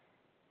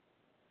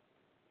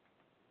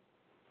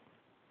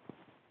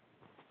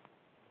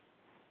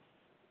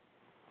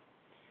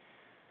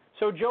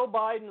 So Joe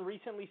Biden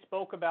recently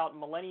spoke about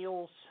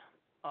millennials.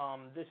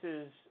 This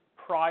is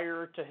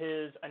prior to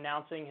his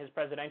announcing his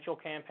presidential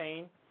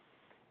campaign.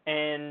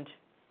 And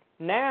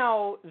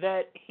now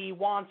that he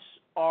wants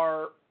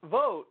our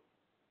vote,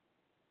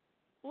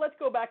 let's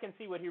go back and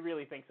see what he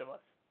really thinks of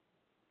us.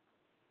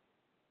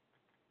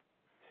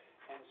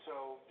 And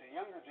so the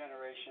younger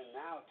generation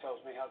now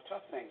tells me how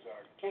tough things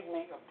are. Give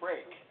me a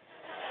break.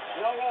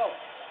 No.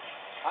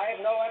 I have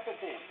no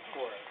empathy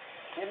for it.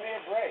 Give me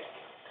a break.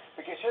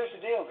 Because here's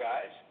the deal,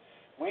 guys.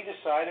 We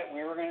decided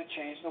we were going to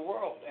change the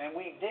world, and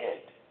we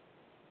did.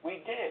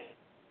 We did.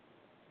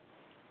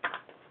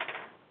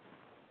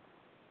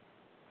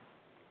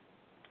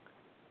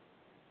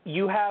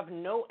 You have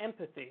no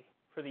empathy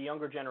for the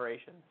younger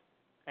generation,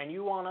 and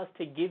you want us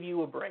to give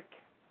you a break.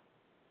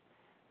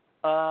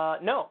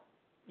 No,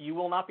 you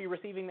will not be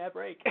receiving that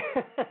break.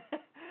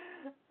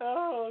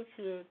 Oh,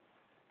 shit.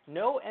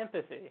 No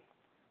empathy.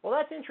 Well,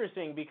 that's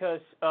interesting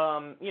because,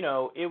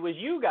 it was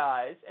you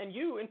guys, and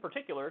you in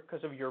particular,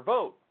 because of your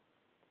vote,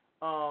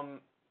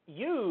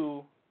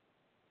 you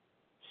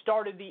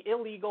started the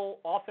illegal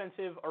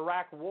offensive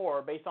Iraq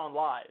war based on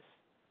lies,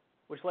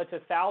 which led to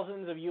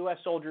thousands of U.S.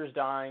 soldiers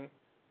dying,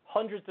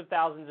 hundreds of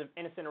thousands of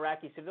innocent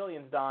Iraqi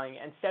civilians dying,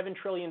 and $7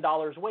 trillion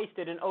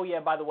wasted, and oh yeah,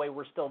 by the way,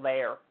 we're still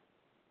there.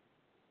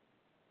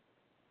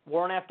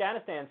 War in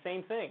Afghanistan,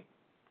 same thing.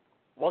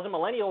 Wasn't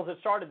millennials that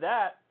started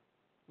that.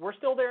 We're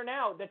still there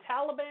now. The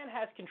Taliban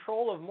has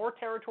control of more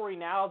territory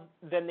now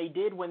than they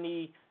did when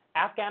the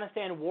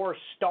Afghanistan war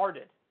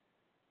started.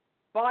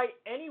 By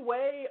any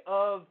way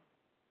of,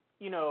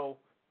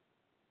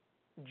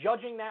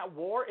 judging that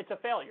war, it's a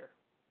failure.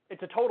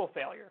 It's a total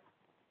failure.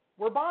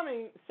 We're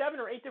bombing 7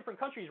 or 8 different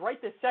countries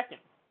right this second.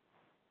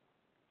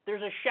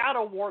 There's a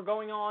shadow war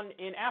going on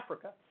in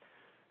Africa.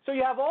 So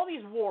you have all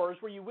these wars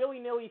where you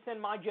willy-nilly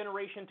send my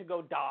generation to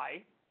go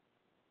die.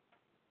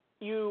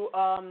 You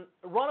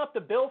run up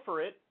the bill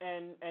for it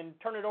and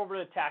turn it over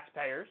to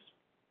taxpayers.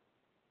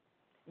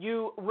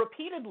 You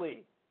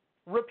repeatedly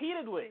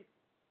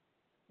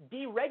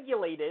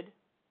deregulated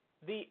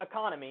the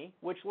economy,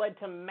 which led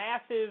to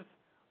massive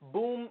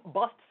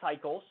boom-bust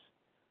cycles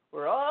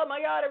where, oh my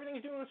God,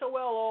 everything's doing so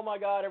well, oh my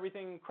God,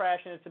 everything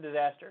crashed and it's a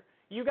disaster.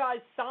 You guys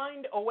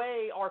signed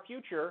away our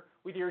future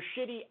with your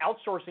shitty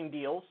outsourcing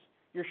deals,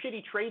 your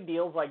shitty trade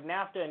deals like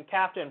NAFTA and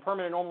CAFTA and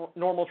permanent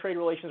normal trade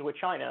relations with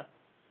China.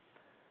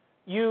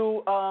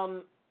 You,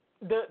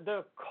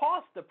 the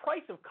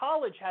price of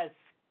college has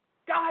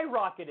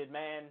skyrocketed,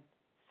 man,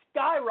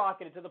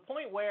 skyrocketed to the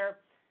point where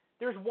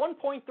there's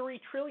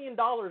 $1.3 trillion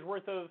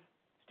worth of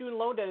student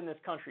loan debt in this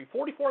country.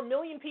 44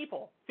 million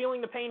people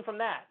feeling the pain from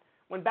that.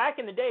 When back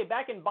in the day,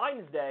 back in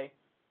Biden's day,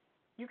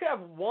 you could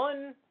have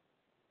one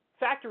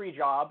factory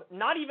job,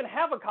 not even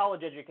have a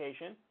college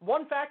education,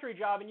 one factory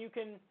job, and you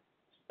can,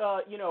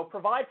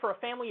 provide for a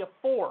family of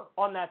 4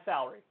 on that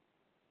salary.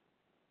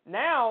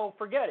 Now,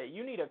 forget it.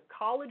 You need a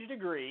college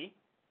degree,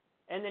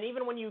 and then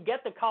even when you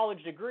get the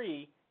college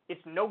degree,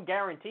 it's no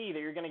guarantee that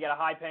you're going to get a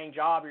high-paying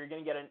job or you're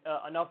going to get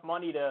enough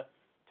money to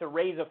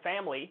raise a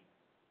family.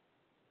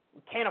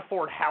 We can't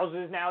afford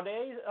houses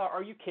nowadays.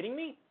 Are you kidding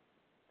me?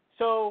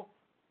 So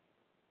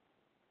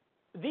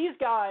these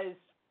guys,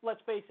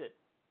 let's face it,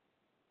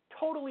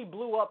 totally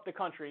blew up the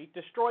country,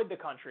 destroyed the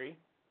country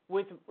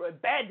with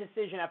bad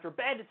decision after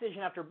bad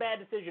decision after bad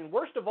decision.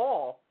 Worst of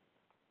all,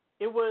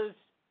 it was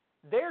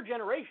their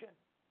generation.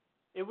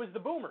 It was the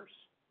boomers.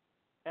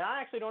 And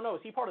I actually don't know,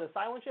 is he part of the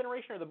silent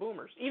generation or the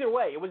boomers? Either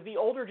way, it was the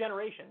older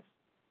generations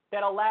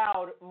that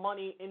allowed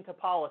money into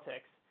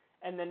politics.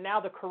 And then now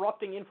the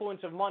corrupting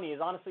influence of money is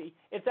honestly,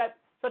 it's at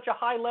such a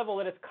high level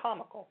that it's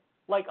comical.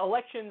 Like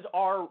elections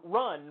are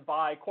run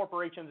by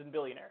corporations and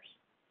billionaires.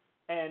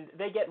 And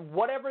they get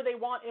whatever they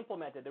want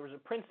implemented. There was a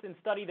Princeton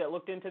study that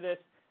looked into this.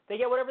 They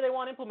get whatever they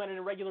want implemented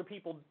and regular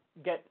people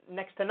get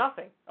next to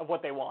nothing of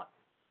what they want.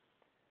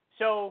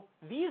 So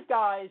these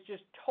guys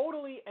just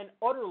totally and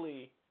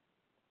utterly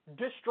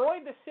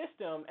destroyed the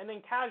system and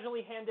then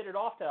casually handed it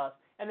off to us.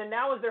 And then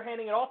now as they're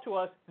handing it off to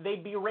us, they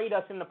berate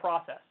us in the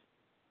process.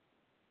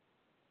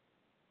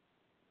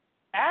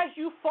 As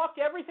you fucked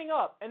everything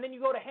up and then you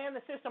go to hand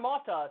the system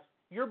off to us,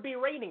 you're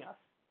berating us.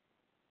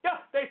 Yeah,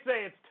 they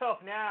say it's tough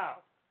now.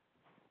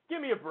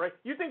 Give me a break.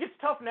 You think it's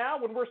tough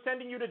now when we're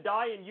sending you to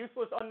die in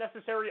useless,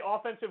 unnecessary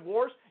offensive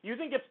wars? You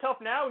think it's tough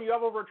now when you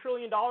have over $1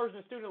 trillion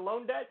in student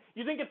loan debt?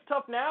 You think it's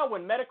tough now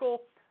when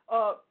medical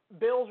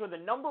bills are the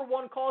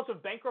 #1 cause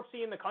of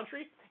bankruptcy in the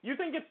country? You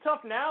think it's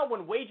tough now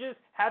when wages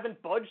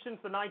haven't budged since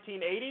the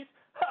 1980s?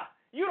 Ha!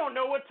 You don't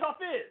know what tough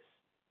is,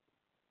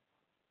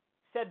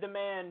 said the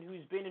man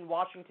who's been in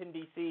Washington,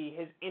 D.C.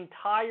 his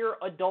entire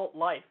adult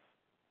life.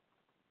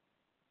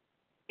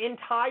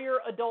 Entire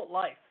adult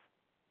life.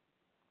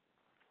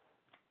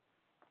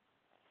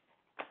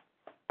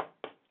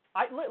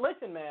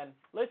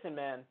 Listen,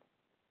 man.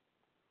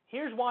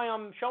 Here's why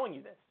I'm showing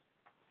you this.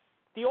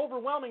 The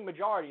overwhelming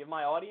majority of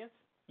my audience,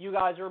 you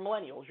guys are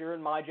millennials. You're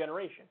in my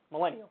generation,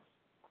 millennials.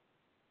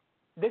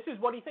 This is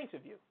what he thinks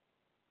of you.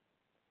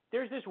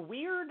 There's this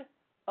weird,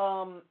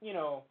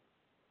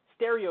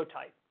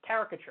 stereotype,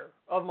 caricature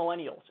of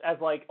millennials as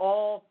like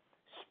all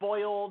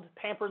spoiled,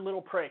 pampered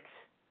little pricks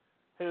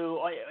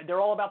who,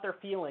 they're all about their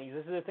feelings.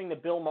 This is the thing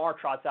that Bill Maher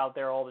trots out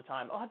there all the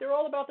time. Oh, they're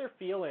all about their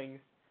feelings.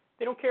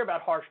 They don't care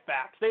about harsh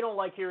facts. They don't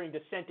like hearing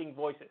dissenting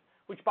voices,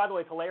 which, by the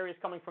way, is hilarious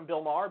coming from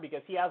Bill Maher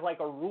because he has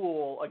like a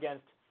rule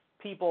against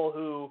people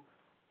who,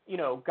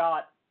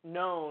 got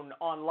known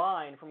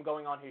online from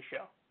going on his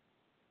show.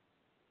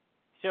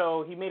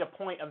 So he made a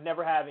point of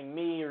never having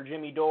me or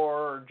Jimmy Dore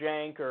or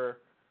Jank or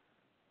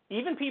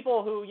even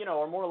people who,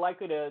 are more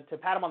likely to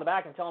pat him on the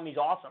back and tell him he's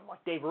awesome,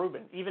 like Dave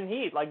Rubin. Even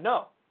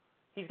no.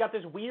 He's got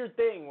this weird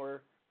thing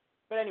where,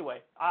 but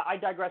anyway, I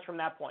digress from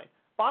that point.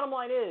 Bottom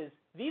line is,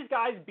 these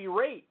guys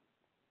berate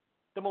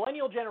the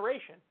millennial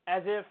generation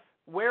as if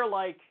we're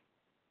like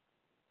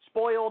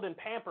spoiled and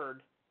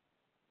pampered.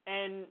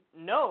 And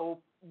no,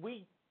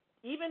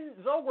 even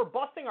though we're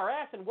busting our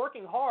ass and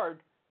working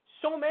hard,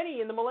 so many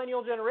in the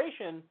millennial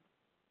generation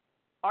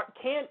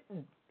can't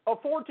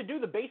afford to do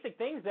the basic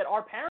things that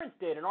our parents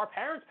did and our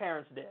parents'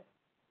 parents did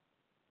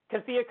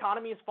because the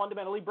economy is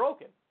fundamentally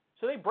broken.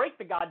 So they break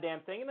the goddamn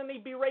thing and then they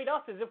berate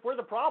us as if we're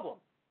the problem.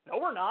 No,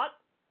 we're not.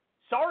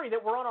 Sorry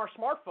that we're on our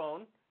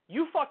smartphone.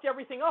 You fucked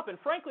everything up, and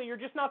frankly, you're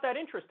just not that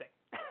interesting.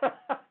 That's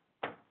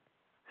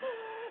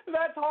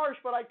harsh,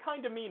 but I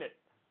kind of mean it.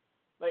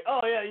 Like,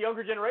 oh yeah, the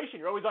younger generation,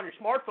 you're always on your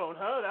smartphone,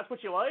 huh? That's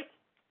what you like?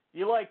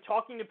 You like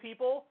talking to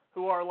people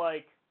who are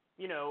like,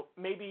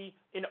 maybe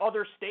in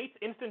other states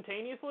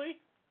instantaneously?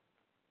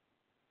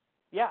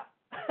 Yeah.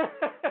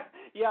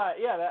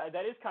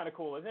 that is kind of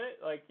cool, isn't it?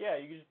 Like, yeah,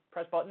 you can just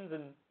press buttons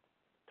and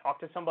talk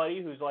to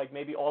somebody who's like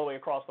maybe all the way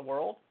across the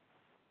world.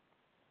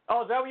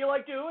 Oh, is that what you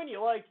like doing?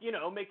 You like,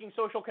 making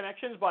social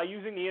connections by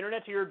using the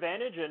internet to your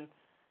advantage and,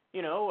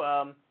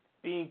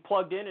 being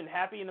plugged in and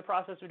happy in the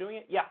process of doing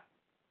it? Yeah,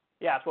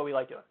 that's what we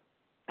like doing.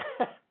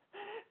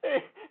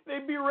 They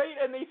berate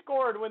and they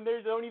scored when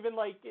they don't even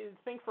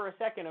think for a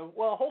second of,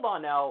 well, hold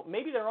on now,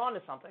 maybe they're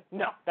onto something.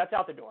 No, that's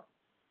out the door.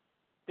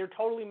 They're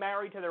totally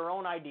married to their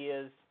own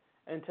ideas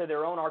and to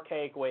their own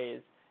archaic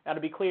ways. Now,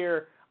 to be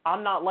clear,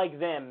 I'm not like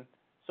them.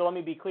 So let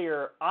me be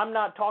clear, I'm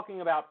not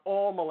talking about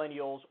all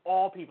millennials,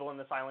 all people in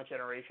the silent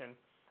generation.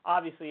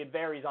 Obviously, it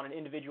varies on an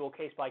individual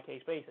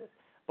case-by-case basis.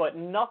 But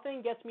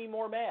nothing gets me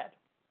more mad.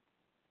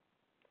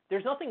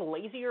 There's nothing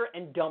lazier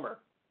and dumber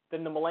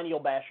than the millennial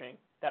bashing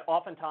that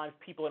oftentimes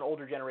people in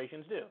older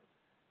generations do.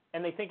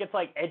 And they think it's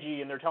like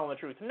edgy and they're telling the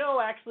truth. No,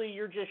 actually,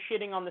 you're just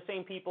shitting on the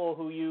same people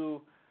who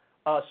you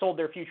sold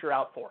their future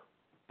out for.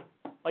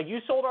 Like, you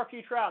sold our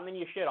future out and then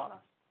you shit on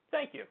us.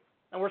 Thank you.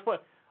 And we're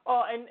split.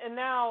 And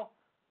now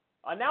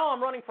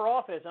I'm running for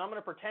office, and I'm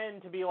going to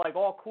pretend to be like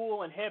all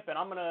cool and hip, and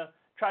I'm going to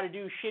try to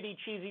do shitty,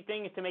 cheesy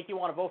things to make you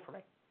want to vote for me.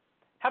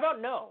 How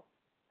about no?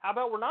 How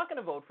about we're not going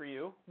to vote for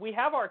you? We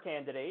have our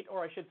candidate,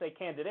 or I should say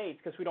candidates,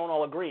 because we don't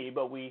all agree,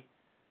 but we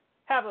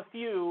have a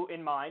few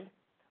in mind,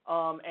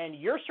 and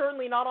you're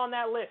certainly not on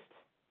that list.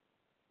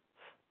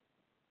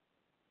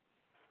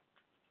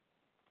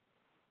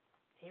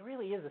 He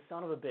really is a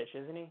son of a bitch,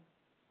 isn't he?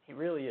 He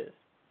really is.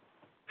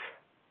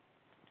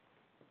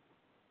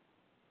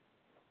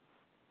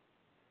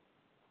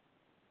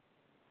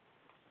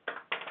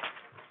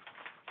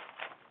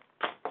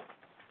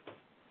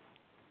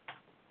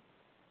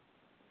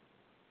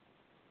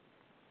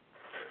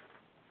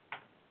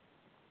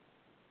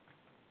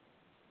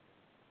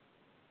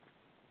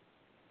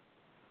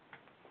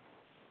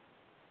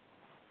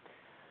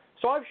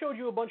 So I've showed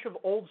you a bunch of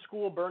old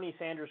school Bernie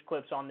Sanders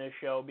clips on this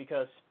show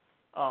because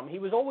he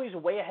was always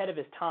way ahead of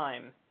his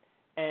time,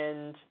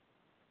 and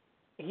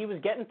he was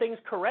getting things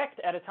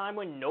correct at a time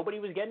when nobody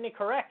was getting it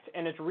correct.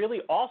 And it's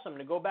really awesome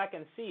to go back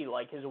and see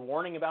like his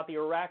warning about the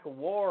Iraq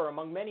War,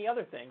 among many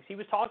other things. He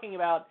was talking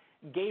about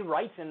gay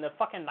rights in the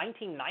fucking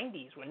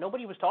 1990s when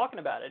nobody was talking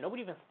about it.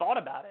 Nobody even thought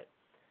about it.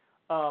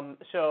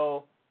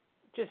 So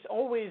just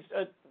always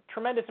a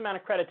tremendous amount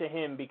of credit to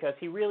him because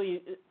he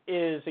really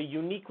is a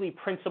uniquely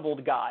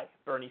principled guy,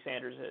 Bernie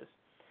Sanders is.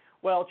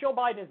 Well, Joe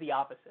Biden is the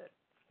opposite.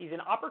 He's an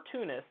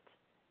opportunist,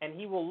 and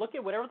he will look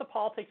at whatever the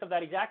politics of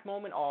that exact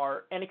moment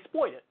are and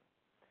exploit it.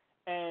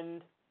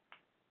 And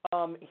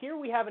here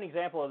we have an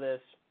example of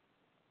this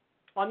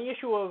on the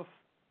issue of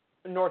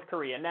North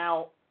Korea.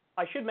 Now,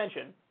 I should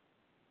mention,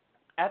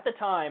 at the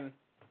time,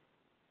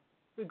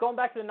 going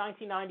back to the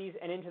 1990s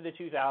and into the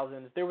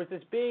 2000s, there was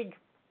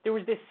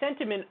this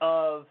sentiment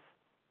of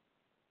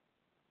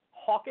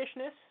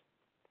hawkishness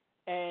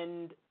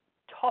and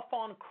tough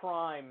on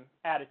crime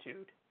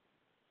attitude.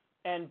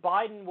 And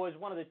Biden was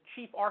one of the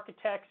chief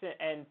architects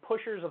and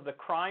pushers of the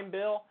crime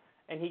bill,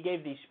 and he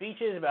gave these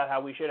speeches about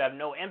how we should have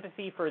no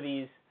empathy for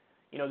these,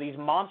 these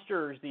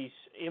monsters, these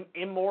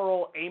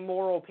immoral,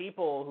 amoral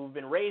people who've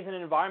been raised in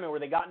an environment where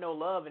they got no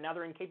love and now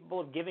they're incapable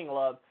of giving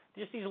love.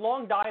 Just these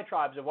long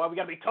diatribes of why we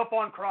got to be tough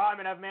on crime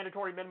and have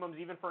mandatory minimums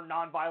even for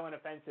nonviolent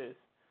offenses.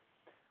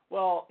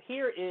 Well,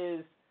 here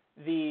is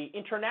the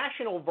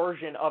international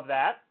version of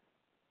that.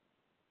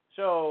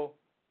 So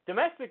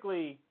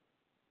domestically,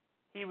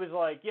 he was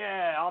like,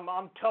 yeah,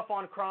 I'm tough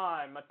on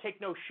crime. I take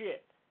no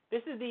shit.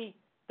 This is the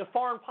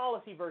foreign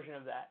policy version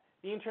of that,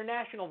 the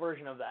international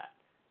version of that.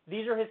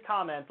 These are his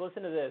comments.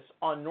 Listen to this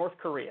on North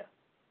Korea.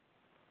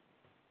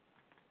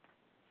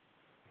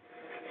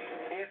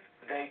 If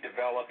they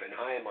develop, and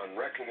I am on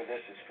record of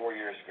this as 4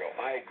 years ago,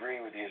 I agree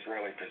with the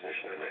Israeli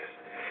position on this.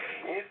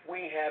 If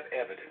we have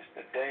evidence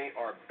that they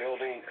are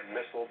building a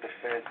missile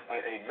defense,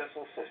 a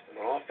missile system,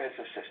 an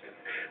offensive system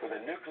with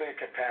a nuclear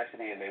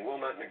capacity, and they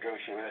will not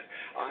negotiate with us,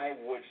 I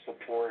would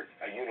support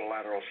a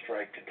unilateral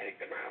strike to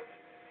take them out.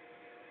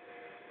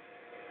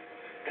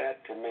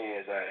 That, to me,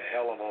 is a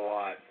hell of a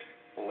lot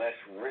less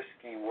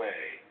risky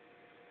way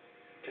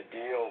to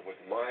deal with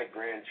my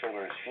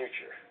grandchildren's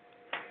future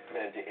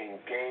than to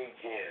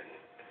engage in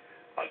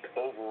an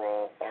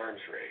overall arms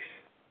race.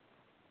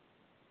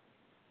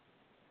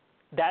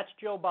 That's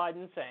Joe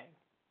Biden saying,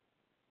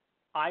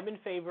 I'm in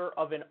favor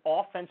of an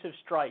offensive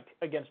strike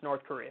against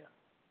North Korea.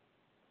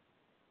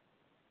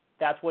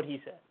 That's what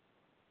he said.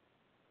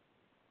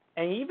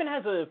 And he even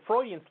has a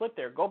Freudian slip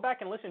there. Go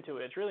back and listen to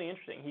it. It's really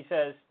interesting. He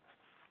says,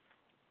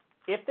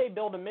 if they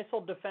build a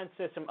missile defense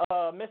system,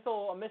 a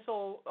missile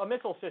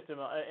system,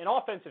 an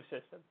offensive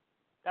system,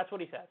 that's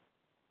what he says.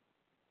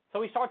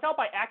 So he starts out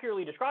by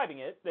accurately describing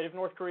it, that if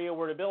North Korea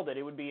were to build it,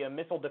 it would be a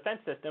missile defense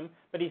system.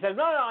 But he says,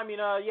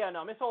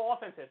 missile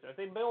offense system. If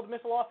they build a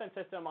missile offense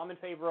system, I'm in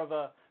favor of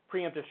a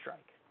preemptive strike.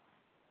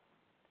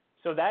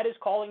 So that is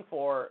calling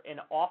for an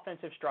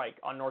offensive strike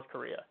on North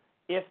Korea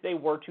if they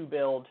were to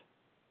build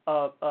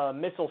a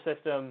missile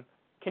system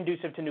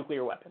conducive to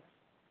nuclear weapons.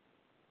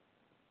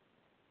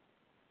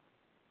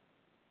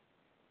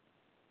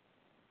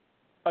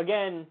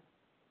 Again,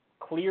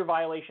 clear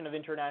violation of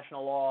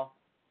international law.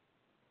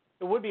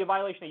 It would be a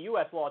violation of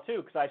U.S. law,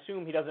 too, because I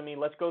assume he doesn't mean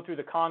let's go through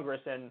the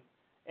Congress and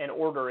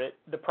order it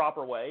the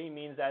proper way. He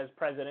means as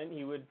president,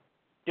 he would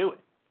do it.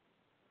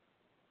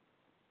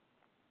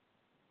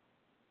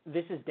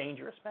 This is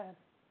dangerous, man.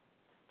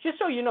 Just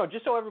so you know,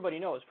 just so everybody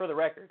knows, for the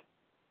record,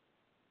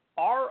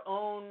 our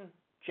own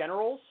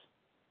generals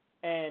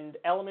and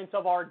elements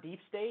of our deep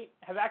state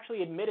have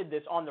actually admitted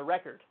this on the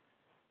record.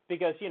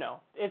 Because,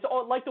 it's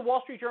all, like the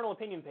Wall Street Journal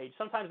opinion page.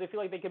 Sometimes they feel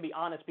like they can be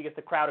honest because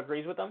the crowd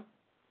agrees with them.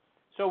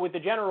 So with the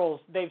generals,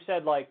 they've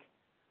said like,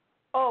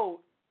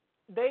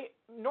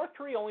 North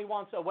Korea only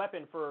wants a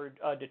weapon for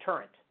a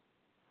deterrent.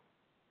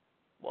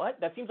 What?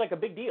 That seems like a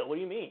big deal. What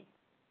do you mean?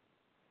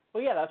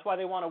 Well, yeah, that's why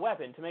they want a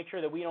weapon, to make sure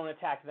that we don't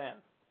attack them.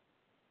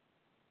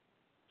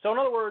 So in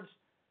other words,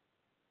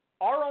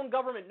 our own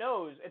government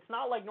knows it's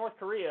not like North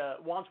Korea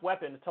wants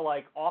weapons to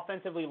like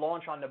offensively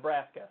launch on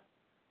Nebraska.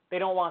 They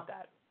don't want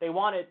that. They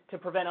want it to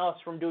prevent us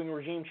from doing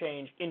regime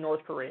change in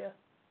North Korea,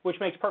 which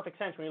makes perfect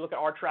sense when you look at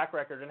our track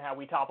record and how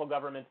we topple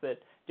governments that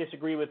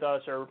disagree with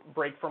us or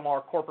break from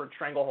our corporate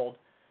stranglehold.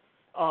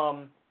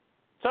 So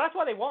that's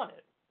why they want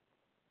it.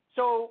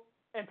 So,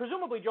 and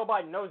presumably Joe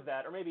Biden knows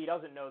that, or maybe he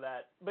doesn't know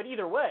that. But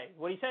either way,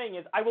 what he's saying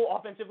is, I will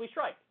offensively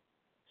strike.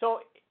 So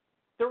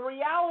the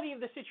reality of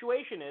the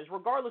situation is,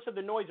 regardless of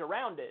the noise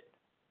around it,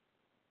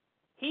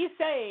 he's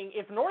saying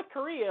if North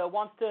Korea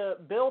wants to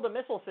build a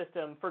missile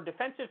system for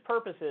defensive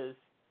purposes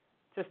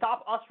to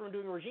stop us from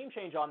doing regime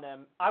change on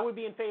them, I would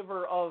be in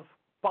favor of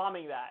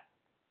bombing that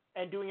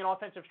and doing an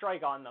offensive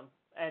strike on them,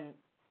 and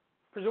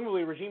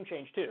presumably regime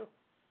change too.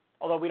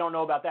 Although we don't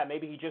know about that.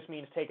 Maybe he just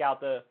means take out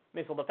the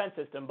missile defense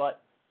system,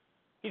 but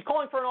he's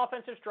calling for an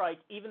offensive strike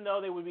even though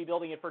they would be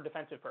building it for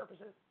defensive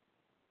purposes.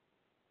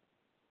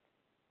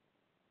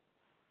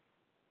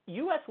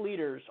 U.S.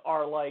 leaders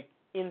are like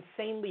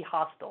insanely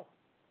hostile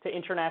to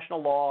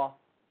international law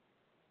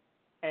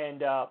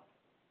and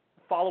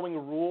following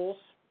rules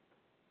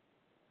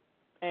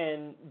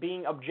and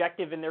being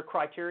objective in their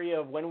criteria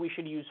of when we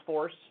should use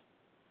force.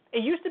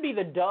 It used to be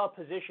the duh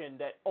position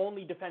that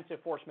only defensive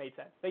force made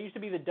sense. That used to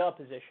be the duh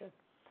position.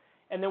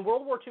 And then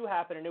World War II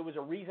happened, and it was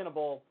a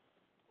reasonable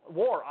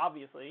war,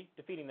 obviously,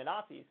 defeating the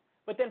Nazis.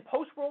 But then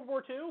post-World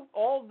War II,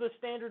 all the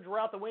standards were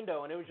out the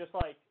window, and it was just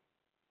like,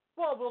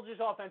 well, we'll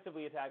just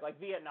offensively attack. Like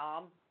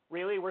Vietnam,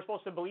 really? We're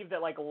supposed to believe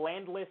that like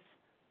landless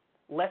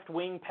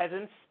left-wing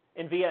peasants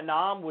in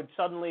Vietnam would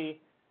suddenly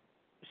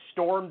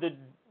storm the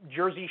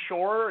Jersey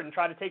Shore and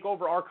try to take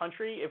over our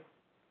country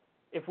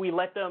if we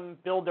let them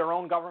build their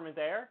own government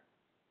there.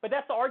 But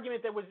that's the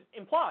argument that was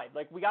implied.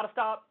 Like, we got to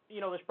stop,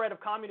 the spread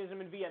of communism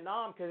in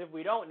Vietnam, because if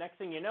we don't, next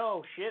thing you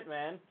know, shit,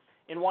 man,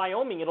 in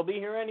Wyoming, it'll be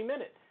here any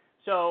minute.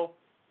 So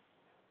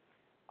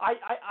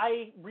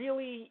I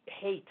really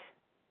hate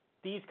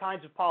these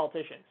kinds of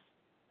politicians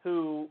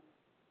who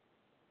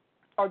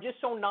are just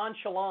so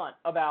nonchalant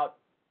about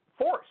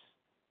force.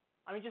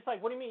 I mean, just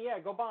like, what do you mean? Yeah,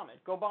 go bomb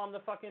it. Go bomb the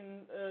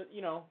fucking,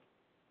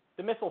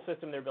 the missile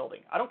system they're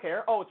building. I don't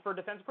care. Oh, it's for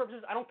defensive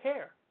purposes? I don't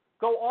care.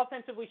 Go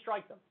offensively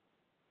strike them.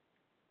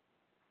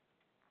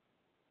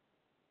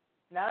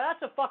 Now,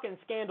 that's a fucking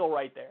scandal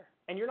right there.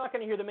 And you're not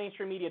going to hear the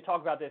mainstream media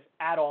talk about this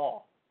at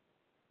all.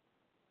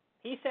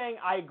 He's saying,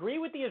 I agree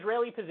with the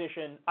Israeli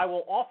position. I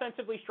will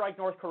offensively strike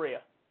North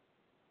Korea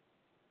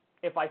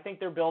if I think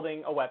they're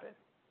building a weapon.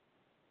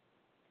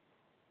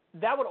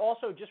 That would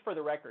also, just for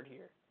the record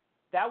here,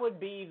 that would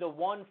be the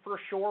one for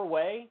sure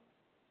way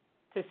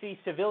to see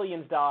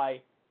civilians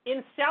die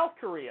in South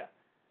Korea.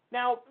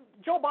 Now,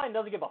 Joe Biden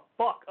doesn't give a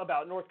fuck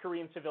about North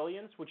Korean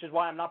civilians, which is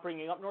why I'm not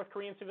bringing up North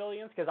Korean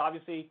civilians, because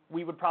obviously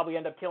we would probably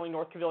end up killing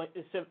North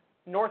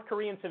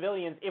Korean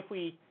civilians if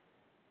we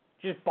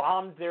just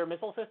bombed their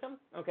missile system,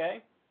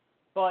 okay?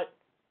 But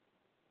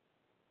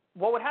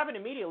what would happen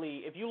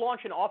immediately, if you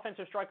launch an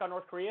offensive strike on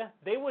North Korea,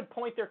 they would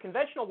point their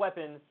conventional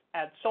weapons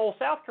at Seoul,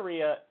 South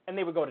Korea, and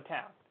they would go to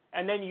town.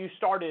 And then you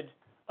started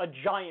a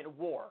giant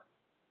war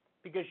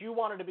because you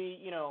wanted to be,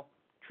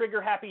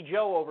 trigger-happy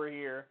Joe over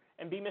here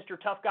and be Mr.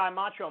 Tough Guy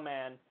Macho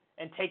Man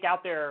and take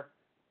out their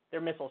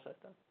missile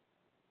system.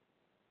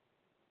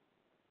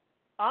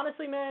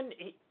 Honestly, man,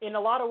 in a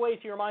lot of ways,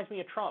 he reminds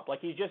me of Trump. Like,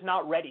 he's just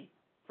not ready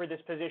for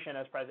this position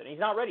as president. He's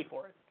not ready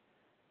for it.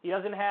 He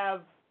doesn't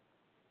have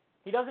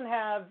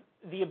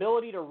the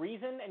ability to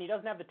reason, and he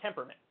doesn't have the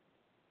temperament.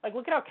 Like,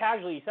 look at how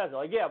casually he says it.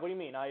 Like, yeah, what do you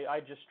mean?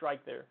 I just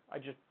strike there. I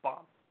just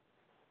bomb.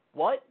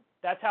 What?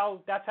 That's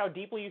how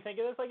deeply you think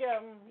it is? Like, yeah,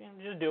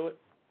 just do it.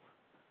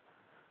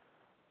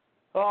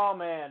 Oh,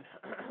 man.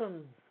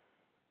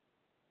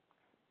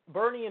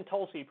 Bernie and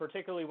Tulsi,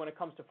 particularly when it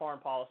comes to foreign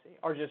policy,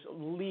 are just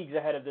leagues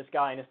ahead of this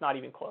guy, and it's not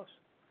even close.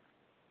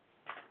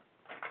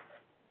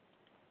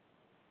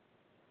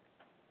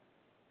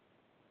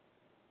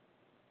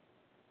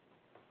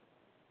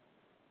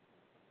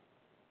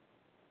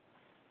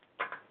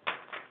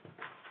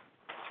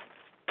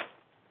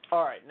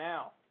 All right,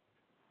 now.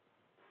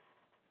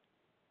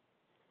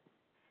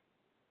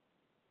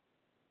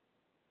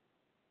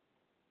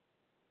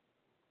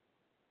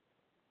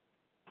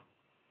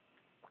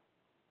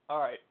 All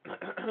right.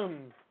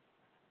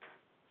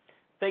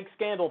 Fake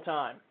scandal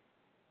time.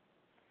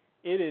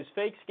 It is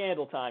fake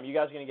scandal time. You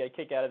guys are going to get a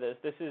kick out of this.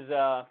 This is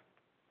the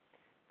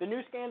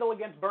new scandal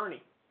against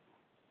Bernie.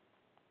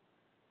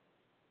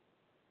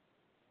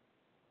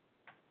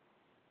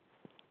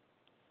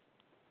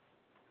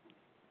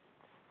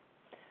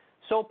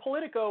 So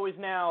Politico is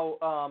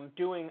now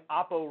doing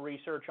Oppo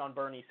research on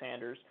Bernie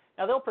Sanders.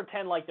 Now, they'll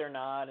pretend like they're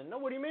not, and no,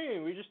 what do you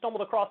mean? We just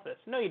stumbled across this.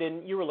 No, you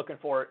didn't. You were looking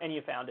for it, and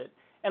you found it.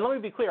 And let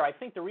me be clear. I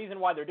think the reason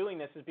why they're doing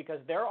this is because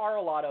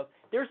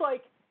there's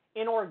like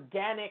an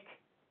organic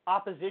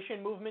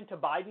opposition movement to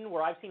Biden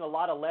where I've seen a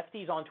lot of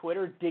lefties on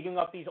Twitter digging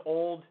up these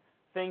old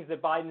things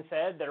that Biden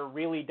said that are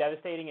really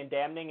devastating and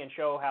damning and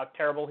show how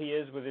terrible he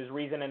is with his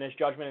reason and his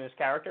judgment and his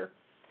character.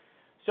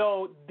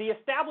 So the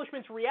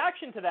establishment's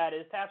reaction to that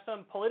is to have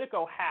some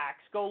Politico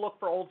hacks go look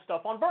for old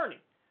stuff on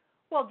Bernie.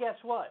 Well, guess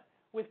what?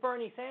 With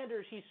Bernie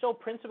Sanders, he's so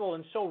principled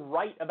and so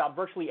right about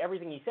virtually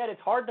everything he said,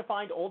 it's hard to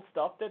find old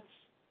stuff that's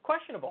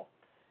questionable.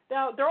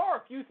 Now, there are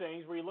a few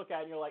things where you look at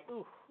it and you're like,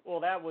 ooh, well,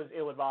 that was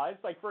ill-advised.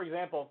 Like, for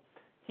example,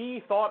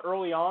 he thought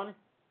early on,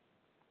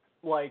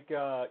 like,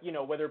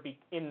 whether it be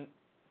in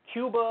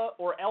Cuba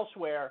or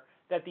elsewhere,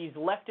 that these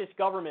leftist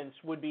governments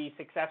would be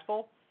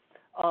successful.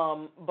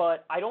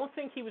 But I don't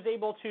think he was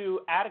able to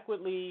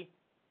adequately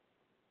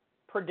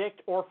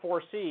predict or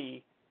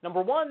foresee,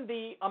 number one,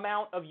 the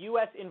amount of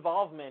U.S.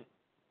 involvement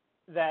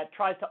that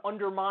tries to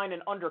undermine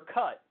and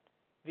undercut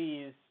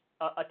these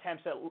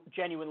attempts at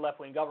genuine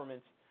left-wing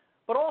governments,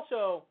 but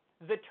also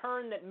the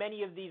turn that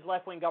many of these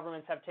left-wing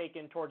governments have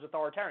taken towards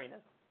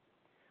authoritarianism.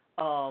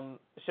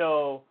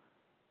 So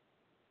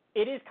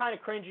it is kind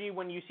of cringy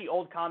when you see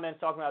old comments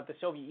talking about the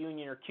Soviet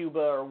Union or Cuba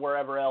or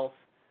wherever else.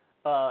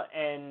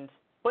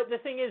 But the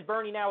thing is,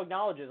 Bernie now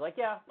acknowledges, like,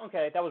 yeah,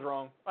 okay, that was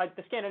wrong.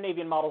 The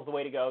Scandinavian model's the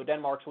way to go.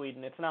 Denmark,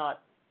 Sweden. It's not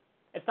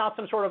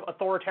some sort of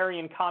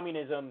authoritarian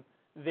communism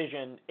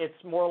vision.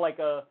 It's more like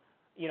a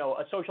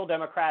social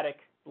democratic,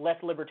 less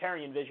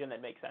libertarian vision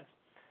that makes sense.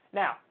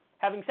 Now,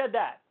 having said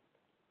that,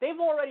 they've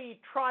already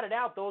trotted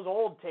out those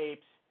old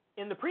tapes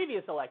in the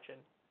previous election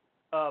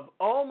of,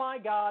 oh my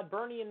God,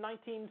 Bernie in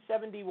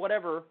 1970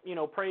 whatever,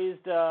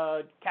 praised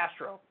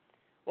Castro.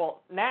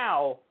 Well,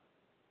 now,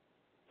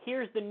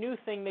 here's the new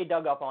thing they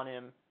dug up on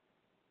him.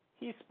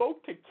 He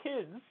spoke to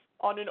kids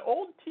on an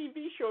old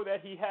TV show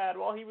that he had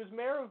while he was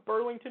mayor of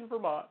Burlington,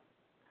 Vermont.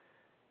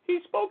 He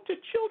spoke to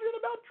children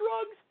about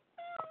drugs.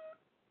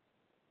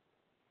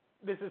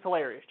 This is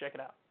hilarious. Check it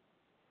out.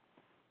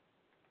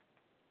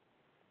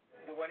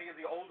 The Do any of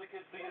the older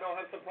kids do you know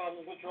have some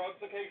problems with drugs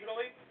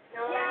occasionally?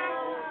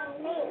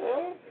 No.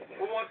 Me.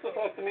 Who wants to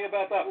talk to me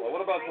about that one?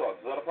 What about drugs?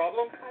 Is that a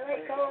problem? I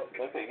like Coke.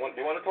 Okay, do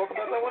you want to talk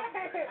about that one?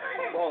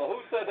 Well, who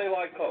said they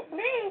like Coke?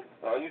 Me.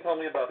 You tell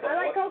me about that.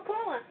 I like What?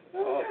 Coca-Cola.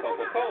 Oh,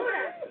 Coca-Cola.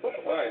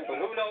 All right,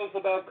 but who knows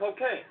about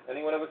cocaine?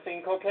 Anyone ever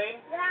seen cocaine?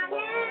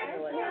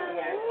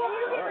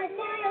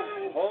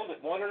 Hold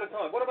it, one at a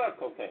time. What about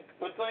cocaine?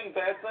 Good thing,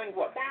 bad thing,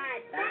 what?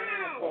 Bad.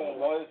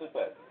 Why is it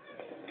bad?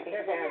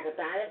 Because it has a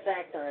bad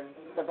effect on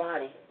the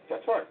body.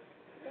 That's right.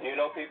 Do you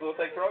know people who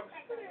take drugs?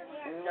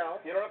 No.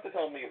 You don't have to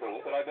tell me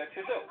who, but I bet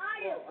you do.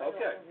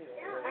 Okay.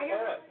 I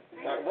All right.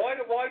 Now,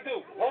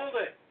 hold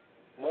it.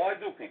 Why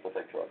do people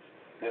take drugs?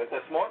 You think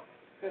they're smart?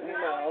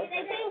 No.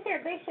 They think they're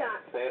big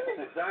shots.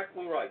 That's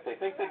exactly right. They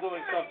think they're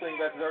doing something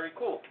that's very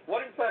cool.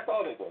 What in fact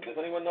are they doing? Does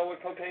anyone know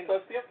what cocaine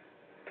does to you?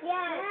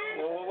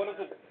 Yeah. Well, what does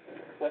it do?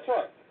 That's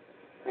right.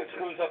 It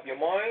screws up your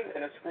mind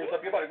and it screws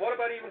up your body. What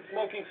about even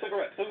smoking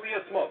cigarettes? Who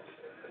here smokes?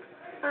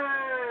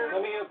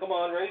 Let me hear. Come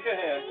on, raise your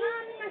hand.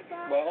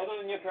 Well, other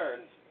than your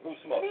parents, who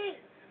smokes?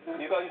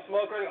 You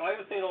smoke already? I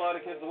haven't seen a lot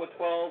of kids who are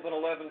 12 and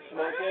 11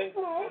 smoking.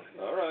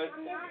 All right.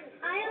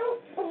 I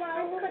don't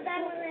smoke because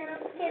I'm a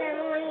little kid.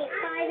 I'm only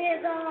 5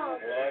 years old.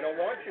 Well, I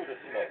don't want you to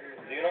smoke.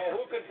 Do you know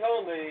who can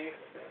tell me?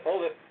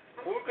 Hold it.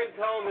 Who can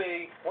tell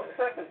me? 1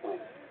 second,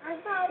 please.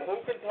 Who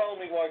can tell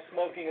me why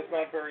smoking is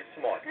not very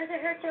smart? Because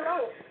it hurts your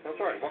lungs. That's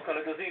right. What kind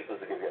of disease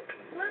does it give you?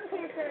 Lung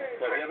cancer.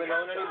 Have you ever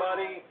known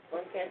anybody?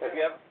 Lung cancer.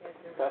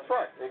 That's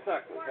right.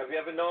 Exactly. Have you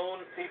ever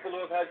known people who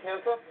have had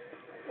cancer?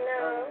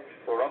 No.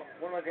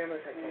 One of my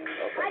grandmas had cancer.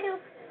 Okay. I do.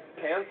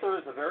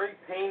 Cancer is a very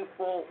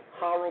painful,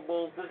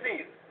 horrible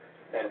disease.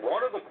 And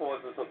one of the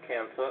causes of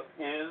cancer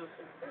is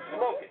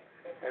smoking.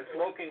 And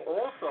smoking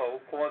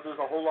also causes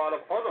a whole lot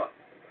of other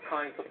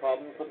kinds of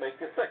problems that make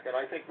you sick. And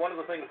I think one of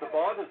the things that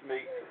bothers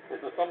me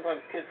is that sometimes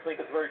kids think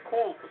it's very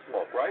cool to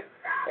smoke, right?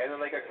 And then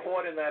they get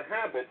caught in that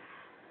habit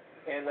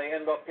and they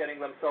end up getting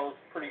themselves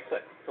pretty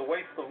sick. It's a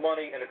waste of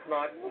money and it's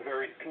not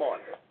very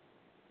smart.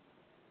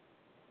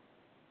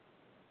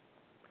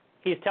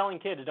 He's telling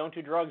kids, don't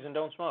do drugs and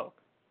don't smoke.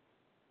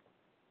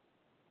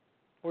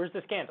 Where's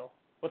the scandal?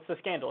 What's the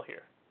scandal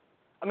here?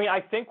 I mean,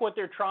 I think what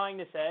they're trying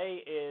to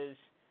say is,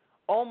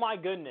 oh my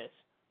goodness,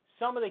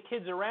 some of the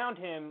kids around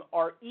him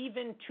are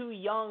even too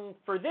young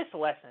for this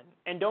lesson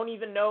and don't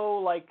even know,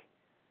 like,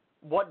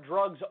 what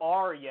drugs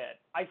are yet.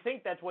 I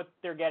think that's what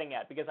they're getting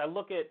at, because I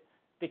look at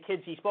the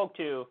kids he spoke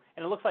to,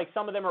 and it looks like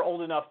some of them are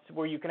old enough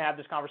where you can have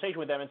this conversation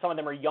with them, and some of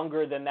them are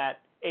younger than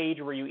that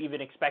age where you even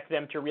expect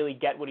them to really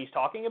get what he's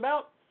talking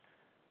about.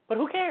 But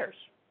who cares?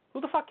 Who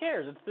the fuck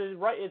cares?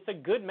 It's a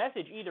good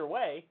message either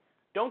way.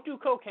 Don't do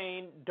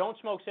cocaine. Don't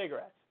smoke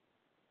cigarettes.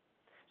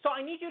 So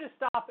I need you to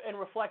stop and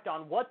reflect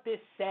on what this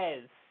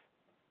says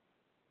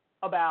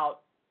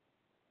about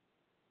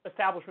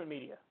establishment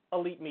media,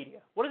 elite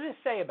media. What does this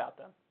say about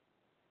them?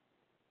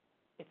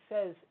 It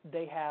says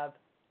they have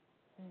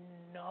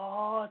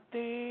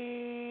nothing.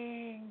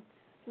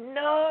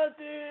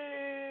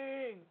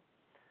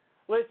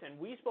 Listen,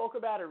 we spoke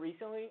about it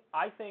recently.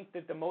 I think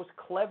that the most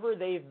clever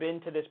they've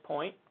been to this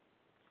point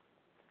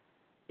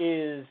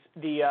is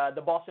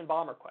the Boston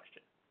bomber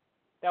question.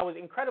 That was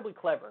incredibly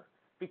clever,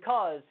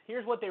 because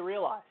here's what they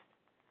realized.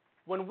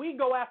 When we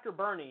go after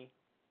Bernie,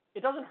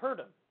 it doesn't hurt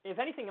him. If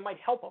anything, it might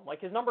help him. Like,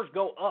 his numbers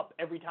go up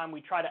every time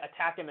we try to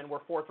attack him and we're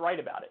forthright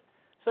about it.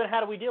 So then how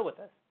do we deal with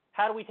this?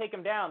 How do we take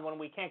him down when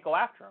we can't go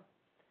after him?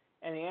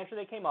 And the answer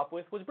they came up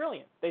with was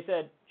brilliant. They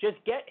said,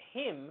 just get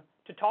him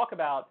to talk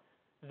about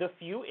the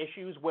few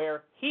issues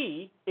where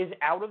he is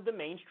out of the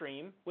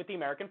mainstream with the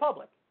American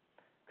public.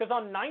 Because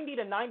on 90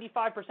 to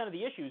 95% of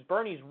the issues,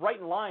 Bernie's right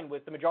in line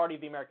with the majority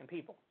of the American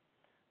people.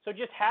 So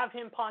just have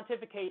him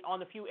pontificate on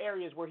the few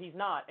areas where he's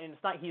not, and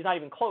he's not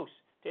even close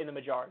to in the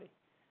majority.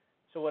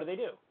 So what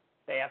do?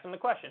 They ask him the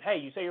question, hey,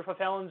 you say you're for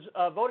felons'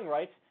 voting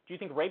rights. Do you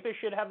think rapists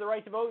should have the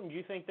right to vote? And do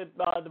you think that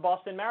the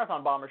Boston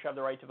Marathon bombers should have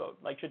the right to vote?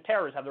 Like, should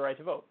terrorists have the right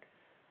to vote?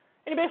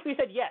 And he basically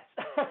said yes.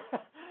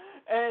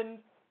 And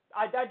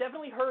I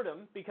definitely heard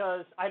him,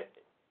 because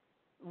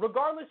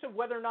regardless of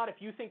whether or not if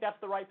you think that's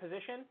the right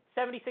position,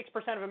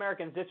 76% of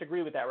Americans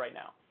disagree with that right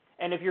now.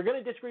 And if you're going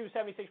to disagree with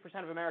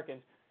 76% of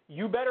Americans,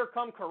 you better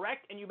come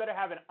correct, and you better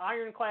have an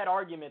ironclad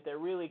argument that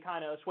really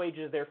kind of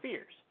assuages their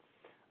fears.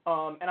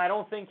 And I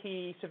don't think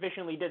he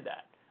sufficiently did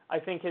that. I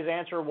think his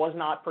answer was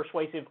not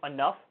persuasive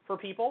enough for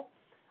people.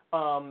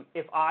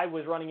 If I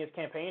was running his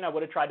campaign, I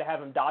would have tried to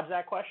have him dodge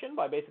that question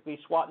by basically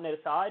swatting it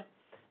aside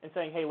and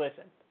saying, hey,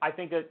 listen, I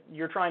think that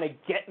you're trying to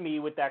get me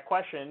with that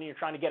question. You're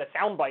trying to get a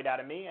soundbite out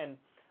of me, and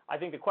I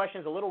think the question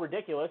is a little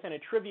ridiculous, and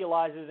it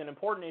trivializes an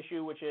important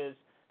issue, which is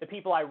the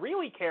people I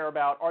really care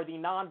about are the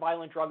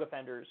nonviolent drug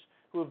offenders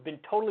who have been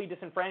totally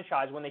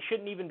disenfranchised when they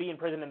shouldn't even be in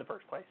prison in the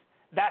first place.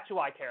 That's who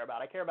I care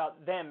about. I care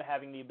about them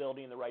having the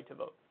ability and the right to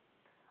vote.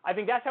 I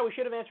think that's how he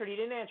should have answered. He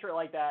didn't answer it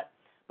like that.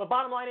 But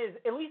bottom line is,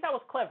 at least that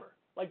was clever.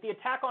 Like, the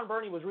attack on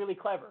Bernie was really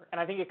clever, and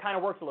I think it kind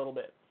of works a little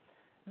bit.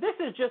 This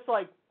is just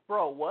like,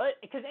 bro, what?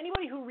 Because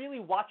anybody who really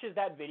watches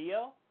that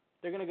video,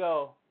 they're going to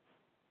go,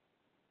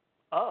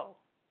 oh,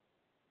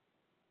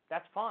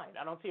 That's fine.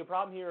 I don't see a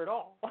problem here at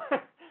all.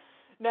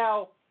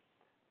 Now,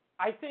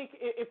 I think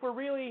if we're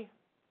really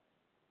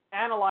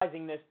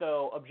analyzing this,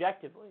 though,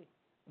 objectively,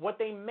 what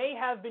they may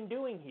have been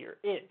doing here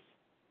is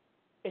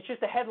it's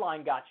just a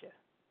headline gotcha.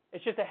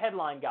 It's just a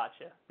headline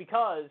gotcha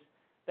because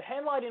the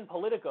headline in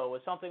Politico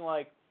was something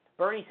like,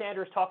 Bernie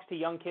Sanders talks to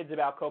young kids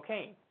about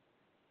cocaine.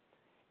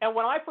 And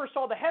when I first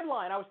saw the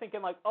headline, I was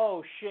thinking like,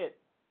 oh, shit.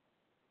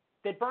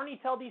 Did Bernie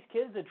tell these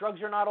kids that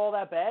drugs are not all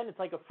that bad? It's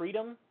like a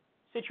freedom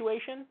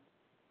situation?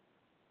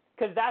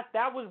 Because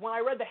that was, when I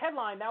read the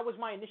headline, that was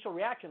my initial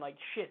reaction. Like,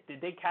 shit,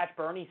 did they catch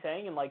Bernie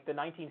saying in like the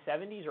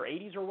 1970s or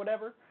 80s or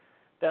whatever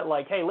that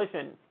like, hey,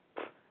 listen,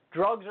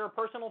 drugs are a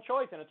personal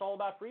choice and it's all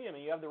about freedom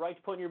and you have the right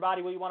to put in your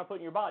body what you want to put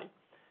in your body.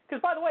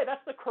 Because, by the way,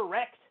 that's the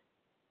correct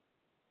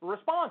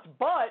response,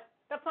 but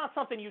that's not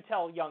something you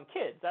tell young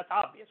kids. That's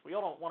obvious. We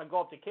all don't want to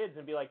go up to kids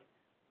and be like,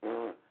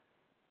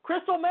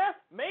 crystal meth?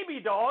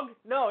 Maybe, dog.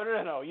 No.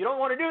 You don't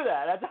want to do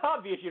that. That's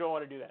obvious you don't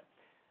want to do that.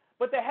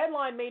 But the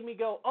headline made me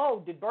go,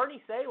 oh, did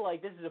Bernie say,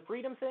 like, this is a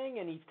freedom thing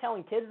and he's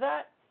telling kids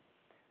that?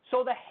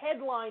 So the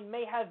headline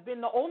may have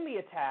been the only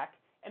attack,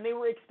 and they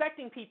were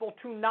expecting people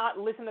to not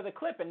listen to the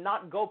clip and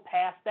not go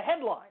past the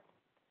headline.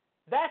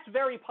 That's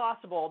very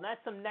possible, and that's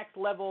some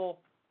next-level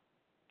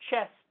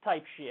chess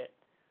type shit.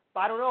 But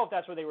I don't know if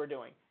that's what they were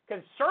doing.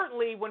 Because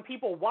certainly when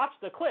people watch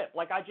the clip,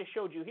 like I just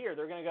showed you here,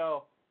 they're going to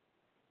go,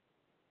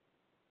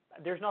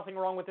 there's nothing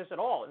wrong with this at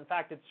all. In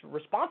fact, it's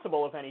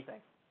responsible, if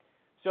anything.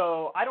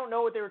 So I don't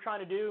know what they were trying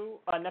to do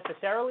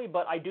necessarily,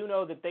 but I do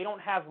know that they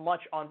don't have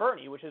much on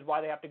Bernie, which is why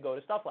they have to go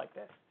to stuff like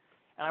this.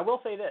 And I will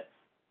say this.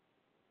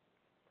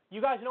 You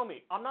guys know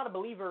me. I'm not a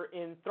believer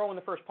in throwing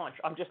the first punch.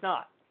 I'm just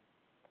not.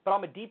 But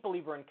I'm a deep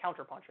believer in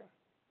counterpunching.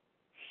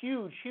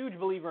 Huge, huge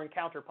believer in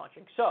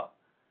counterpunching. So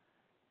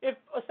if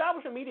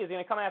establishment media is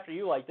going to come after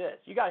you like this,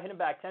 you got to hit them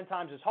back 10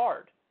 times as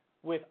hard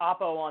with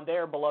oppo on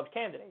their beloved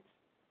candidates.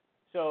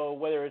 So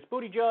whether it's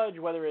Buttigieg,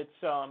 whether it's,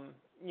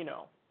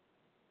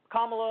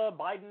 Kamala,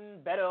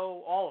 Biden,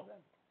 Beto, all of them.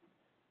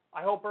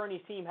 I hope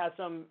Bernie's team has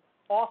some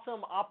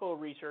awesome oppo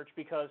research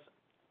because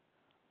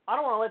I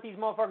don't want to let these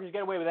motherfuckers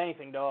get away with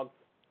anything, dog.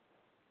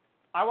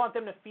 I want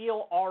them to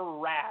feel our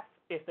wrath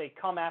if they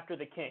come after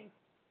the king.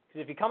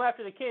 Because if you come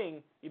after the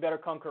king, you better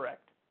come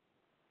correct.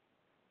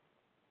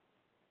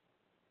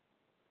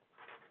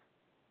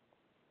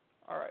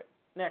 All right,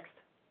 next.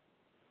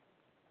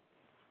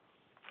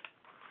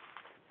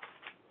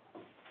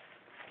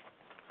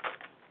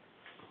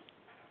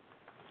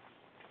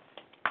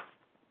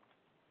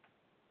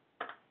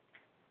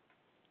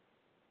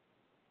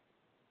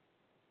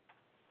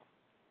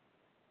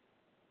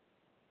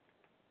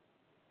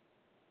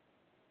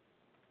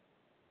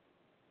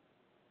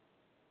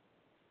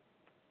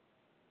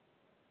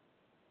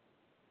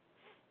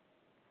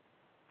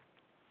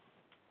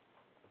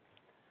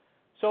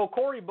 So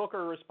Cory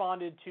Booker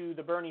responded to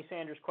the Bernie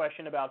Sanders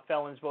question about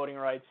felons' voting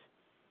rights.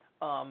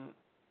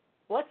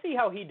 Let's see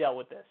how he dealt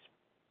with this.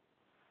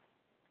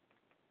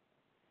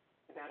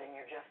 About in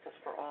your Justice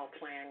for All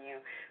plan, you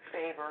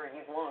favor, and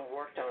you've long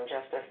worked on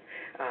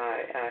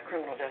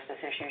criminal justice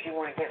issues. You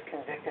want to give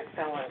convicted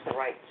felons the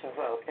right to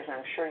vote. As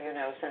I'm sure you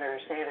know, Senator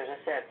Sanders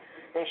has said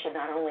they should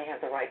not only have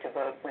the right to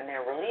vote when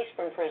they're released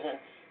from prison,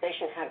 they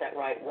should have that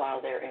right while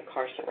they're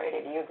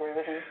incarcerated. Do you agree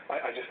with him?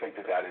 I just think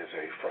that is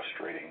a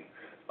frustrating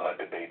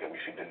debate that we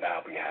seem to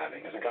now be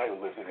having. As a guy who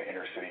lives in an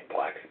inner city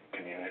black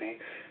community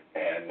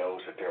and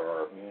knows that there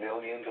are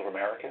millions of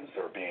Americans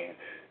that are being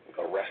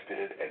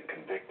arrested and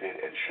convicted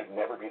and should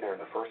never be there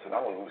in the first, and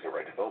not only lose their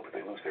right to vote, but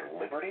they lose their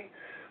liberty,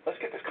 let's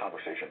get this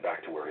conversation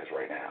back to where it is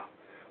right now.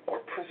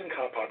 Our prison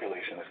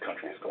population in this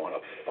country has gone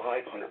up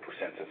 500%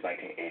 since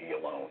 1980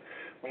 alone.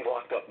 We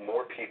locked up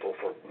more people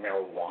for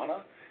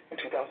marijuana in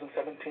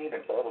 2017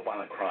 than all the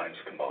violent crimes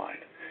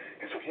combined.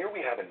 And so here we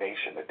have a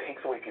nation that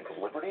takes away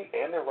people's liberty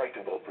and their right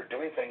to vote for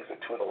doing things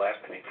that two of the last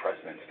three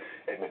presidents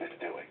admitted to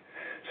doing.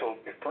 So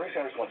if Bernie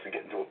Sanders wants to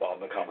get into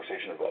the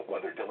conversation about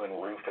whether Dylan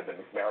Roof and the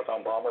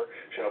marathon bomber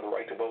should have the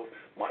right to vote,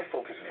 my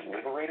focus is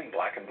liberating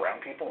black and brown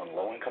people and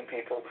low-income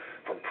people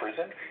from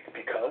prison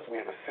because we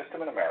have a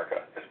system in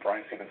America, as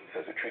Brian Stevenson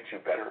says, it treats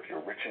you better if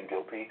you're rich and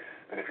guilty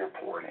than if you're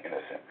poor and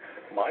innocent.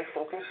 My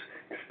focus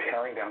is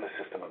tearing down the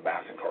system of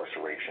mass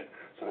incarceration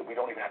so that we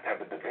don't even have to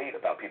have the debate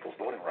about people's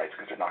voting rights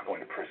because they're not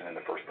going to prison in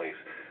the first place.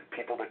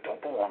 People that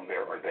don't belong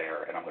there are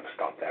there, and I'm going to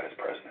stop that as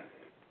president.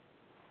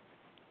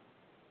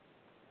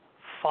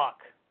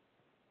 Fuck.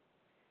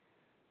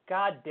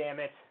 God damn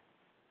it.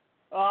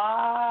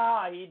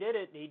 He did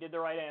it. He did the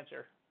right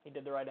answer.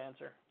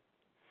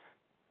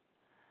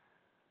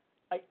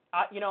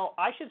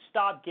 I should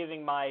stop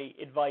giving my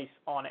advice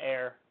on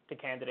air to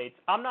candidates.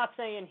 I'm not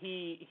saying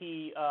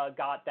he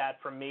got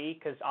that from me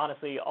because,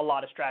 honestly, a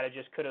lot of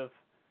strategists could have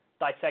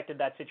dissected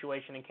that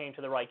situation and came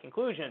to the right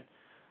conclusion.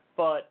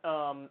 But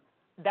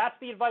that's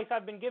the advice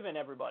I've been giving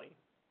everybody.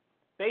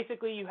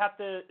 Basically, you have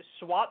to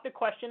swat the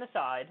question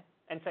aside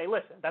and say,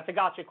 listen, that's a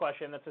gotcha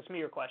question, that's a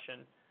smear question.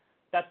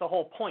 That's the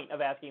whole point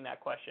of asking that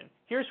question.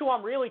 Here's who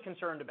I'm really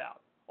concerned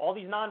about. All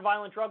these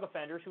nonviolent drug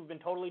offenders who've been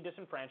totally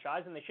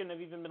disenfranchised, and they shouldn't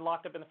have even been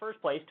locked up in the first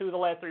place. 2 of the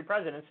last 3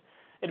 presidents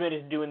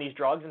admitted to doing these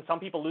drugs, and some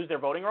people lose their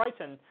voting rights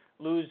and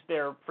lose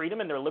their freedom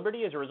and their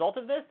liberty as a result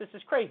of this. This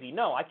is crazy.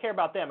 No, I care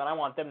about them, and I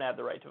want them to have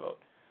the right to vote.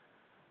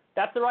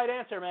 That's the right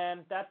answer,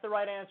 man. That's the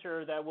right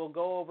answer that will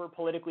go over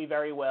politically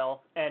very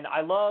well. And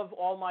I love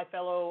all my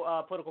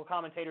fellow political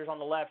commentators on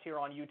the left here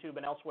on YouTube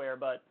and elsewhere,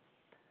 but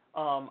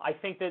I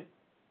think that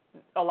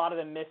a lot of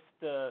them missed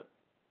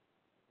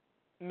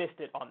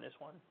it on this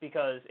one,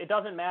 because it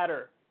doesn't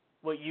matter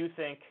what you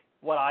think,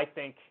 what I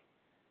think,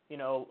 you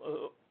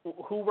know,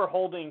 who we're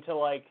holding to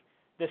like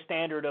the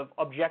standard of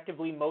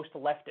objectively most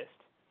leftist.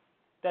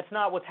 That's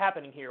not what's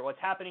happening here. What's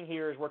happening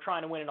here is we're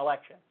trying to win an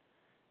election.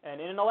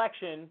 And in an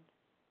election,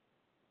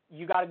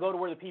 you got to go to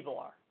where the people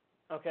are.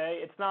 Okay?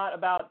 It's not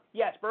about,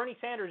 yes, Bernie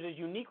Sanders is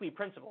uniquely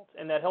principled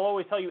in that he'll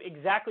always tell you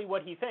exactly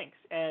what he thinks.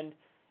 And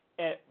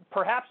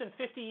perhaps in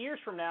 50 years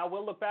from now,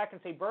 we'll look back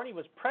and say Bernie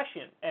was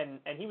prescient and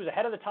he was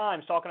ahead of the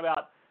times talking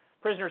about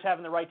prisoners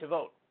having the right to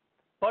vote.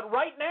 But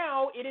right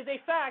now, it is a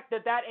fact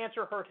that that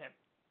answer hurt him.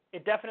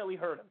 It definitely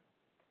hurt him.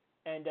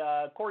 And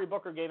Cory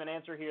Booker gave an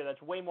answer here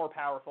that's way more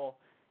powerful.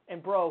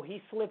 And, bro,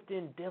 he slipped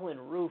in Dylan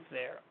Roof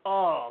there.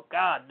 Oh,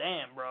 god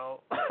damn,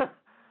 bro.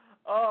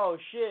 Oh,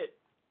 shit.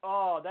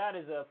 Oh, that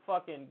is a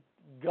fucking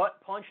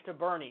gut punch to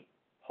Bernie.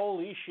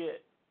 Holy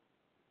shit.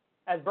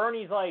 As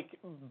Bernie's, like,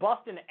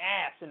 busting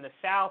ass in the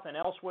South and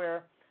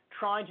elsewhere,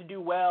 trying to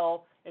do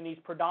well in these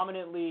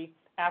predominantly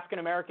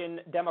African-American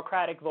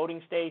Democratic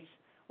voting states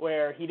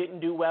where he didn't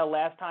do well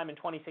last time in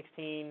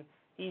 2016.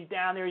 He's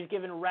down there, he's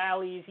giving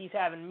rallies, he's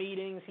having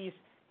meetings,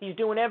 he's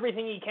doing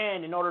everything he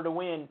can in order to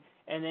win.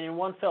 And then in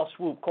one fell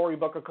swoop, Cory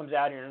Booker comes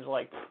out here and is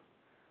like,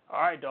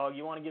 all right, dog,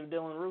 you want to give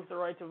Dylan Roof the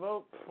right to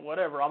vote?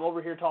 Whatever. I'm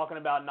over here talking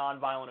about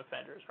nonviolent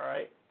offenders, all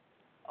right?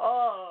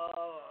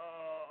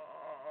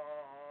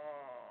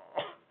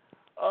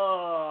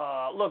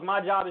 Look,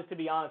 my job is to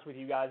be honest with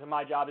you guys, and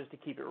my job is to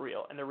keep it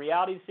real. And the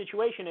reality of the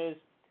situation is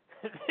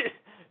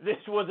this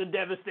was a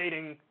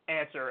devastating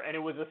answer, and it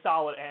was a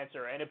solid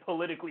answer, and it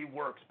politically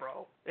works,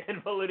 bro.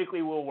 It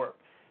politically will work.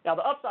 Now,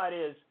 the upside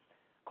is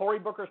Cory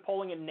Booker's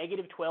polling at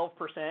negative 12%,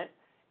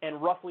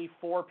 and roughly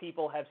 4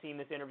 people have seen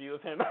this interview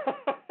of him.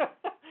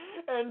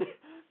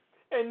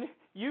 and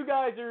you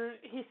guys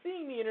he's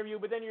seeing the interview,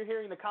 but then you're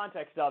hearing the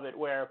context of it,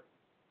 where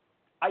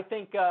I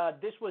think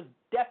this was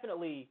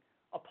definitely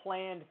a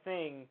planned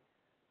thing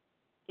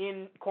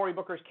in Cory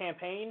Booker's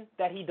campaign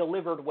that he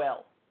delivered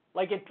well.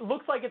 Like, it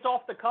looks like it's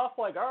off the cuff,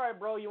 like, all right,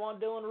 bro, you want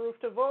Dylan Roof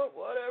to vote?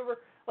 Whatever.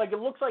 Like, it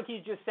looks like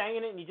he's just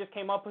saying it and he just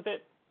came up with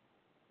it.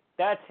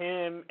 That's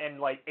him and,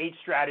 like, 8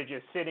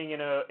 strategists sitting in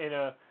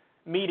a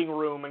meeting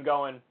room and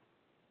going,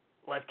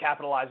 let's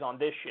capitalize on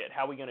this shit.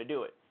 How are we going to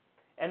do it?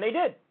 And they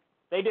did.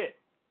 They did.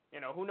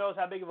 You know, who knows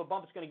how big of a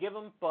bump it's going to give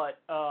them, but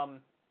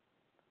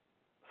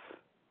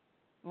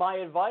my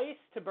advice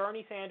to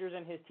Bernie Sanders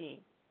and his team,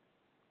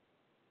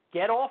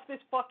 get off this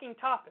fucking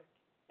topic.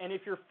 And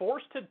if you're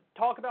forced to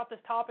talk about this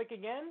topic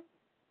again,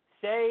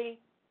 say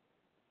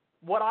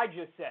what I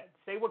just said.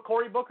 Say what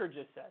Cory Booker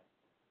just said.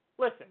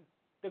 Listen,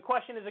 the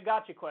question is a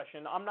gotcha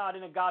question. I'm not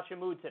in a gotcha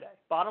mood today.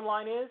 Bottom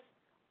line is,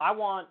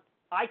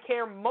 I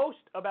care most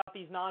about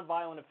these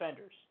nonviolent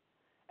offenders.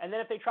 And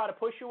then if they try to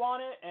push you on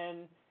it,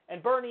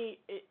 and Bernie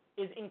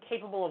is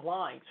incapable of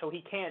lying, so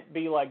he can't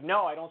be like,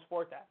 no, I don't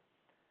support that.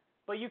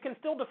 But you can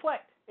still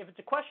deflect. If it's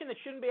a question that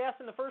shouldn't be asked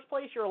in the first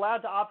place, you're allowed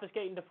to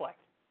obfuscate and deflect.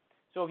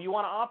 So if you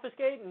want to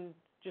obfuscate and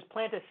just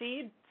plant a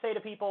seed, say to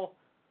people,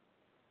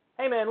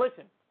 hey man,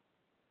 listen,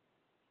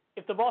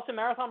 if the Boston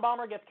Marathon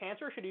bomber gets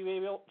cancer, should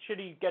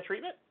he get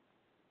treatment?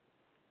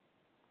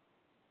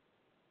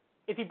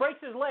 If he breaks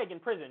his leg in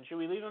prison, should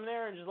we leave him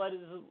there and just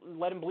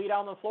let him bleed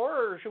out on the floor,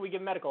 or should we give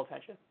him medical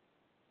attention?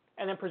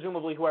 And then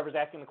presumably whoever's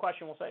asking the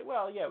question will say,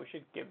 well, yeah, we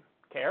should give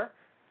care.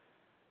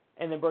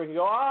 And then Bernie can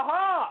go,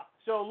 aha!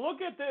 So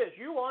look at this.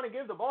 You want to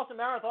give the Boston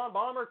Marathon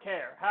bomber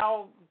care.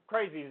 How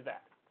crazy is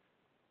that?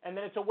 And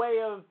then it's a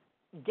way of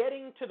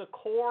getting to the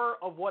core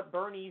of what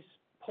Bernie's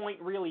point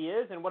really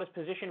is and what his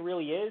position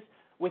really is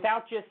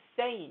without just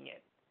saying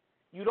it.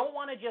 You don't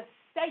want to just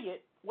say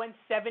it when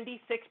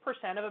 76%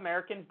 of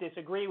Americans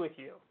disagree with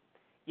you.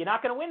 You're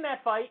not going to win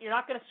that fight. You're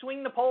not going to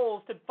swing the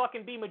polls to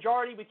fucking be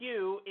majority with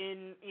you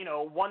in,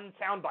 one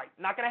soundbite.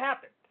 Not going to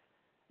happen.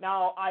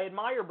 Now, I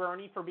admire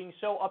Bernie for being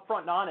so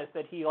upfront and honest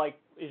that he,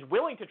 is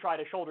willing to try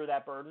to shoulder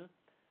that burden.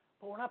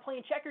 But we're not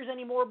playing checkers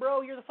anymore,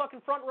 bro. You're the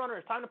fucking front runner.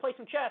 It's time to play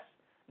some chess.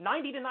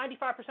 90 to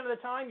 95% of the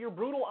time, your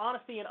brutal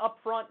honesty and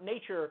upfront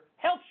nature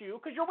helps you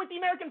because you're with the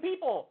American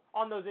people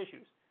on those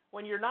issues.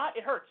 When you're not,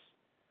 it hurts.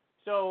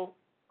 So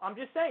I'm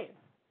just saying,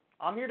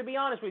 I'm here to be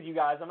honest with you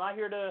guys. I'm not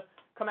here to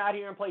come out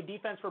here and play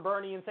defense for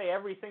Bernie and say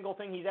every single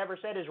thing he's ever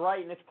said is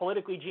right and it's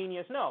politically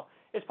genius. No,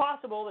 it's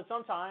possible that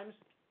sometimes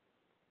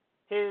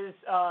his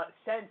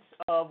sense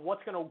of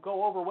what's going to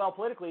go over well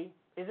politically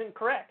isn't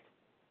correct.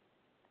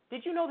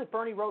 Did you know that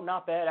Bernie wrote an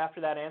op-ed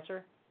after that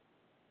answer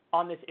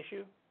on this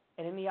issue?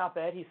 And in the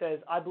op-ed, he says,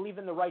 I believe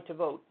in the right to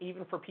vote,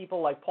 even for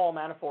people like Paul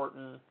Manafort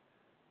and,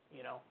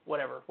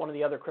 whatever, one of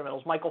the other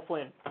criminals, Michael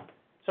Flynn.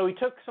 So he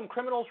took some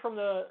criminals from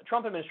the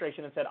Trump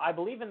administration and said, I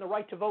believe in the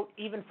right to vote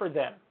even for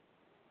them.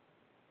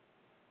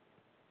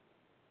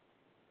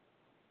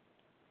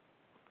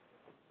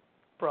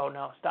 Bro,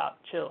 no, stop.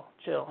 Chill.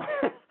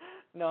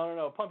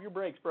 No. Pump your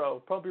brakes, bro.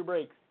 Pump your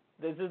brakes.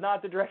 This is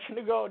not the direction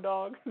to go,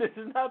 dog. This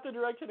is not the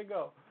direction to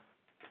go.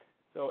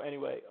 So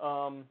anyway,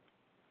 I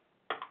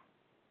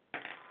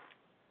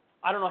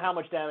don't know how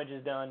much damage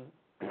is done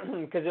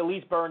because at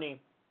least Bernie,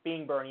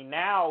 being Bernie,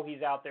 now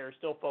he's out there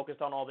still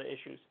focused on all the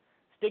issues.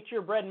 Stick to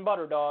your bread and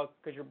butter, dog,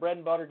 because your bread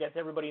and butter gets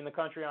everybody in the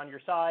country on your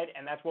side,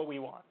 and that's what we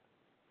want.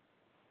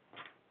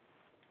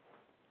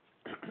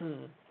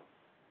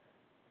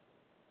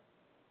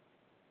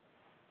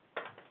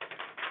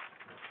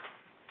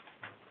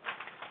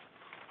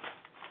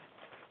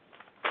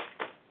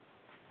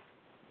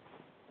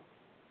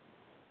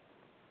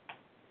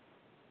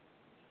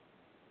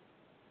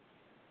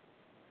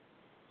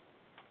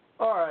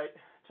 All right,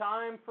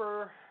 time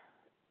for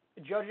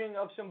judging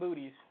of some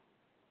booties.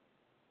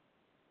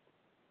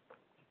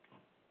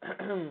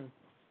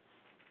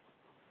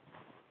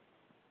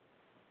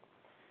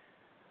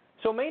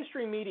 So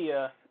mainstream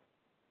media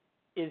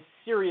is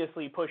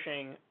seriously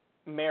pushing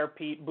Mayor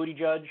Pete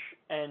Buttigieg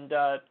and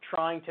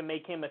trying to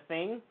make him a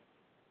thing.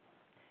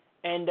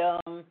 And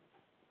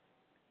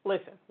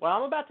listen, what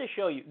I'm about to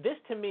show you, this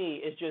to me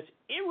is just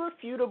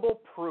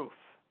irrefutable proof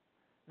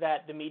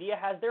that the media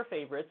has their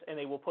favorites and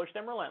they will push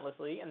them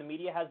relentlessly, and the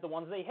media has the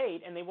ones they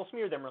hate and they will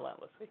smear them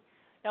relentlessly.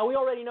 Now, we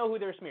already know who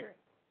they're smearing.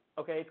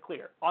 Okay, it's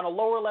clear. On a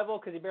lower level,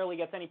 because he barely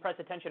gets any press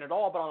attention at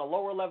all, but on a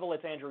lower level,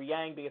 it's Andrew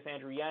Yang, because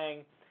Andrew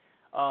Yang,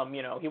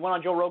 he went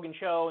on Joe Rogan's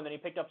show, and then he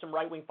picked up some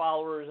right-wing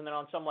followers, and then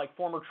on some,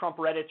 former Trump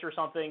Reddits or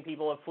something,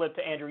 people have flipped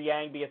to Andrew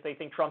Yang because they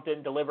think Trump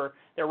didn't deliver.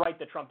 They're right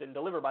that Trump didn't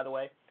deliver, by the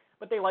way,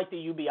 but they like the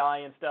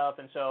UBI and stuff,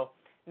 and so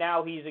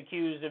now he's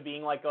accused of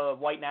being like a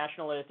white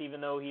nationalist,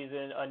 even though he's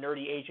a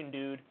nerdy Asian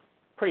dude.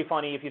 Pretty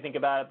funny if you think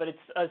about it, but it's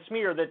a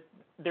smear that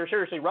they're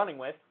seriously running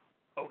with.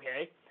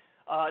 Okay.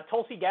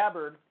 Tulsi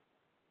Gabbard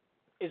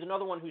is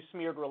another one who's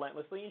smeared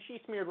relentlessly, and she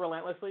smeared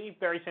relentlessly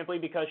very simply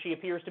because she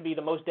appears to be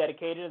the most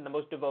dedicated and the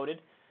most devoted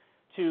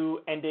to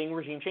ending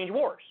regime change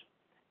wars.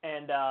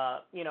 And,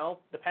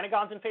 the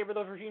Pentagon's in favor of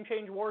those regime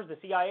change wars, the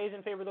CIA is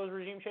in favor of those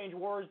regime change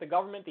wars, the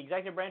government, the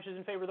executive branch is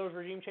in favor of those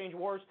regime change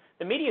wars,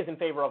 the media is in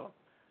favor of them.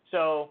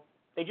 So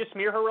they just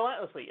smear her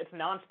relentlessly. It's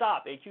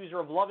nonstop. They accuse her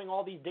of loving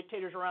all these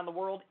dictators around the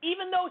world,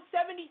 even though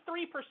 73%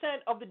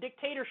 of the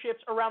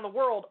dictatorships around the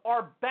world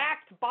are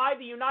backed by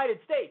the United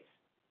States.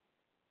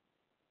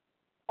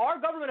 Our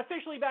government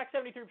officially backs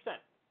 73%.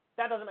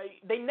 That doesn't.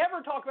 They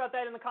never talk about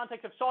that in the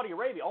context of Saudi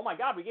Arabia. Oh my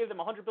God, we gave them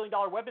a $100 billion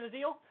weapons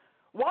deal.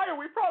 Why are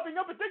we propping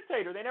up a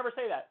dictator? They never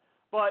say that.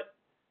 But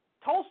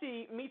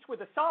Tulsi meets with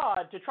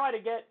Assad to try to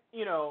get,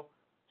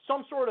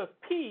 some sort of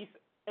peace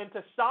and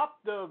to stop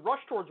the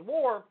rush towards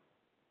war.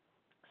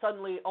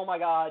 Suddenly, oh my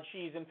God,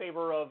 she's in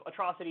favor of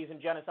atrocities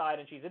and genocide,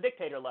 and she's a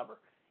dictator lover.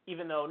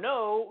 Even though,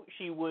 no,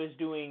 she was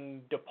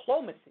doing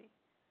diplomacy.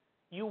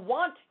 You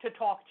want to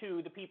talk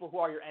to the people who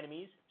are your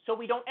enemies so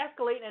we don't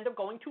escalate and end up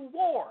going to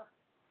war.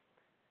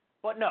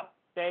 But no,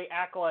 they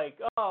act like,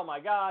 oh my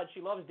God,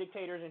 she loves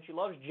dictators and she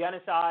loves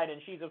genocide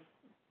and she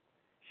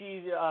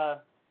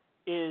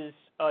is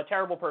a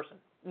terrible person.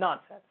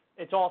 Nonsense.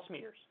 It's all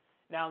smears.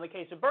 Now, in the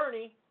case of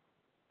Bernie,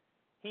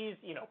 he's,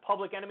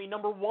 public enemy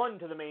number one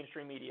to the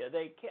mainstream media.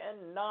 They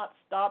cannot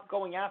stop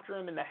going after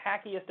him in the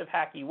hackiest of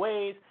hacky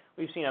ways.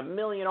 We've seen a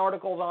million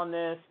articles on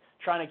this,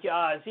 trying to,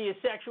 is he a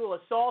sexual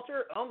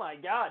assaulter? Oh my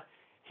God.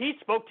 He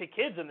spoke to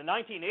kids in the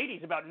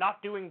 1980s about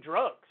not doing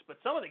drugs, but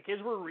some of the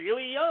kids were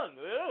really young.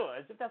 Ew,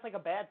 as if that's like a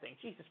bad thing.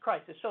 Jesus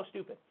Christ, it's so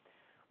stupid.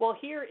 Well,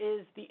 here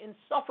is the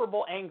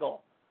insufferable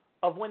angle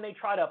of when they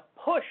try to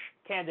push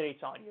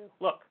candidates on you.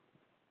 Look.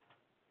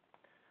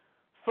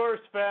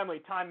 First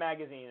Family, Time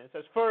Magazine. It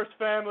says, First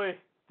Family,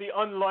 the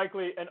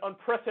unlikely and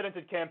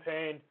unprecedented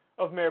campaign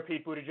of Mayor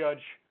Pete Buttigieg.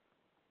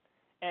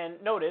 And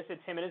notice,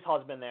 it's him and his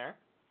husband there.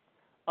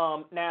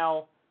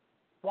 Now,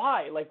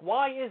 why?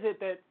 Why is it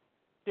that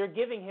they're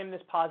giving him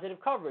this positive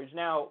coverage?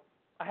 Now,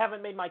 I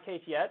haven't made my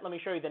case yet. Let me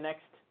show you the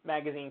next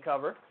magazine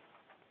cover.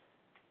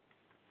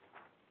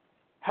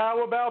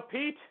 How about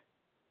Pete?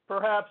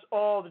 Perhaps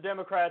all the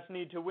Democrats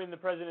need to win the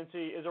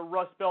presidency is a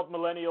Rust Belt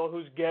millennial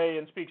who's gay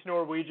and speaks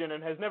Norwegian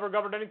and has never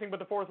governed anything but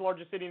the fourth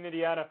largest city in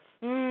Indiana.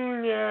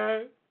 Yeah.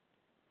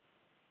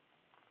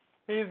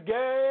 He's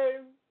gay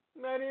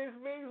and he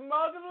speaks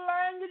multiple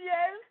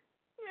languages.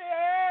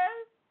 Yeah.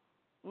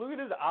 Look at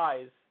his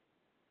eyes.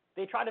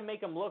 They try to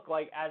make him look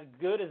as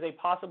good as they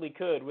possibly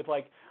could with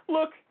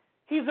look,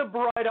 he's a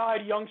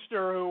bright-eyed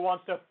youngster who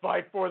wants to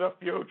fight for the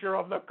future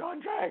of the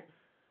country.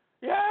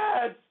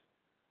 Yes!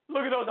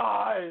 Look at those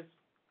eyes.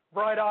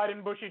 Bright-eyed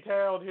and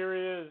bushy-tailed, here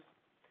he is.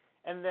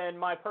 And then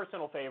my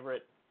personal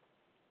favorite,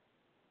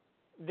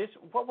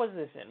 what was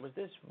this in? Was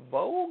this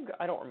Vogue?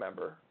 I don't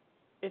remember.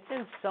 It's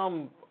in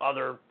some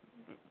other,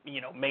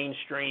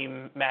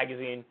 mainstream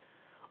magazine.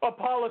 A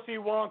policy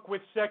wonk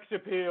with sex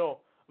appeal.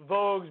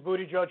 Vogue's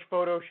Buttigieg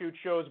photo shoot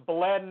shows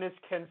blandness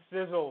can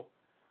sizzle.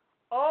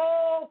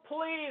 Oh,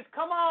 please,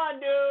 come on,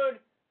 dude.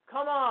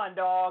 Come on. on,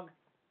 dog.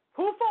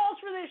 Who falls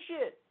for this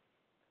shit?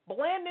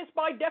 Blandness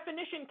by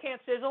definition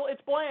can't sizzle.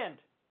 It's bland.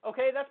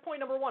 Okay, that's point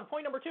number one.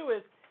 Point number two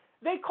is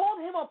they called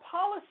him a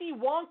policy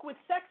wonk with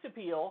sex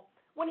appeal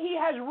when he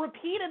has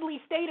repeatedly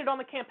stated on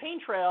the campaign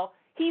trail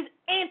he's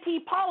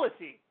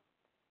anti-policy.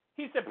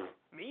 He said,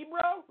 me,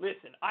 bro?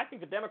 Listen, I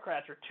think the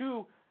Democrats are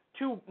too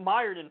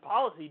mired in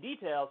policy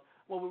details.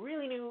 What we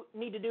really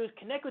need to do is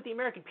connect with the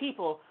American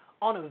people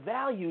on a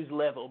values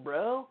level,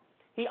 bro.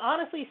 He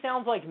honestly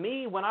sounds like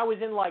me when I was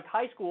in, like,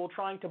 high school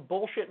trying to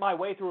bullshit my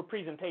way through a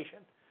presentation.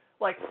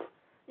 Like,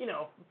 you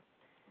know,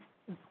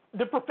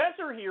 the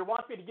professor here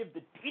wants me to give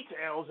the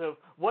details of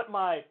what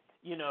my,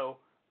 you know,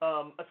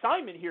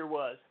 assignment here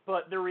was.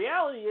 But the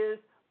reality is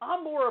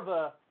I'm more of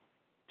a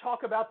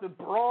talk about the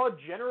broad,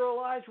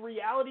 generalized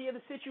reality of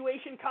the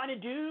situation kind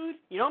of dude.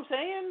 You know what I'm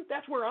saying?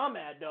 That's where I'm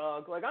at,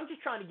 dog. Like, I'm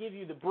just trying to give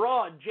you the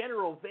broad,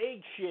 general,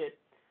 vague shit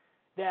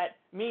that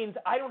means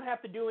I don't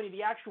have to do any of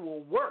the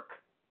actual work.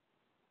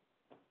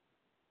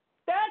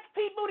 That's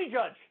Pete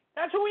Buttigieg.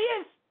 That's who he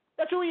is.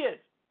 That's who he is.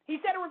 He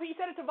said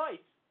it to Vice.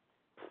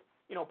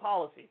 You know,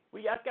 policy.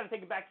 That's got to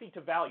take a backseat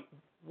to value.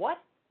 What?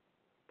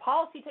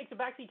 Policy takes a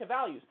backseat to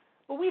values.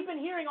 But we've been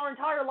hearing our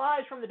entire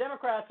lives from the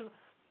Democrats of,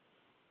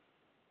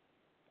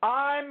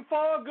 I'm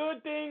for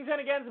good things and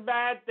against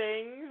bad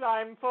things.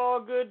 I'm for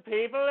good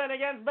people and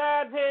against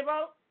bad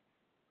people.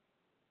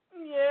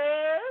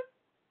 Yes.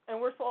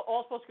 And we're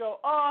all supposed to go,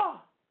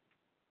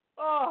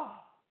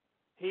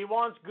 he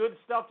wants good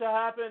stuff to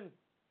happen.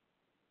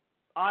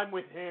 I'm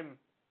with him.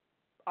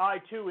 I,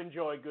 too,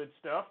 enjoy good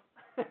stuff.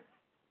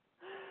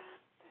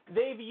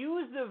 They've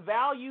used the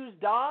values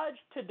dodge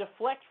to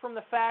deflect from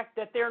the fact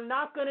that they're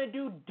not going to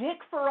do dick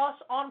for us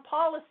on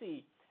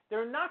policy.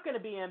 They're not going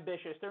to be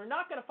ambitious. They're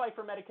not going to fight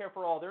for Medicare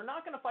for all. They're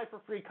not going to fight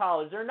for free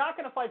college. They're not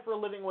going to fight for a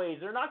living wage.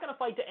 They're not going to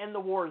fight to end the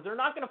wars. They're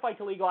not going to fight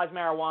to legalize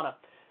marijuana.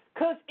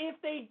 Because if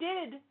they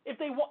did, if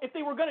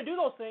they were going to do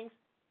those things,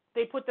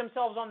 they put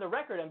themselves on the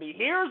record and be,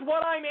 here's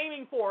what I'm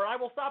aiming for, and I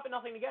will stop at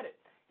nothing to get it.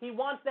 He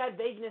wants that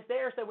vagueness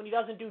there so that when he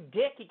doesn't do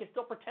dick, he can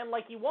still pretend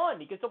like he won.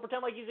 He can still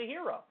pretend like he's a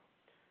hero.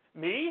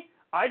 Me?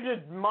 I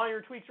did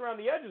minor tweaks around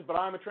the edges, but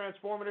I'm a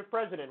transformative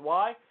president.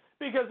 Why?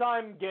 Because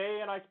I'm gay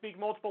and I speak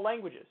multiple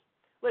languages.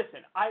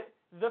 Listen,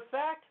 the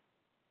fact,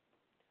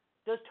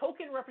 does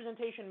token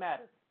representation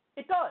matter?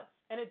 It does.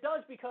 And it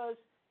does because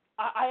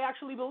I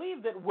actually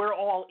believe that we're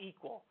all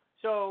equal.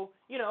 So,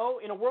 you know,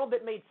 in a world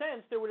that made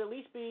sense, there would at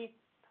least be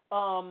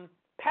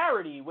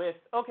parity with,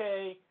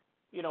 okay,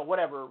 you know,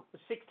 whatever,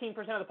 16%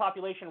 of the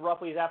population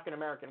roughly is African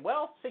American.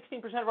 Well,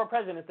 16% of our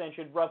presidents then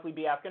should roughly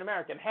be African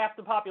American. Half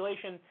the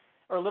population,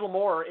 or a little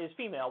more, is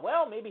female.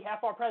 Well, maybe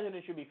half our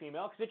presidents should be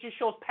female because it just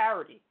shows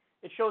parity.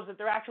 It shows that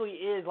there actually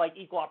is, like,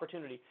 equal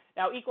opportunity.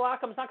 Now, equal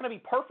outcome is not going to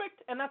be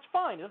perfect, and that's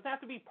fine. It doesn't have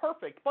to be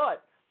perfect.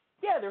 But,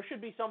 yeah, there should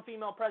be some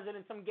female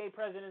president, some gay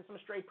president, some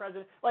straight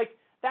president. Like,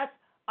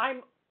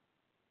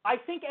 I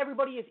think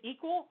everybody is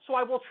equal, so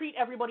I will treat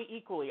everybody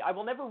equally. I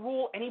will never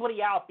rule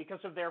anybody out because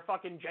of their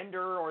fucking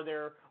gender or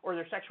their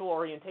sexual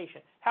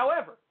orientation.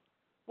 However,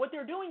 what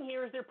they're doing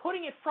here is they're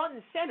putting it front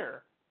and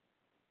center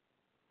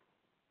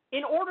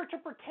in order to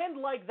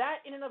pretend like that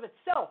in and of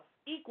itself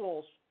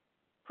equals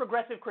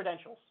progressive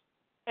credentials.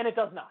 And it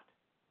does not.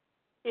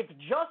 If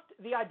just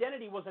the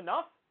identity was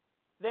enough,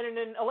 then in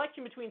an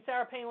election between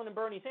Sarah Palin and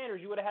Bernie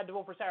Sanders, you would have had to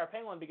vote for Sarah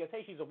Palin because,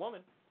 hey, she's a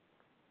woman.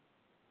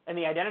 And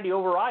the identity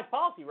overrides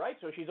policy, right?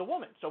 So she's a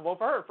woman. So vote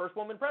for her, first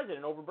woman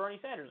president over Bernie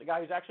Sanders, the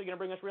guy who's actually going to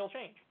bring us real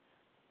change.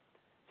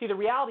 See, the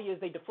reality is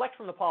they deflect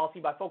from the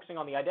policy by focusing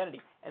on the identity,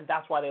 and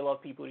that's why they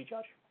love Pete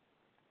Buttigieg.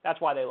 That's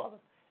why they love him.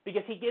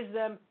 Because he gives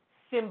them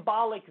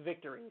symbolic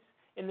victories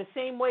in the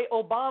same way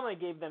Obama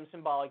gave them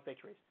symbolic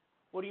victories.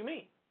 What do you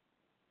mean?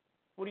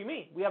 What do you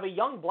mean? We have a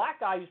young black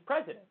guy who's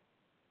president.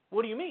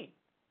 What do you mean?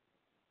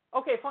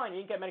 Okay, fine, you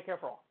didn't get Medicare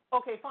for all.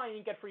 Okay, fine, you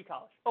didn't get free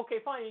college. Okay,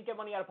 fine, you didn't get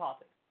money out of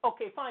politics.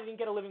 Okay, fine, you didn't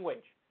get a living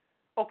wage.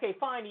 Okay,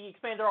 fine, he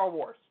expanded our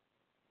wars.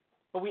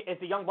 But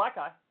it's a young black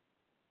guy.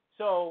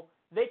 So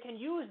they can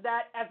use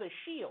that as a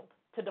shield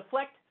to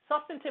deflect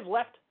substantive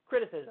left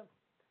criticism.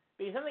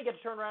 Because then they get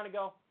to turn around and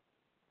go,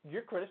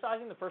 you're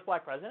criticizing the first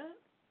black president?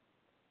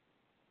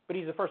 But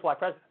he's the first black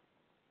president.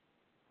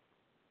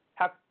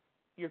 How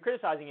you're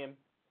criticizing him?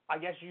 I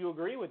guess you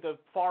agree with the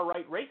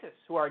far-right racists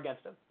who are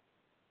against him.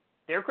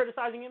 They're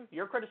criticizing him.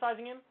 You're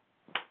criticizing him.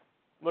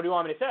 What do you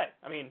want me to say?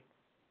 I mean,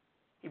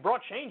 he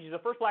brought change. He's the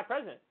first black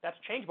president. That's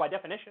change by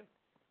definition.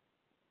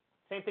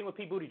 Same thing with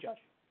Pete Buttigieg.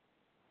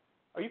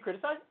 Are you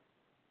criticizing?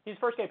 He's the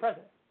first gay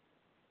president.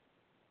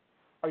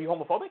 Are you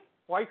homophobic?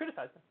 Why are you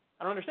criticizing him?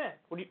 I don't understand.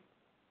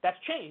 That's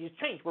change. He's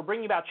change. We're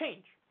bringing about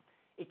change.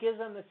 It gives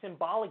them the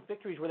symbolic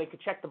victories where they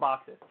could check the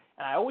boxes.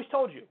 And I always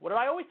told you, what did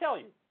I always tell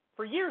you?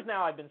 For years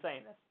now I've been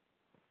saying this.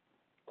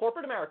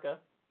 Corporate America,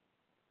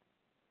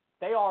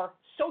 they are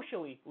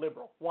socially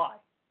liberal. Why?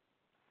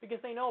 Because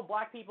they know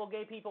black people,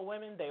 gay people,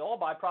 women, they all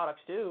buy products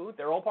too.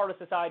 They're all part of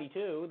society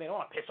too. They don't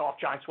want to piss off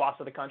giant swaths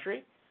of the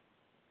country.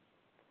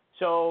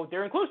 So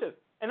they're inclusive.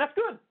 And that's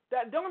good.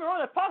 Don't get me wrong,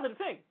 that's a positive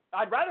thing.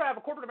 I'd rather have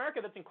a corporate America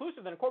that's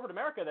inclusive than a corporate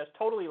America that's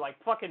totally like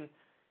fucking,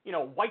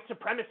 white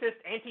supremacist,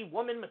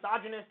 anti-woman,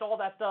 misogynist, all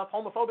that stuff,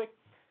 homophobic.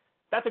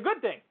 That's a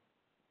good thing.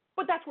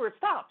 But that's where it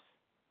stops.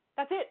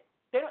 That's it.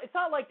 It's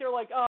not like they're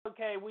like, oh,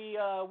 okay, we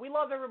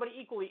love everybody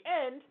equally,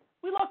 and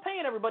we love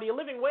paying everybody a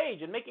living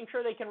wage and making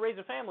sure they can raise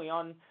a family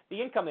on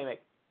the income they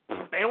make.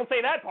 They don't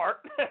say that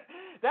part.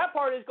 That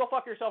part is go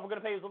fuck yourself, we're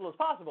going to pay you as little as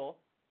possible.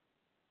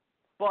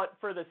 But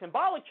for the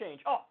symbolic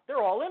change,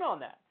 they're all in on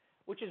that,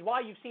 which is why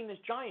you've seen this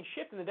giant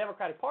shift in the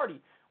Democratic Party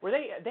where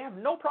they have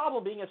no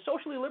problem being as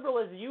socially liberal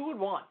as you would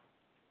want,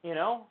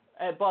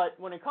 But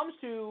when it comes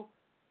to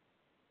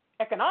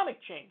economic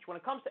change, when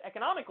it comes to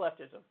economic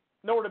leftism,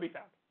 nowhere to be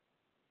found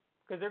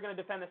because they're going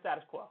to defend the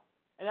status quo.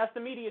 And that's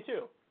the media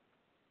too.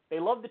 They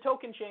love the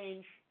token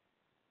change.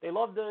 They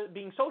love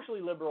being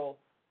socially liberal,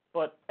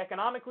 but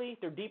economically,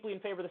 they're deeply in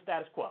favor of the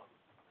status quo.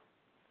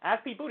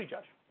 Ask Pete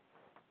Buttigieg.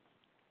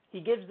 He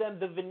gives them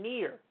the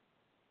veneer,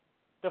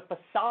 the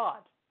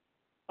facade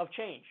of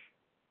change,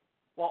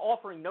 while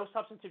offering no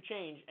substantive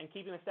change and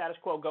keeping the status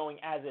quo going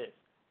as is.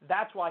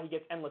 That's why he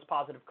gets endless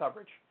positive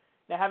coverage.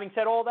 Now, having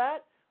said all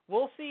that,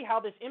 we'll see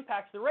how this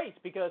impacts the race,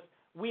 because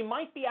we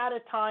might be at a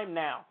time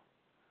now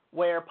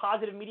where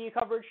positive media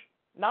coverage,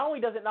 not only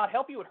does it not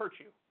help you, it hurts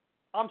you.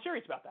 I'm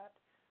serious about that.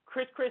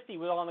 Chris Christie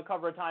was on the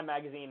cover of Time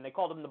magazine. They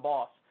called him the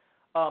boss.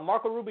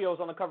 Marco Rubio was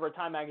on the cover of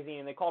Time magazine,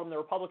 and they called him the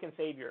Republican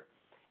savior.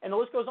 And the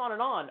list goes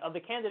on of the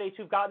candidates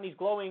who've gotten these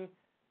glowing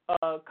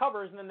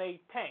covers and then they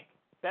tank.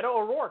 Beto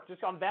O'Rourke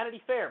just on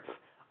Vanity Fair.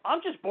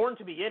 I'm just born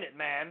to be in it,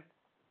 man.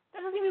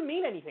 That doesn't even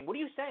mean anything. What are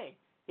you saying?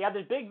 He had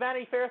this big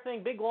Vanity Fair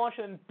thing, big launch,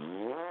 and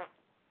then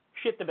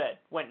shit the bed.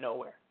 Went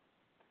nowhere.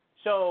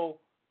 So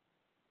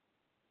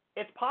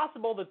it's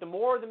possible that the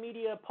more the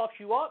media puffs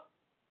you up,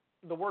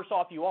 the worse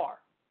off you are.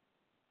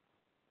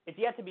 It's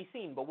yet to be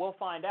seen, but we'll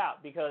find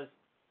out, because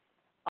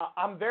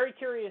I'm very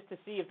curious to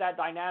see if that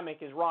dynamic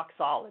is rock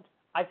solid.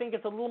 I think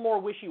it's a little more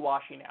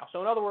wishy-washy now.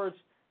 So in other words,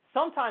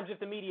 sometimes if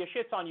the media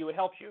shits on you, it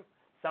helps you.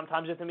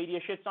 Sometimes if the media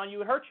shits on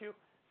you, it hurts you.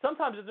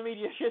 Sometimes if the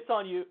media shits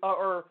on you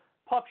or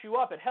puffs you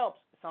up, it helps.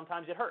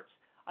 Sometimes it hurts.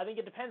 I think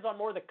it depends on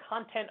more the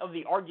content of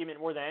the argument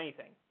more than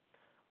anything.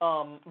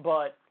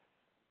 But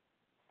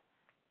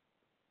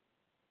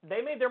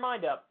they made their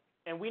mind up,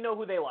 and we know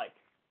who they like.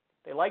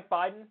 They like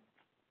Biden.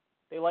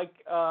 They like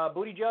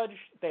Buttigieg.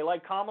 They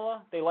like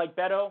Kamala. They like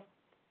Beto.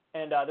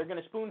 And they're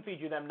going to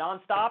spoon-feed you them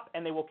nonstop,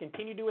 and they will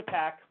continue to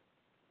attack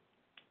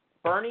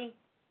Bernie,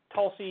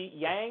 Tulsi,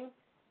 Yang,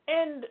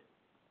 and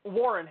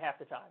Warren half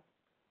the time.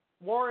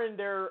 Warren,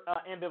 they're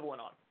ambivalent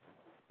on.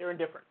 They're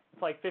indifferent.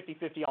 It's like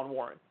 50-50 on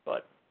Warren,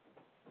 but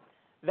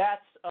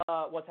that's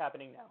what's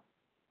happening now.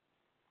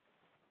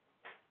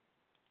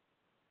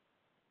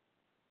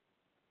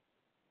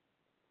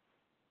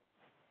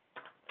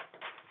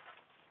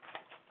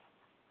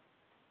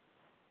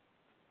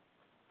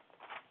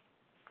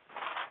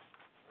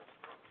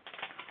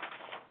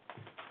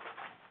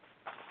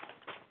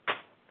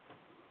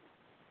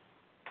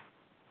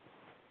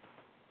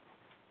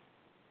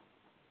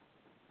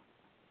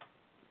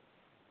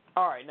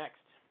 All right, next.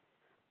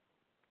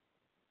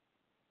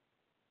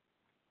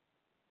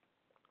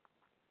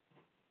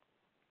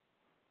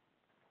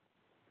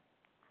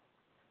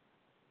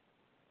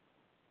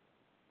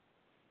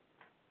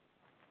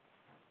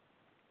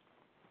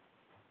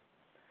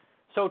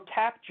 So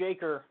Tap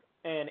Jaker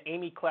and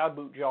Amy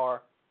Cloudbootjar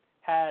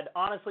had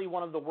honestly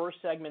one of the worst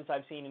segments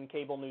I've seen in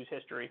cable news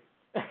history.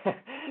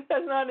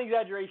 That's not an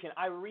exaggeration.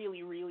 I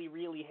really, really,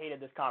 really hated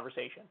this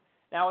conversation.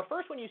 Now, at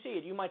first when you see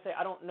it, you might say,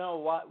 I don't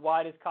know,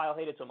 why does Kyle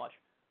hate it so much?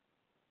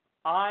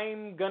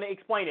 I'm going to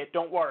explain it.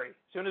 Don't worry.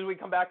 As soon as we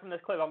come back from this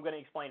clip, I'm going to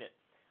explain it.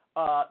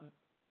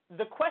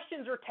 The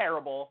questions are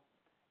terrible,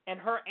 and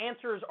her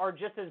answers are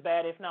just as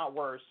bad, if not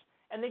worse.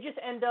 And they just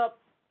end up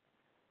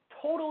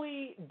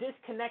totally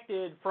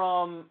disconnected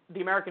from the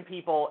American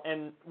people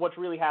and what's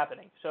really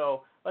happening.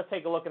 So let's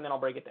take a look, and then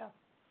I'll break it down.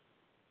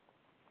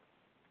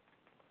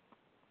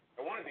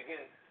 I want to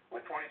begin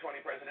with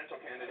 2020 presidential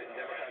candidate and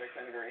Democratic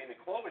Senator Amy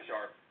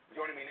Klobuchar,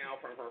 joining me now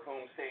from her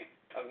home state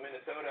of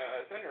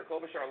Minnesota. Senator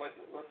Klobuchar, let's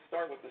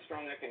start with the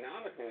strong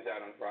economic news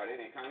out on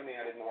Friday. The economy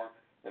added more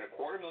than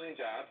 250,000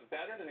 jobs,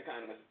 better than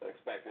economists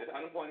expected.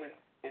 Unemployment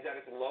is at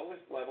its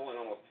lowest level in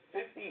almost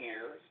 50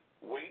 years.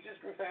 Wages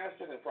grew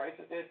faster than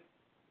prices did.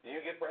 Do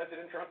you give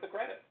President Trump the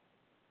credit?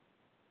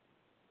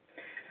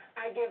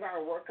 I give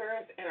our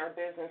workers and our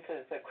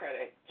businesses the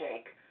credit,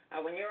 Jake.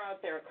 When you're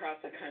out there across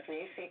the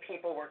country, you see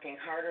people working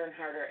harder and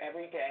harder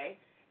every day,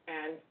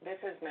 and this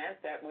has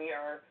meant that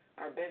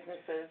our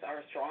businesses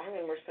are strong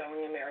and we're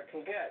selling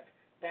American goods.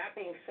 That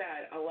being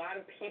said, a lot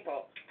of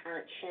people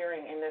aren't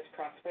sharing in this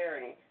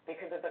prosperity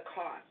because of the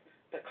cost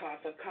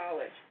of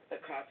college, the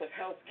cost of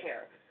health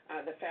care,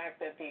 the fact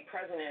that the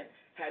president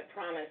had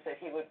promised that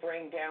he would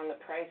bring down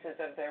the prices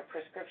of their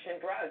prescription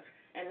drugs,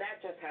 and that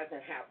just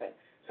hasn't happened.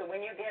 So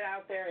when you get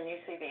out there and you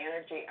see the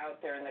energy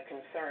out there and the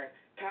concern,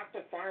 talk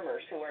to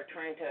farmers who are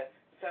trying to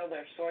sell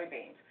their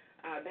soybeans.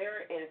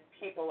 There is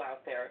people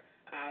out there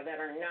that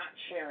are not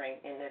sharing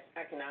in this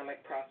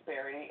economic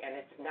prosperity, and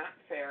it's not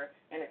fair,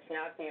 and it's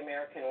not the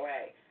American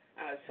way.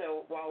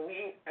 So while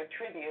we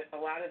attribute a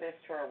lot of this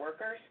to our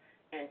workers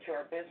and to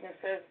our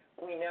businesses,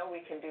 we know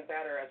we can do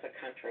better as a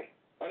country.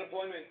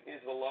 Unemployment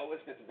is the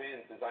lowest it's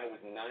been since I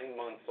was 9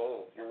 months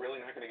old. You're really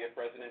not going to give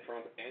President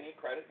Trump any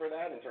credit for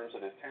that in terms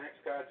of his tax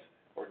cuts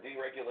or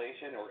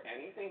deregulation or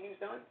anything he's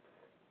done?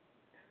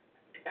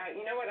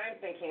 You know what I'm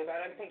thinking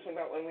about? I'm thinking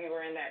about when we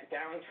were in that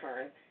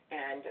downturn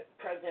and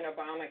President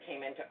Obama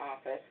came into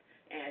office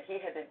and he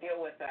had to deal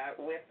with that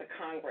with the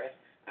Congress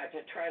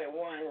to try to,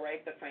 one, right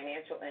the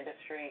financial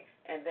industry,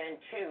 and then,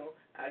 two,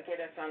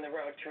 get us on the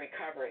road to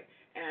recovery.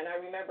 And I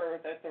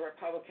remember that the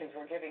Republicans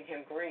were giving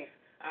him grief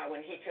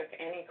when he took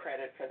any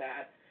credit for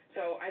that.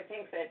 So I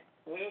think that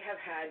we have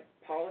had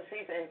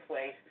policies in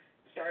place,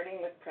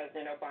 starting with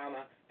President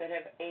Obama, that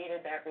have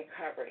aided that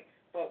recovery.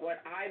 But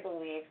what I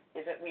believe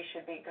is that we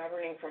should be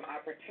governing from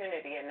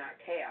opportunity and not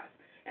chaos.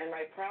 And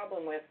my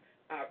problem with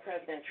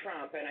President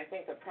Trump, and I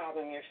think the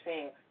problem you're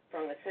seeing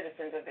from the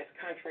citizens of this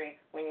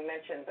country when you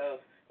mentioned those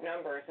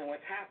numbers and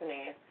what's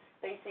happening is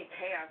they see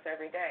chaos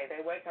every day. They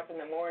wake up in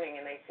the morning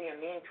and they see a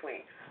mean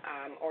tweet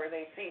or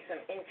they see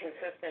some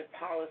inconsistent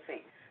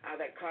policy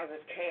that causes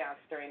chaos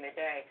during the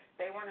day.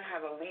 They want to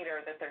have a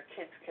leader that their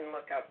kids can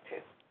look up to.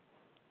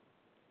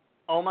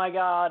 Oh my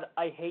God,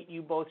 I hate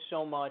you both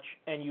so much,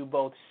 and you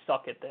both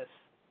suck at this.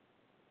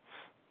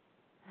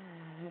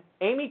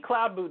 Amy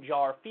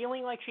Cloudbootjar,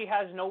 feeling like she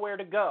has nowhere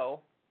to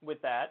go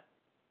with that,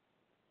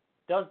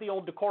 does the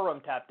old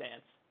decorum tap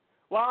dance.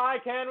 Why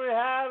can't we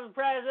have a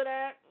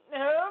president who's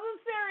a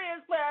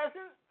serious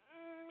person?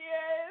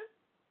 Yes.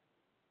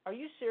 Are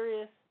you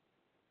serious?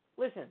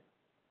 Listen,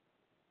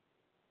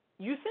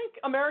 you think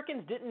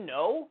Americans didn't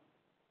know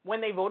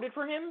when they voted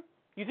for him?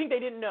 You think they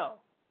didn't know?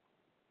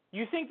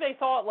 You think they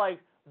thought, like,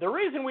 the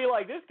reason we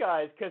like this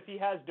guy is because he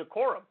has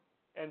decorum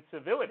and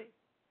civility?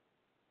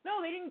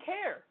 No, they didn't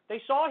care.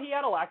 They saw he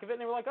had a lack of it,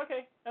 and they were like,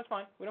 okay, that's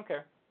fine. We don't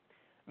care.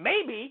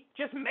 Maybe,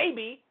 just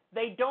maybe,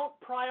 they don't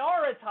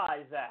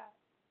prioritize that.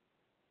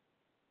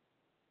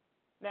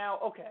 Now,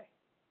 okay,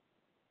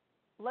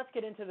 let's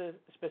get into the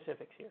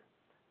specifics here.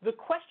 The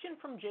question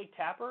from Jake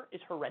Tapper is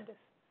horrendous.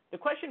 The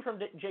question from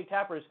Jake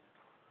Tapper is,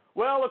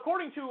 well,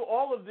 according to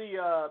all of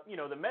the,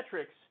 the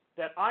metrics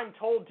that I'm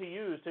told to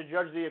use to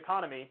judge the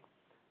economy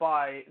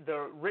by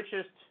the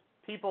richest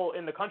people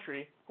in the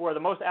country who are the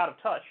most out of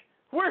touch,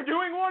 we're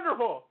doing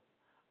wonderful.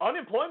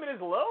 Unemployment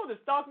is low. The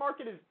stock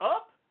market is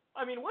up.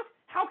 I mean, what?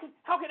 How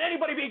can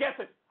anybody be against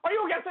this? Are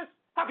you against this?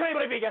 How can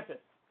anybody be against this?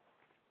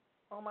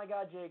 Oh my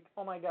God, Jake.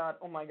 Oh my God.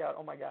 Oh my God.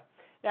 Oh my God.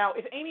 Now,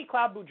 if Amy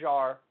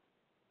Cloudbootjar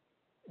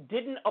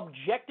didn't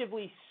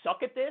objectively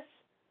suck at this,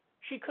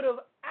 she could have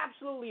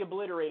absolutely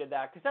obliterated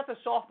that because that's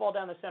a softball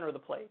down the center of the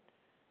plate.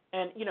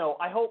 And,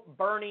 I hope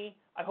Bernie,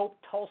 I hope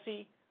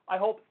Tulsi, I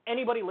hope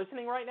anybody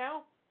listening right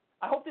now,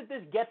 I hope that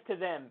this gets to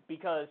them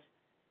because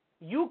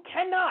you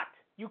cannot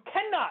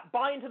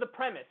buy into the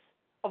premise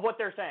of what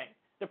they're saying.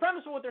 The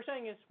premise of what they're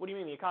saying is, what do you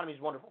mean the economy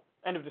is wonderful?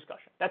 End of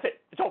discussion. That's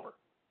it. It's over.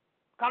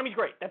 Economy's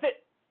great. That's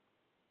it.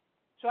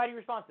 So how do you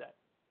respond to that?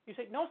 You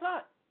say, no, it's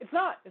not. It's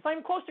not. It's not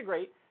even close to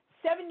great.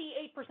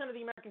 78% of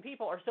the American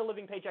people are still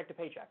living paycheck to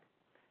paycheck.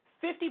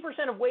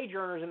 50% of wage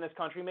earners in this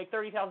country make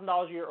 $30,000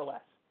 a year or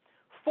less.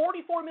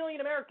 44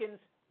 million Americans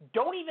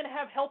don't even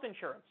have health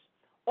insurance.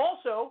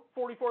 Also,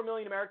 44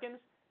 million Americans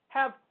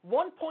have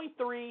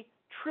 $1.3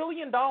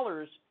 trillion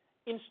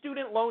in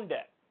student loan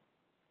debt.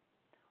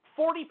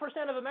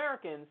 40% of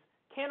Americans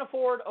can't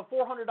afford a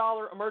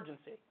 $400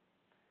 emergency.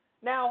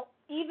 Now,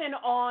 even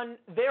on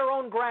their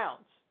own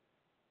grounds,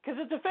 because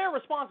it's a fair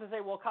response to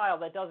say, well, Kyle,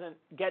 that doesn't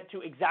get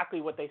to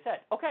exactly what they said.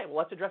 Okay, well,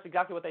 let's address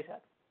exactly what they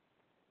said.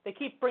 They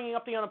keep bringing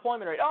up the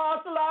unemployment rate. Oh,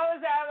 it's the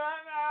lowest ever.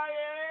 Oh,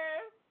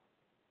 yeah.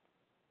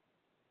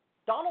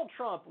 Donald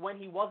Trump, when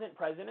he wasn't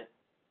president,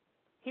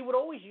 he would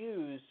always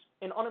use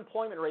an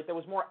unemployment rate that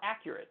was more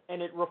accurate,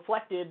 and it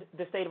reflected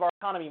the state of our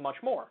economy much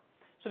more.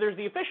 So there's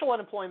the official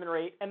unemployment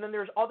rate, and then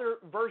there's other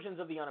versions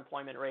of the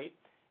unemployment rate,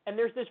 and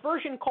there's this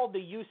version called the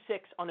U6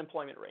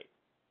 unemployment rate.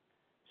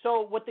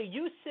 So what the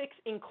U6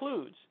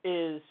 includes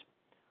is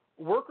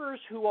workers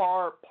who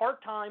are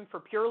part-time for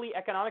purely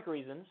economic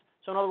reasons.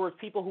 So in other words,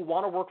 people who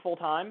want to work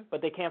full-time,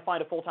 but they can't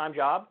find a full-time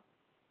job.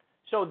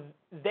 So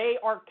they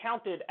are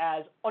counted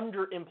as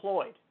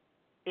underemployed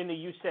in the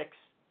U6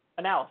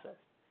 analysis.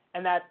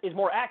 And that is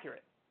more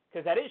accurate,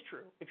 because that is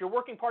true. If you're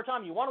working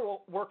part-time, you want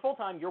to work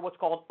full-time, you're what's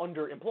called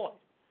underemployed.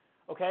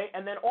 Okay?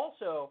 And then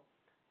also,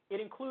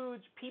 it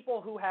includes people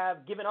who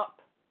have given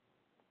up.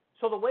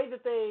 So the way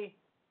that they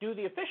do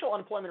the official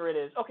unemployment rate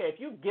is, okay, if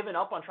you've given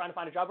up on trying to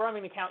find a job, we're not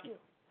going to count you.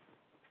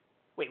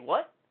 Wait,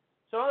 what?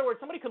 So in other words,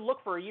 somebody could look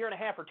for a year and a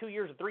half or 2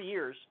 years or 3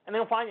 years, and they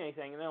don't find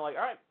anything, and they're like,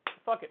 all right,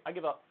 fuck it, I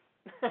give up.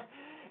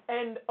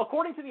 And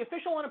according to the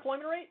official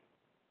unemployment rate,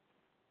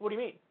 what do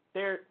you mean?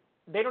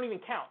 They don't even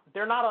count.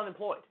 They're not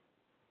unemployed.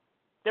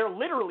 They're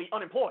literally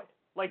unemployed.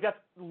 Like, that's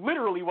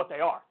literally what they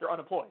are. They're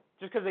unemployed.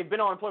 Just because they've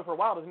been unemployed for a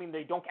while doesn't mean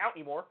they don't count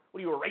anymore. What,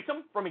 do you erase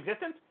them from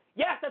existence?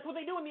 Yes, that's what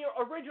they do in the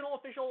original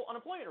official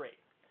unemployment rate.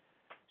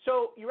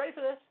 So, you ready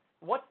for this?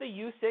 What's the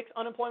U6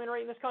 unemployment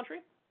rate in this country?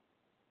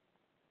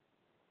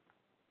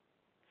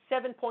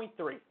 7.3.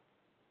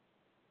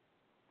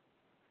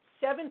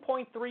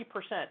 7.3%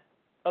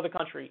 of the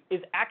country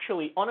is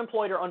actually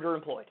unemployed or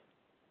underemployed.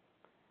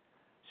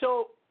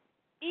 So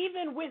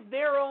even with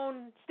their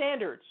own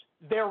standards,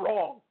 they're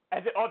wrong.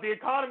 As the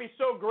economy's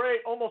so great,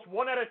 almost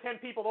 1 out of 10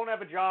 people don't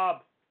have a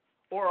job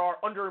or are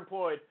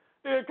underemployed.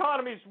 The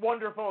economy's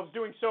wonderful, it's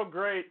doing so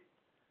great.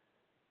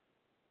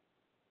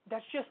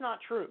 That's just not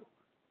true.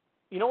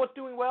 You know what's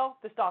doing well?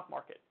 The stock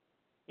market.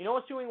 You know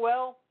what's doing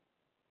well?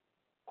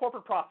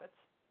 Corporate profits.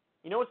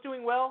 You know what's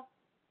doing well?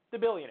 The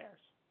billionaires.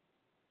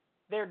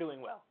 They're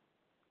doing well.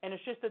 And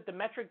it's just that the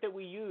metric that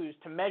we use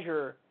to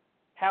measure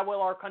how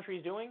well our country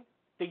is doing,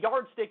 the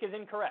yardstick is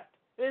incorrect.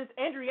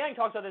 Andrew Yang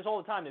talks about this all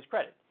the time, this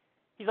credit.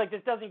 He's like,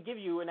 this doesn't give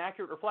you an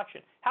accurate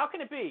reflection. How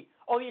can it be?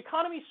 Oh, the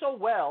economy's so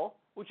well,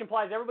 which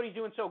implies everybody's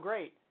doing so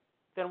great,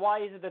 then why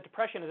is it that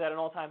depression is at an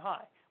all-time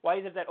high? Why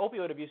is it that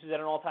opioid abuse is at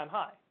an all-time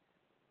high?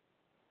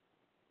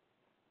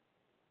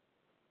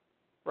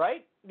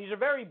 Right? These are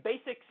very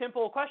basic,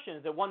 simple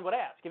questions that one would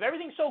ask. If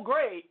everything's so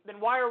great,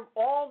 then why are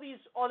all these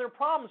other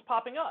problems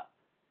popping up?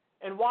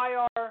 And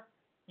why are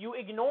you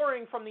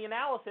ignoring from the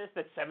analysis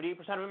that 78%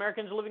 of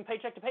Americans are living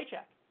paycheck to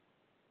paycheck?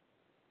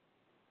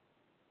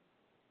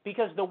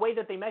 Because the way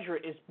that they measure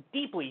it is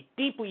deeply,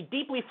 deeply,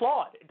 deeply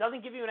flawed. It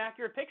doesn't give you an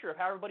accurate picture of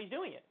how everybody's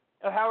doing it,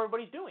 of how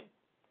everybody's doing.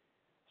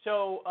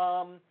 So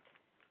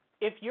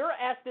if you're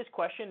asked this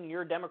question and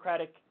you're a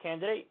Democratic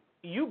candidate,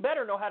 you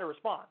better know how to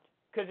respond.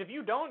 Because if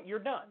you don't, you're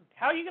done.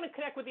 How are you going to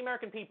connect with the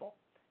American people?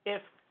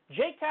 If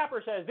Jake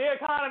Tapper says, the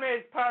economy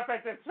is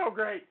perfect, it's so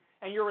great,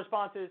 and your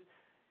response is,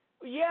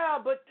 yeah,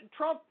 but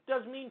Trump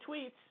does mean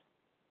tweets,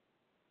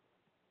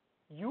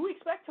 you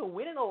expect to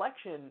win an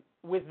election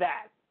with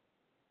that?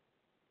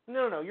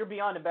 No, you're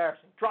beyond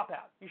embarrassing. Drop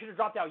out. You should have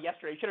dropped out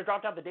yesterday. You should have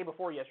dropped out the day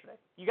before yesterday.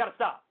 You got to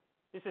stop.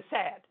 This is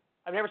sad.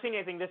 I've never seen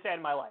anything this sad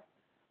in my life.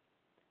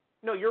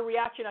 No, your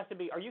reaction has to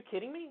be, are you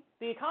kidding me?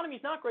 The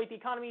economy's not great. The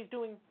economy is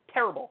doing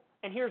terrible.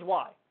 And here's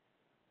why.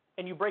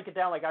 And you break it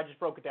down like I just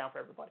broke it down for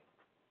everybody.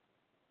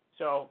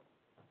 So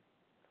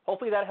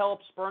hopefully that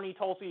helps. Bernie,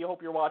 Tulsi, I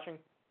hope you're watching.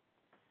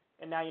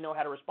 And now you know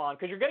how to respond.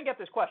 Because you're going to get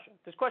this question.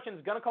 This question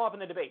is going to come up in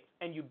the debate.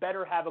 And you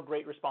better have a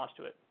great response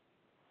to it.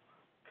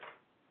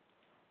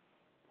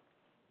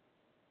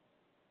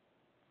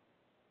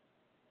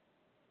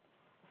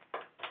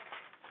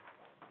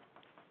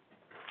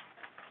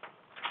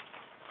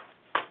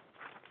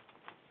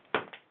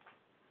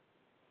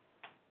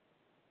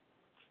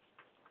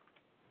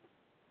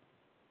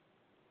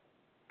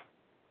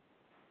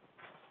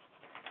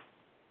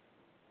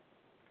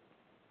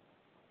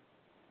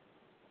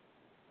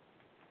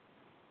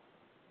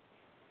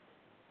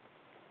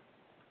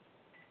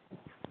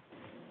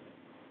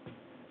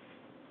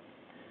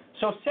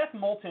 So Seth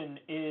Moulton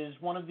is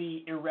one of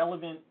the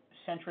irrelevant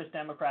centrist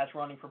Democrats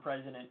running for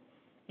president.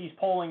 He's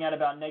polling at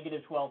about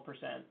negative 12%.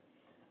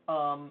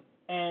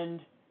 And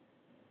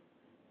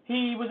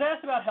he was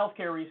asked about health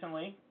care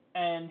recently,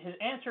 and his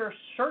answer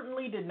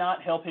certainly did not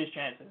help his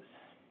chances.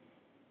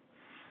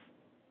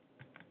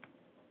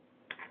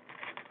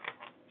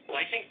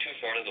 Well, I think too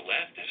far to the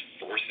left is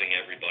forcing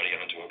everybody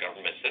onto a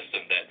government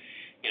system that,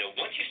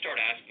 once you start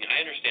asking,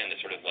 I understand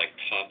this sort of like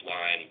top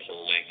line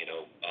polling,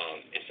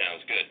 it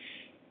sounds good.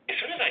 As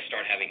soon as I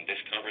start having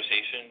this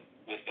conversation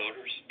with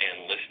voters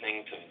and listening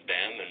to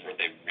them and what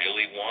they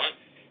really want,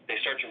 they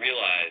start to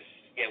realize,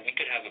 yeah, we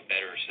could have a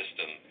better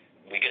system.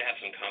 We could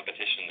have some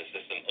competition in the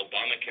system.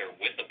 Obamacare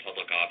with a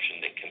public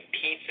option that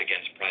competes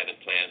against private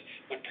plans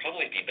would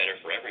probably be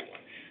better for everyone.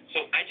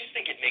 So I just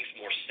think it makes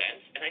more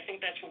sense, and I think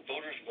that's what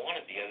voters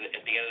want at the end of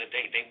the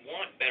day. They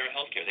want better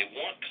health care. They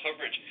want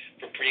coverage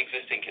for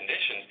pre-existing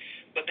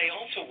conditions, but they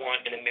also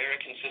want an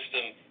American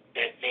system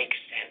that makes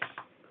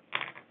sense.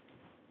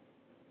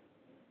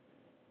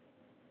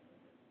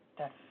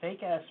 That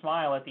fake-ass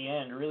smile at the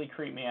end really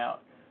creeped me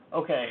out.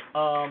 Okay,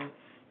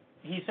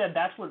 he said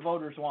that's what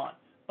voters want,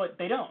 but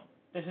they don't.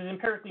 This is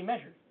empirically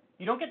measured.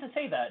 You don't get to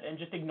say that and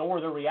just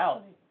ignore the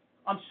reality.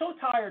 I'm so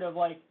tired of,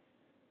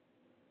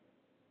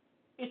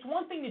 it's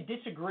one thing to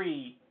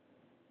disagree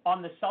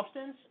on the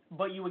substance,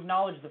 but you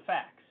acknowledge the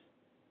facts.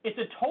 It's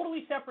a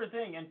totally separate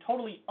thing and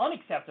totally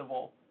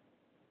unacceptable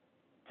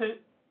to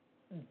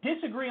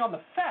disagree on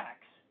the facts.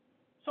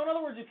 So in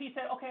other words, if he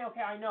said, okay,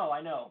 I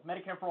know,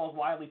 Medicare for all is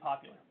wildly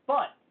popular,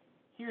 but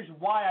here's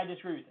why I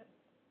disagree with it.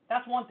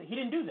 That's one thing. He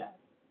didn't do that.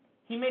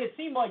 He made it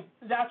seem like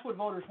that's what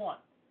voters want.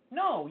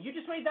 No, you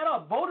just made that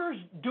up. Voters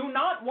do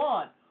not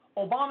want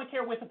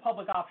Obamacare with a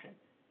public option.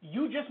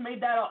 You just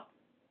made that up.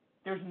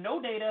 There's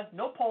no data,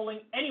 no polling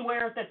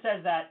anywhere that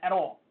says that at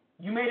all.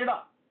 You made it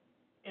up.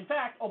 In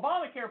fact,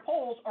 Obamacare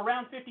polls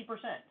around 50%.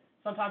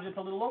 Sometimes it's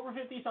a little over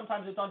 50,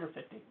 sometimes it's under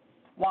 50.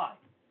 Why?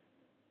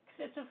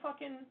 Because it's a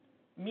fucking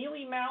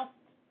mealy-mouthed,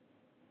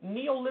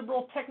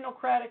 neoliberal,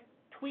 technocratic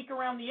tweak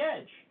around the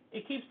edge.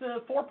 It keeps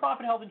the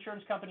for-profit health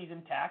insurance companies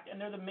intact, and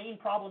they're the main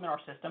problem in our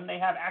system. They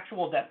have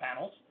actual death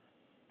panels.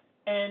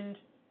 And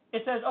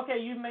it says, okay,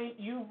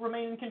 you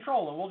remain in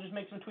control, and we'll just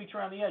make some tweaks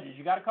around the edges.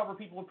 You got to cover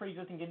people with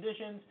pre-existing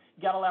conditions.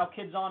 You got to allow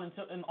kids on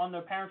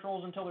their parents'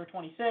 rolls until they're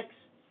 26.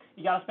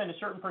 You got to spend a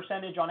certain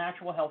percentage on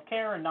actual health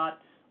care and not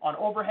on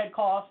overhead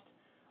costs.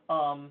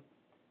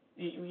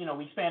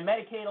 We expand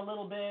Medicaid a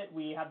little bit.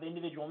 We have the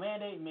individual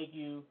mandate and make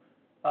you,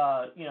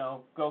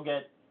 go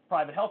get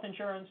private health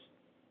insurance.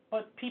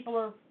 But people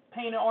are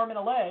paying an arm and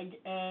a leg,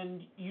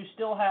 and you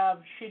still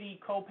have shitty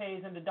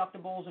co-pays and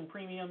deductibles and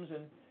premiums,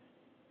 and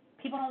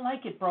people don't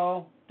like it,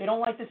 bro. They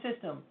don't like the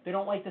system.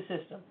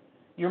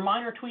 Your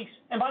minor tweaks.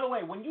 And by the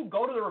way, when you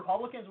go to the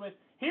Republicans with,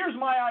 here's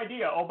my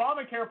idea,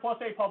 Obamacare plus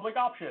a public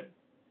option,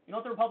 you know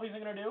what the Republicans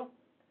are going to do?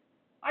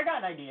 I got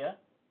an idea.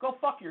 Go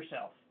fuck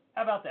yourself.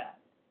 How about that?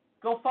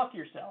 Go fuck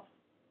yourself.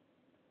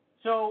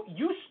 So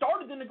you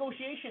started the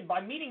negotiation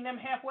by meeting them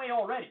halfway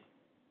already.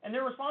 And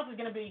their response is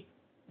going to be,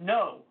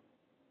 no.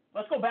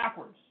 Let's go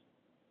backwards.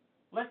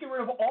 Let's get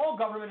rid of all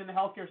government in the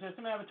healthcare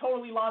system and have a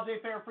totally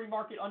laissez-faire, free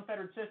market,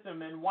 unfettered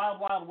system and wild,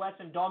 wild west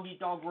and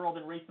dog-eat-dog world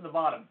and race to the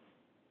bottom.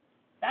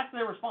 That's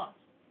their response.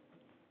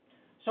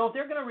 So if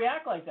they're going to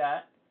react like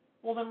that,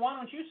 well then why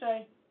don't you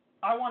say,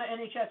 I want an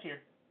NHS here.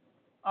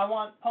 I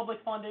want public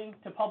funding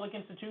to public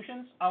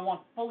institutions. I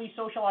want fully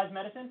socialized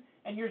medicine,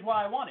 and here's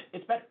why I want it.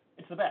 It's better.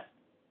 It's the best.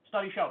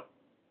 Studies show it.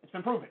 It's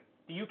been proven.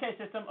 The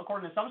UK system,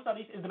 according to some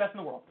studies, is the best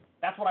in the world.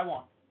 That's what I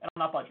want, and I'm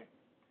not budging.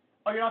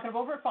 Oh, you're not going to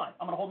vote for it? Fine.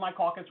 I'm going to hold my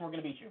caucus, and we're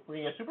going to beat you. We're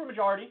going to get a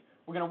supermajority.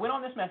 We're going to win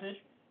on this message,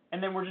 and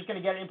then we're just going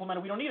to get it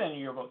implemented. We don't need any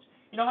of your votes.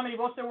 You know how many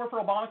votes there were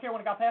for Obamacare when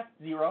it got passed?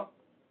 0.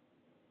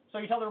 So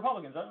you tell the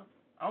Republicans, I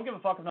don't give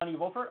a fuck if none of you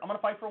vote for it. I'm going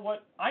to fight for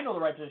what I know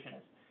the right position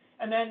is.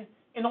 And then,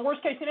 in the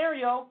worst case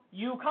scenario,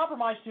 you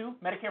compromise to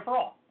Medicare for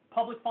all,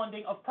 public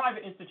funding of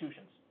private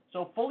institutions.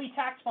 So fully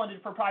tax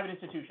funded for private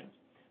institutions.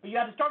 But you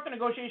had to start the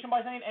negotiation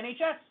by saying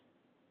NHS,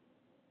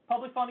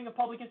 public funding of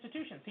public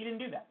institutions. He didn't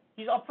do that.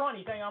 He's up front.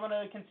 He's saying, I'm going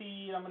to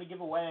concede, I'm going to give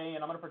away,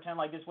 and I'm going to pretend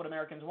like this is what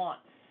Americans want.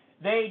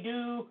 They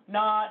do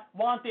not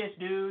want this,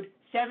 dude.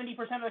 70%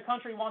 of the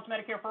country wants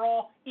Medicare for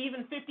all.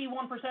 Even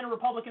 51% of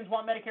Republicans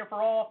want Medicare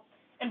for all.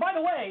 And by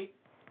the way,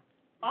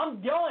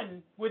 I'm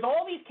done with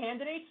all these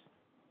candidates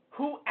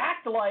who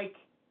act like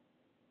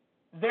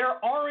there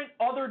aren't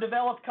other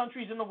developed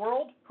countries in the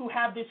world who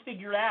have this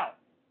figured out.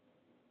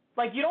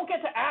 Like, you don't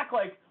get to act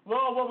like,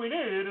 well, what we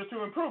need is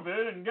to improve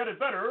it and get it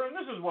better, and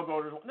this is what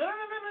voters want. No.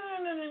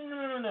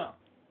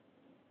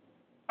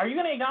 Are you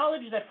going to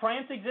acknowledge that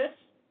France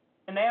exists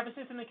and they have a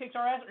system that kicks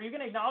our ass? Are you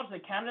going to acknowledge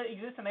that Canada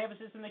exists and they have a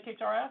system that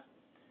kicks our ass?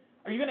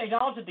 Are you going to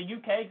acknowledge that the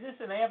UK exists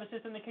and they have a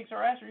system that kicks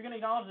our ass? Are you going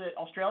to acknowledge that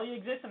Australia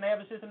exists and they have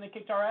a system that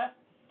kicks our ass?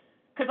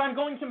 Because I'm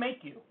going to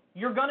make you.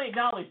 You're going to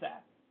acknowledge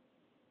that.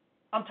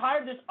 I'm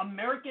tired of this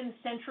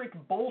American-centric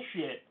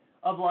bullshit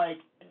of like,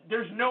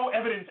 there's no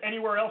evidence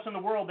anywhere else in the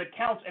world that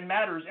counts and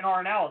matters in our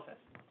analysis.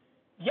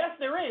 Yes,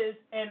 there is,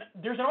 and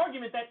there's an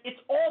argument that it's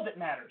all that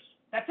matters.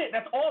 That's it.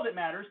 That's all that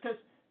matters because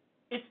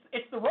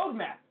it's the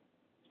roadmap.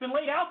 It's been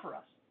laid out for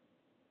us.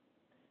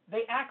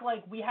 They act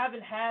like we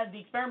haven't had the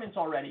experiments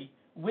already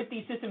with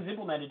these systems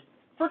implemented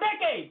for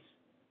decades.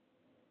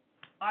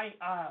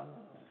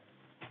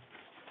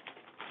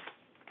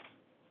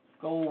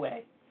 Go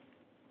away.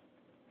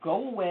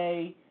 Go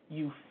away,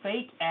 you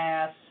fake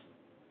ass,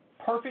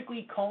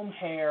 perfectly combed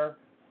hair,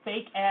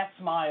 fake ass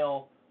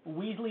smile,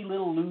 Weasley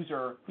little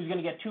loser who's going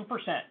to get 2%.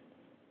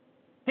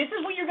 This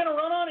is what you're going to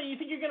run on, and you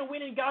think you're going to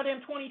win in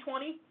goddamn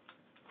 2020?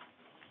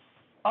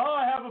 Oh,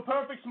 I have a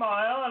perfect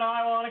smile, and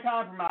I want to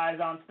compromise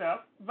on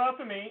stuff. Vote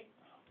for me.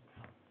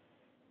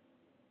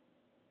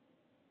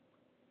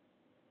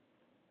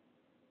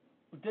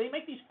 Do they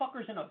make these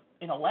fuckers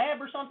in a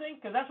lab or something?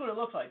 Because that's what it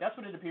looks like. That's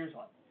what it appears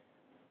like.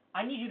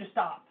 I need you to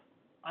stop.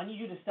 I need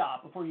you to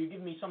stop before you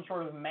give me some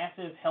sort of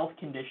massive health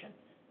condition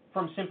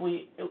from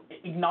simply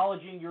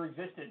acknowledging your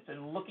existence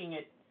and looking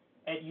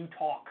at you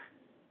talk.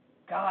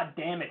 God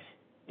damn it.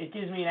 It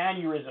gives me an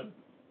aneurysm.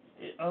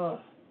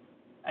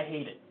 I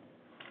hate it.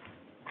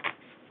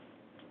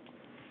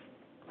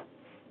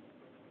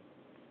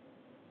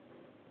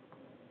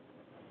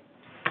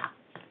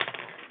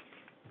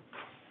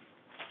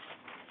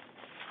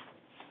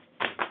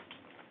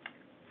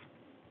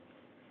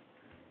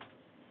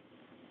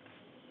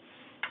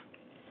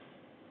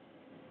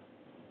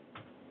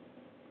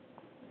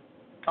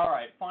 All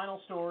right,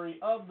 final story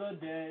of the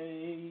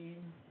day.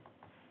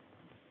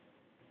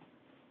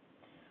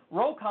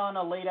 Ro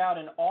Khanna laid out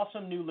an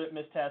awesome new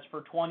litmus test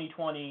for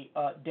 2020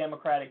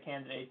 Democratic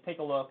candidates. Take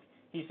a look.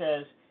 He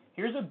says,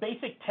 here's a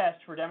basic test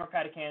for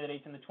Democratic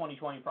candidates in the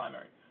 2020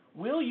 primary.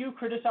 Will you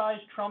criticize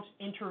Trump's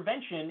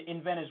intervention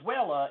in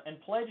Venezuela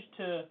and pledge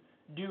to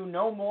do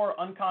no more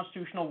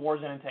unconstitutional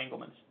wars and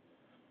entanglements?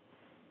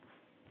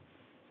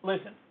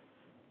 Listen,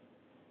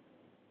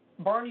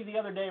 Barney the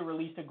other day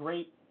released a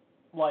great,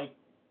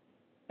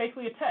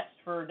 basically a test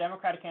for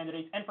Democratic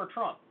candidates and for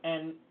Trump.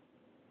 And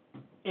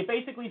it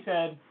basically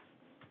said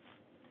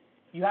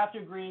you have to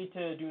agree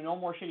to do no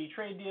more shitty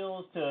trade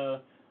deals,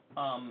 to,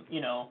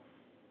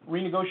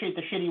 renegotiate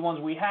the shitty ones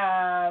we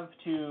have,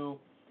 to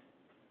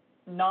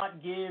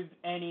not give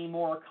any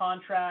more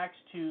contracts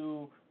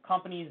to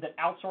companies that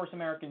outsource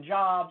American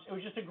jobs. It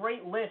was just a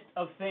great list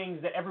of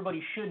things that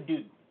everybody should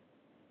do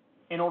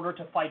in order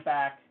to fight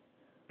back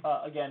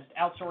against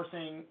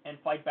outsourcing and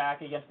fight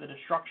back against the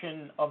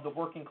destruction of the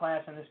working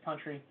class in this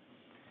country.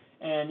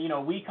 And,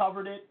 we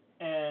covered it,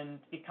 and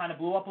it kind of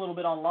blew up a little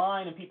bit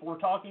online, and people were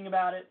talking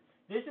about it.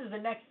 This is the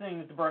next thing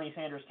that the Bernie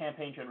Sanders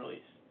campaign should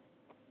release.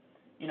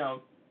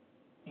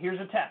 Here's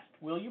a test.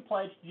 Will you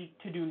pledge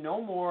to do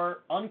no more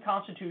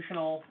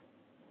unconstitutional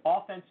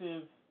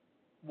offensive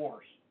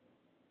wars?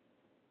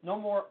 No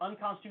more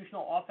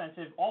unconstitutional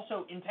offensive,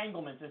 also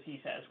entanglements, as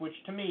he says, which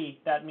to me,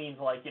 that means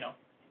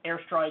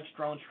airstrikes,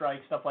 drone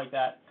strikes, stuff like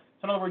that.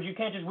 So in other words, you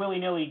can't just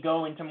willy-nilly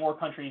go into more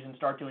countries and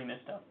start doing this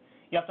stuff.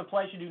 You have to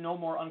pledge to do no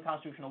more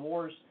unconstitutional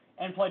wars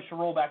and pledge to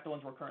roll back the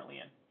ones we're currently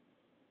in.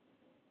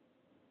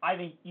 I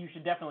think you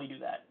should definitely do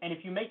that. And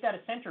if you make that a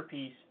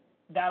centerpiece,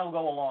 that'll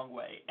go a long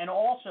way. And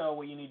also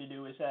what you need to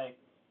do is say,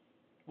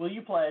 will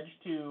you pledge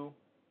to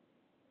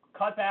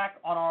cut back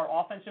on our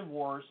offensive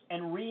wars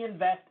and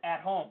reinvest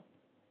at home?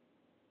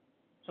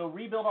 So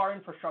rebuild our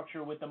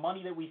infrastructure with the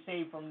money that we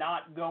save from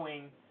not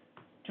going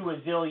to a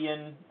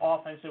zillion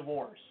offensive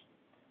wars.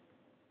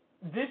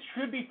 This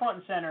should be front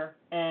and center,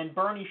 and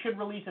Bernie should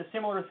release a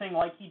similar thing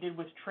like he did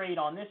with trade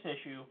on this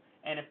issue.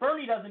 And if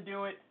Bernie doesn't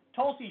do it,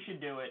 Tulsi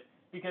should do it,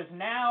 because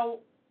now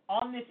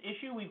on this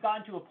issue we've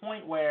gotten to a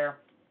point where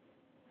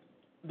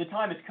the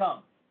time has come.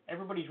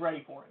 Everybody's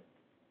ready for it.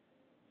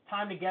 It's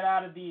time to get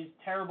out of these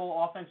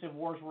terrible offensive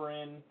wars we're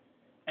in,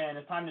 and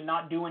it's time to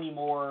not do any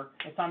more.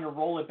 It's time to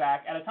roll it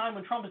back. At a time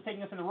when Trump is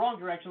taking us in the wrong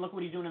direction, look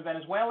what he's doing in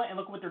Venezuela, and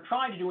look what they're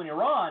trying to do in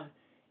Iran.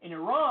 In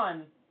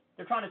Iran,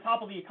 they're trying to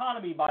topple the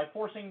economy by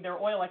forcing their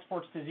oil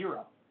exports to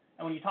zero.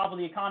 And when you topple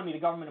the economy, the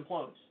government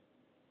implodes.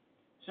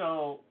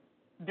 So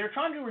they're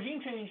trying to do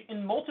regime change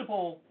in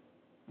multiple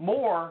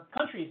more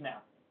countries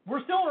now.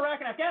 We're still in Iraq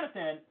and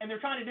Afghanistan, and they're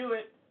trying to do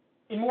it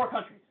in more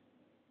countries.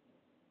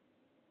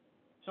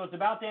 So it's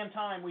about damn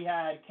time we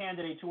had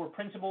candidates who were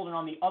principled and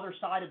on the other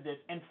side of this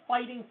and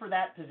fighting for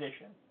that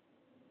position.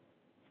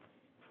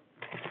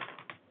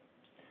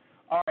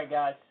 All right,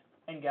 guys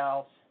and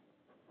gals.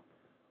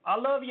 I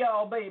love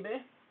y'all,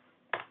 baby.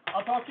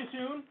 I'll talk to you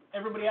soon.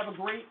 Everybody have a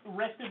great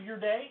rest of your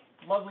day.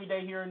 Lovely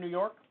day here in New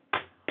York.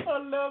 A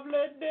lovely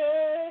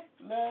day.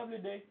 Lovely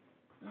day.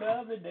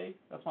 Lovely day.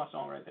 That's my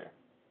song right there.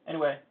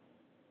 Anyway,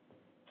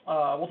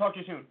 we'll talk to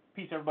you soon.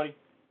 Peace, everybody.